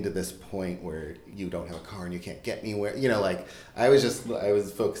getting to this point where you don't have a car and you can't get anywhere, like I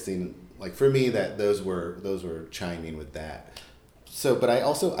was focusing, like for me, that those were chiming with that. So, but I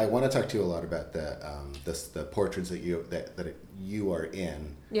want to talk to you a lot about the portraits that you are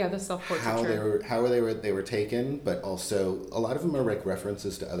in. Yeah, the self-portraiture. How they were taken, but also a lot of them are like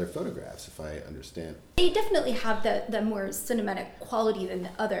references to other photographs, if I understand. They definitely have the more cinematic quality than the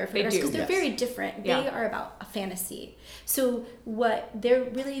other photographs because they're very different. They are about a fantasy. So they're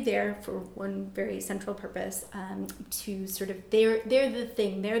really there for one very central purpose, to sort of they're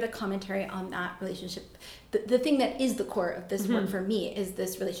the commentary on that relationship. The thing that is the core of this work for me is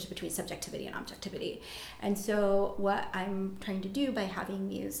this relationship between subjectivity and objectivity. And so what I'm trying to do by having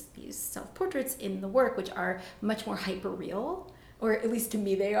these self-portraits in the work, which are much more hyper-real, or at least to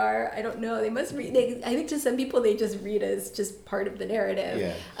me they are. I don't know. They must read. I think to some people they just read as just part of the narrative.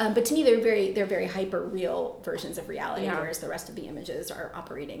 Yeah. But to me they're very hyper-real versions of reality, whereas the rest of the images are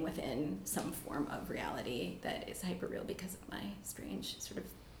operating within some form of reality that is hyper-real because of my strange sort of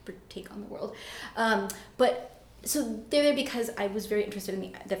take on the world. But so they're there because I was very interested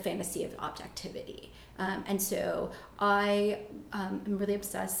in the fantasy of objectivity. And so I am really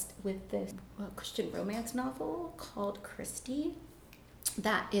obsessed with this Christian romance novel called Christie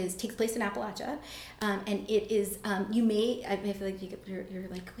that takes place in Appalachia. And it is, I feel like you're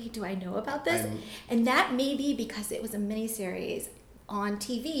like, wait, do I know about this? And that may be because it was a miniseries on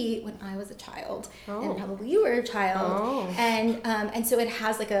TV when I was a child, and probably you were a child, and so it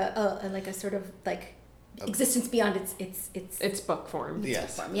has like a sort of like existence beyond its book form.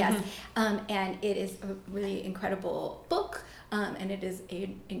 Yes. Book form, yes. And it is a really incredible book. And it is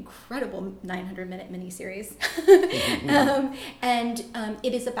an incredible 900-minute miniseries. And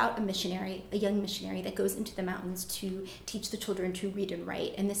it is about a young missionary that goes into the mountains to teach the children to read and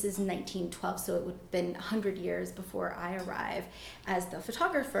write. And this is 1912, so it would have been 100 years before I arrive as the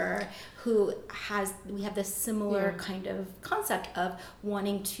photographer, we have this similar kind of concept of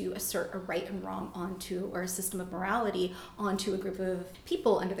wanting to assert a right and wrong or a system of morality onto a group of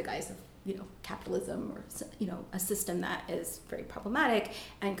people under the guise of capitalism, or a system that is very problematic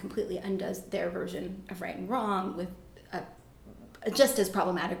and completely undoes their version of right and wrong with a just as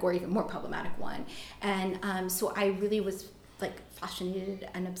problematic or even more problematic one. And so I really was like fascinated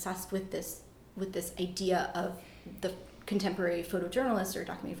and obsessed with this idea of the contemporary photojournalist or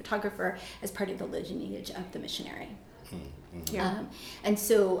documentary photographer as part of the lineage of the missionary. Mm-hmm. And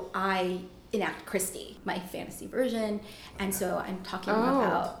so I enact Christie, my fantasy version, and so I'm talking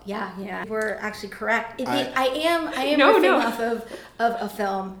about we're actually correct. I am riffing off of a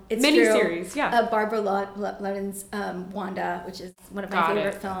film. It's miniseries, Barbara Levin's Wanda, which is one of my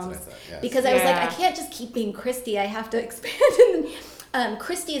favorite films. Because I was like, I can't just keep being Christie. I have to expand.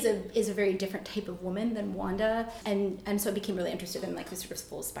 Christy is a very different type of woman than Wanda, and so I became really interested in like the sort of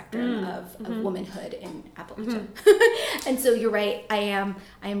full spectrum of womanhood in Appalachia. And so you're right, I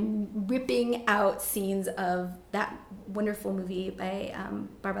am ripping out scenes of that wonderful movie by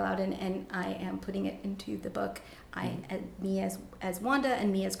Barbara Loudon, and I am putting it into the book. Me as Wanda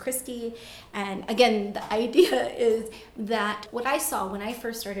and me as Christy. And again, the idea is that what I saw when I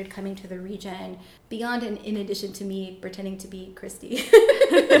first started coming to the region, beyond and in addition to me pretending to be Christy,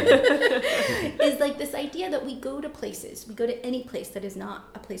 is like this idea that we go to places, we go to any place that is not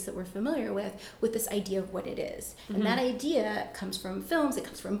a place that we're familiar with this idea of what it is. And that idea comes from films, it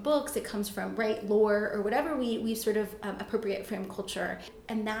comes from books, it comes from lore or whatever we sort of appropriate from culture.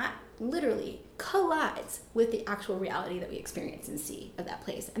 And that literally collides with the actual reality that we experience and see of that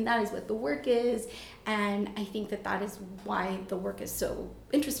place. And that is what the work is. And I think that is why the work is so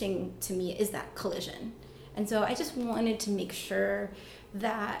interesting to me, is that collision. And so I just wanted to make sure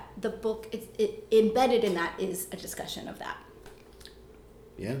that the book, embedded in that is a discussion of that.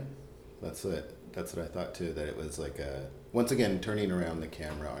 Yeah, that's what I thought too, that it was like once again, turning around the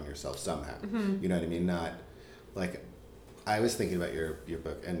camera on yourself somehow. You know what I mean? Not like, I was thinking about your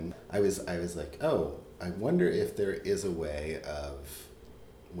book, and I was like, oh, I wonder if there is a way of,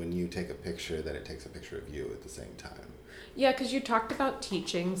 when you take a picture, that it takes a picture of you at the same time. Yeah, because you talked about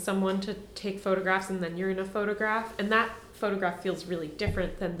teaching someone to take photographs and then you're in a photograph, and that photograph feels really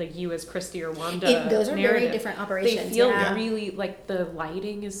different than the you as Christy or Wanda Those are narrative. very different operations. They feel really, like, the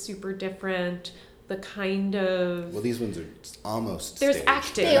lighting is super different. The kind of... Well, these ones are almost There's staged.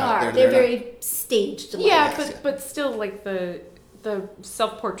 acting. They are. They're very staged. Yeah, but still, like, the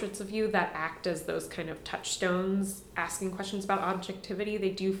self-portraits of you that act as those kind of touchstones, asking questions about objectivity, they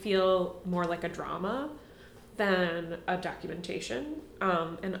do feel more like a drama than a documentation.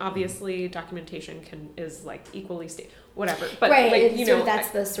 And obviously documentation is like equally whatever. But right, like, you know, that's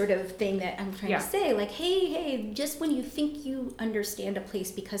the sort of thing that I'm trying to say. Like, hey, just when you think you understand a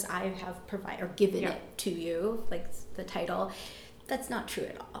place because I have provided or given it to you, like the title, that's not true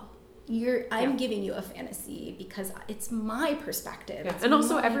at all. I'm giving you a fantasy because it's my perspective. Yeah. And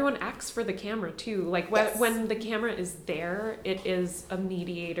also everyone acts for the camera too. Like when the camera is there, it is a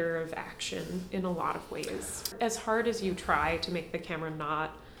mediator of action in a lot of ways. As hard as you try to make the camera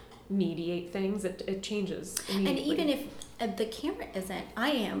not mediate things, it changes immediately. And even if the camera isn't, I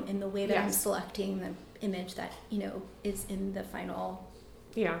am in the way that I'm selecting the image that, is in the final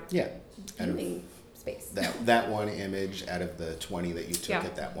viewing space. That one image out of the 20 that you took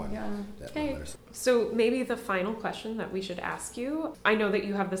at that one. Yeah. Okay. So maybe the final question that we should ask you, I know that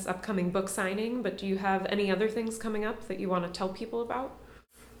you have this upcoming book signing, but do you have any other things coming up that you want to tell people about?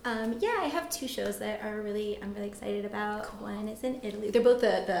 I have 2 shows that I'm really excited about. Cool. One is in Italy. They're both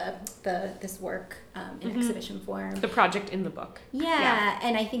this work in exhibition form. The project in the book. Yeah,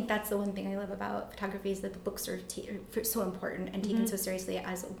 and I think that's the one thing I love about photography is that the books are so important and taken so seriously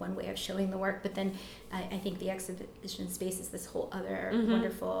as one way of showing the work. But then I think the exhibition space is this whole other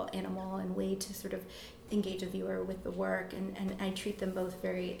wonderful animal and way to sort of engage a viewer with the work, and I treat them both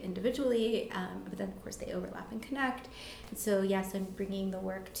very individually, but then of course they overlap and connect. And so yes, I'm bringing the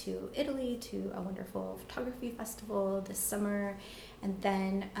work to Italy to a wonderful photography festival this summer, and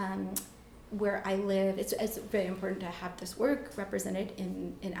then where I live, it's very important to have this work represented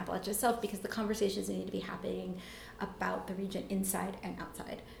in Appalachia itself, because the conversations need to be happening about the region inside and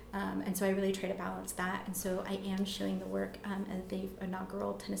outside. And so I really try to balance that. And so I am showing the work at the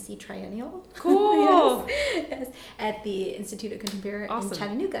inaugural Tennessee Triennial. Cool. yes, at the Institute of Contemporary in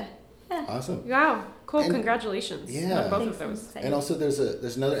Chattanooga. Yeah. Awesome. Wow. Cool. And congratulations on both of those. And also there's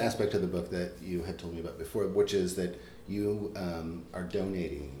another aspect of the book that you had told me about before, which is that you are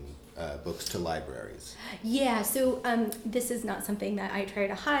donating books to libraries. Yeah, so this is not something that I try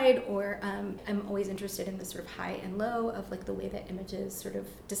to hide, or I'm always interested in the sort of high and low of like the way that images sort of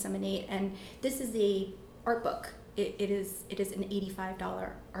disseminate. And this is a art book. It is an $85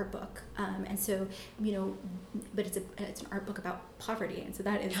 art book, and so but it's an art book about poverty, and so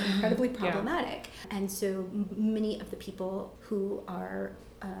that is incredibly problematic. And so many of the people who are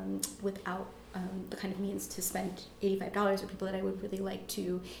without the kind of means to spend $85 are people that I would really like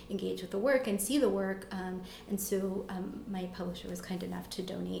to engage with the work and see the work. And so my publisher was kind enough to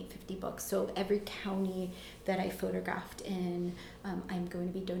donate 50 books. So every county that I photographed in, I'm going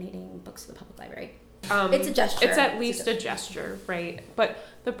to be donating books to the public library. It's a gesture. It's at least a gesture, right? But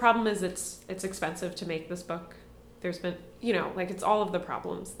the problem is it's expensive to make this book. there's been, like it's all of the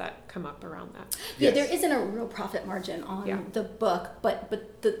problems that come up around that. Yeah, Yes. there isn't a real profit margin on the book, but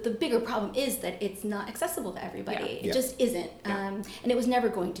the bigger problem is that it's not accessible to everybody. Yeah. It just isn't. Yeah. And it was never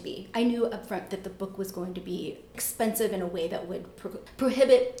going to be. I knew up front that the book was going to be expensive in a way that would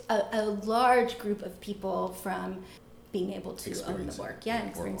prohibit a large group of people from being able to own the work. Yeah, and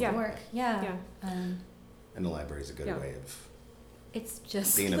experience the work. Yeah. And the library is a good way of it's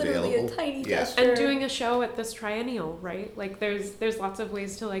just being literally available. a tiny Yeah. gesture. And doing a show at this triennial, right? Like there's lots of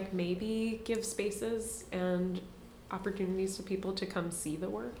ways to like maybe give spaces and opportunities to people to come see the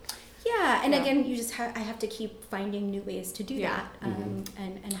work. Yeah, and again, you just I have to keep finding new ways to do that, and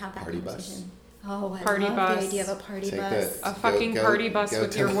have that Party conversation. Oh, I Party love bus. the idea of a party Take bus. A fucking party bus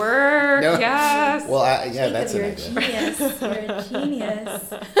with to- your work. No. Yes. Well, that's You're an a idea. genius. You're a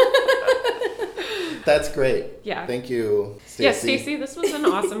genius. That's great. Yeah. Thank you, Stacy. Yeah, Stacy, this was an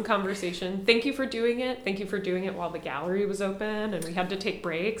awesome conversation. Thank you for doing it. Thank you for doing it while the gallery was open and we had to take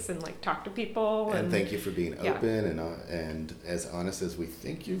breaks and like talk to people. And thank you for being open and as honest as we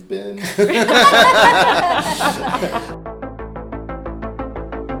think you've been.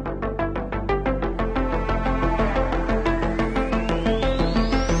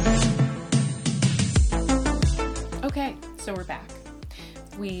 Okay, so we're back.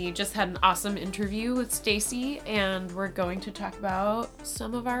 We just had an awesome interview with Stacy, and we're going to talk about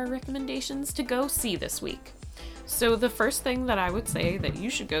some of our recommendations to go see this week. So the first thing that I would say that you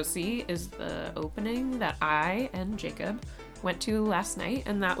should go see is the opening that I and Jacob went to last night,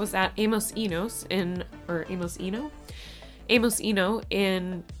 and that was at Amos Eno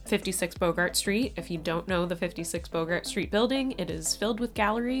in 56 Bogart Street. If you don't know the 56 Bogart Street building, it is filled with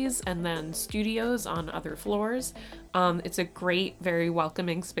galleries and then studios on other floors. It's a great, very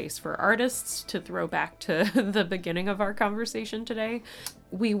welcoming space for artists, to throw back to the beginning of our conversation today.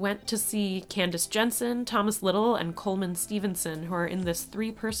 We went to see Candace Jensen, Thomas Little, and Coleman Stevenson, who are in this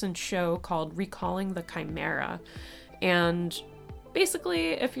 3-person show called Recalling the Chimera. And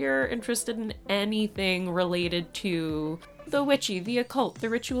basically, if you're interested in anything related to the witchy, the occult, the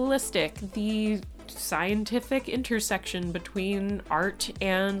ritualistic, the scientific intersection between art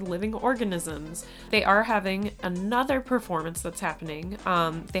and living organisms, they are having another performance that's happening.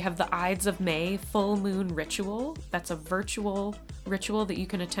 They have the Ides of May Full Moon Ritual. That's a virtual ritual that you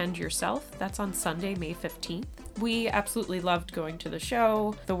can attend yourself. That's on Sunday, May 15th. We absolutely loved going to the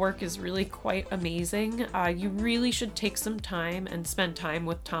show. The work is really quite amazing. You really should take some time and spend time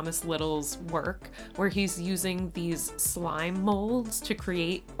with Thomas Little's work, where he's using these slime molds to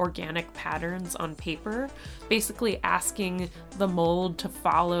create organic patterns on paper, basically asking the mold to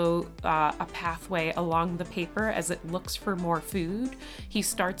follow a pathway along the paper as it looks for more food. He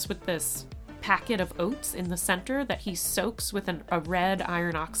starts with this packet of oats in the center that he soaks with a red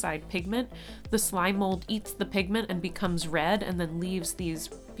iron oxide pigment. The slime mold eats the pigment and becomes red, and then leaves these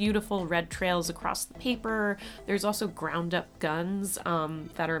beautiful red trails across the paper. There's also ground up guns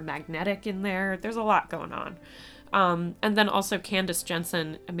that are magnetic in there. There's a lot going on. And then also Candace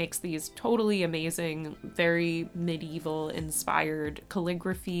Jensen makes these totally amazing, very medieval inspired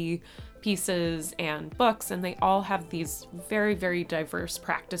calligraphy pieces and books, and they all have these very, very diverse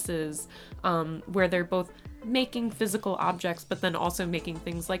practices where they're both making physical objects, but then also making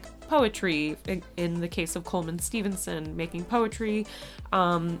things like poetry. In the case of Coleman Stevenson, making poetry,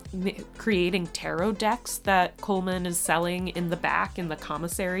 creating tarot decks that Coleman is selling in the back in the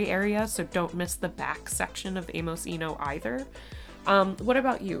commissary area, so don't miss the back section of Amos Eno either. What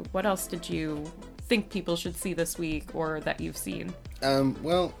about you? What else did you think people should see this week, or that you've seen?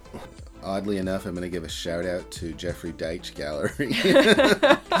 Well, oddly enough, I'm going to give a shout out to Jeffrey Deitch Gallery.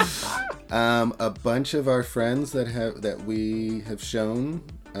 A bunch of our friends that we have shown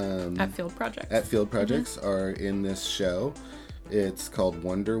At Field Projects are in this show. It's called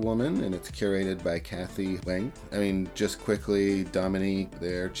Wonder Woman, and it's curated by Kathy Wang. I mean, just quickly, Dominique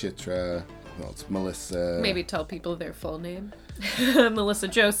there, Chitra, well, it's Melissa. Maybe tell people their full name. Melissa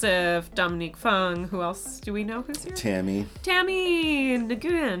Joseph, Dominique Fung. Who else do we know who's here? Tammy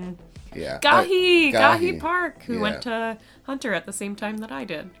Nguyen. Yeah. Gahi Park, who Yeah. went to Hunter at the same time that I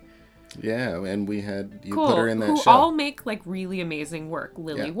did. Yeah, and we had you Cool. put her in that who show. all make like really amazing work.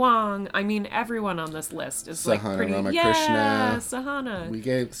 Lily Yeah. Wong. I mean, everyone on this list is like Sahana pretty. Ramakrishna. Yeah, Sahana. We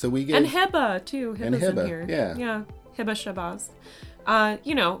gave And Hiba too. Hiba's And Hiba, in here. yeah. Yeah. Hiba Shabazz.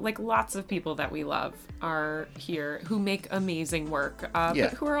 Like lots of people that we love are here who make amazing work, but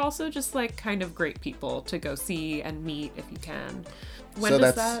who are also just like kind of great people to go see and meet if you can. When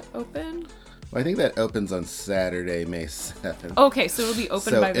does that open? Well, I think that opens on Saturday, May 7th. Okay, so it'll be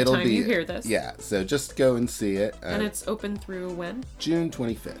open by the time you hear this. Yeah, so just go and see it. And it's open through when? June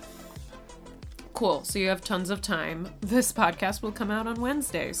 25th. Cool. So you have tons of time. This podcast will come out on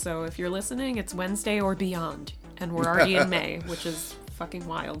Wednesday. So if you're listening, it's Wednesday or beyond. And we're already in May, which is fucking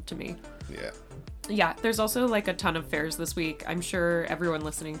wild to me. Yeah. Yeah, there's also like a ton of fairs this week. I'm sure everyone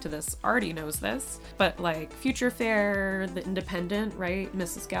listening to this already knows this, but like Future Fair, the Independent, right?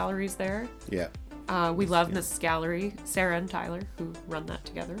 Mrs. Gallery's there. Yeah. We love Mrs. Gallery, Sarah and Tyler, who run that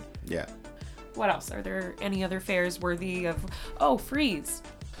together. Yeah. What else? Are there any other fairs worthy of... Oh, Freeze.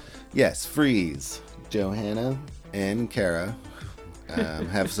 Yes, Freeze. Johanna and Kara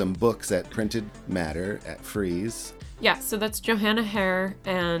have some books at Printed Matter at Freeze. Yeah, so that's Johanna Hare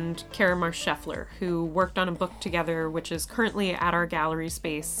and Kara Marscheffler, who worked on a book together, which is currently at our gallery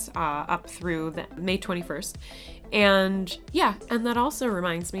space up through May 21st. And yeah, and that also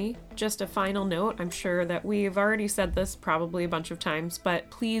reminds me, just a final note, I'm sure that we've already said this probably a bunch of times, but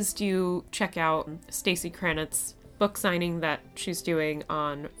please do check out Stacy Kranitz book signing that she's doing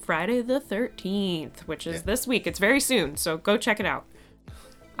on Friday the 13th, which is this week. It's very soon, so go check it out.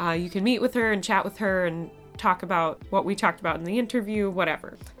 You can meet with her and chat with her and talk about what we talked about in the interview,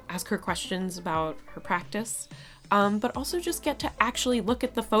 whatever. Ask her questions about her practice, but also just get to actually look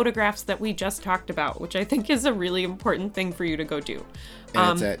at the photographs that we just talked about, which I think is a really important thing for you to go do.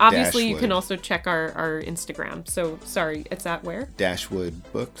 Obviously, you can also check our Instagram. So, sorry, it's at where?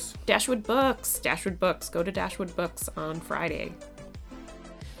 Dashwood Books. Dashwood Books. Dashwood Books. Go to Dashwood Books on Friday.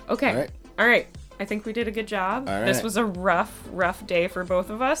 Okay. All right. I think we did a good job. All right. This was a rough day for both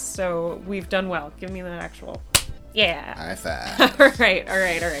of us, so we've done well. Give me that actual. Yeah. High five. All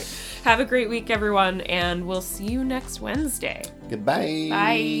right. Have a great week, everyone, and we'll see you next Wednesday. Goodbye.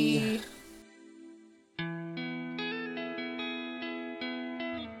 Bye.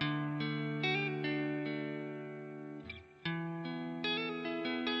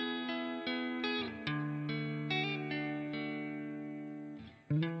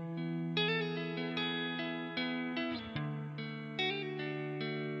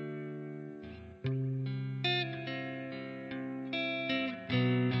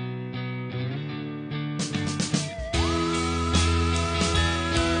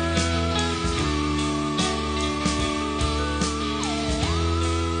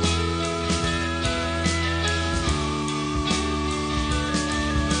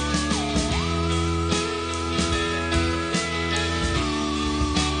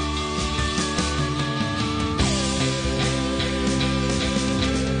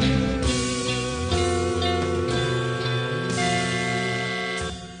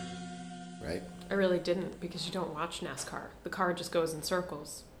 Didn't, because you don't watch NASCAR. The car just goes in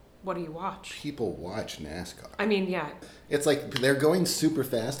circles. What do you watch? People watch NASCAR. I mean, yeah. It's like they're going super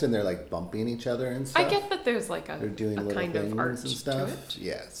fast and they're like bumping each other and stuff. I get that there's like they're doing a little kind things of art and stuff. to it.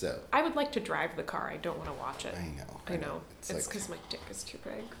 Yeah, so. I would like to drive the car. I don't want to watch it. I know. It's because my dick is too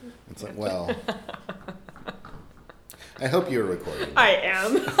big. It's like, well. I hope you're recording. I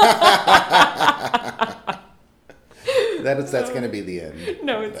am. That's going to be the end.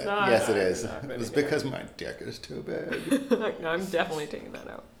 No, it's not. Yes, it is. It's because my dick is too big. No, I'm definitely taking that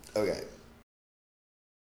out. Okay.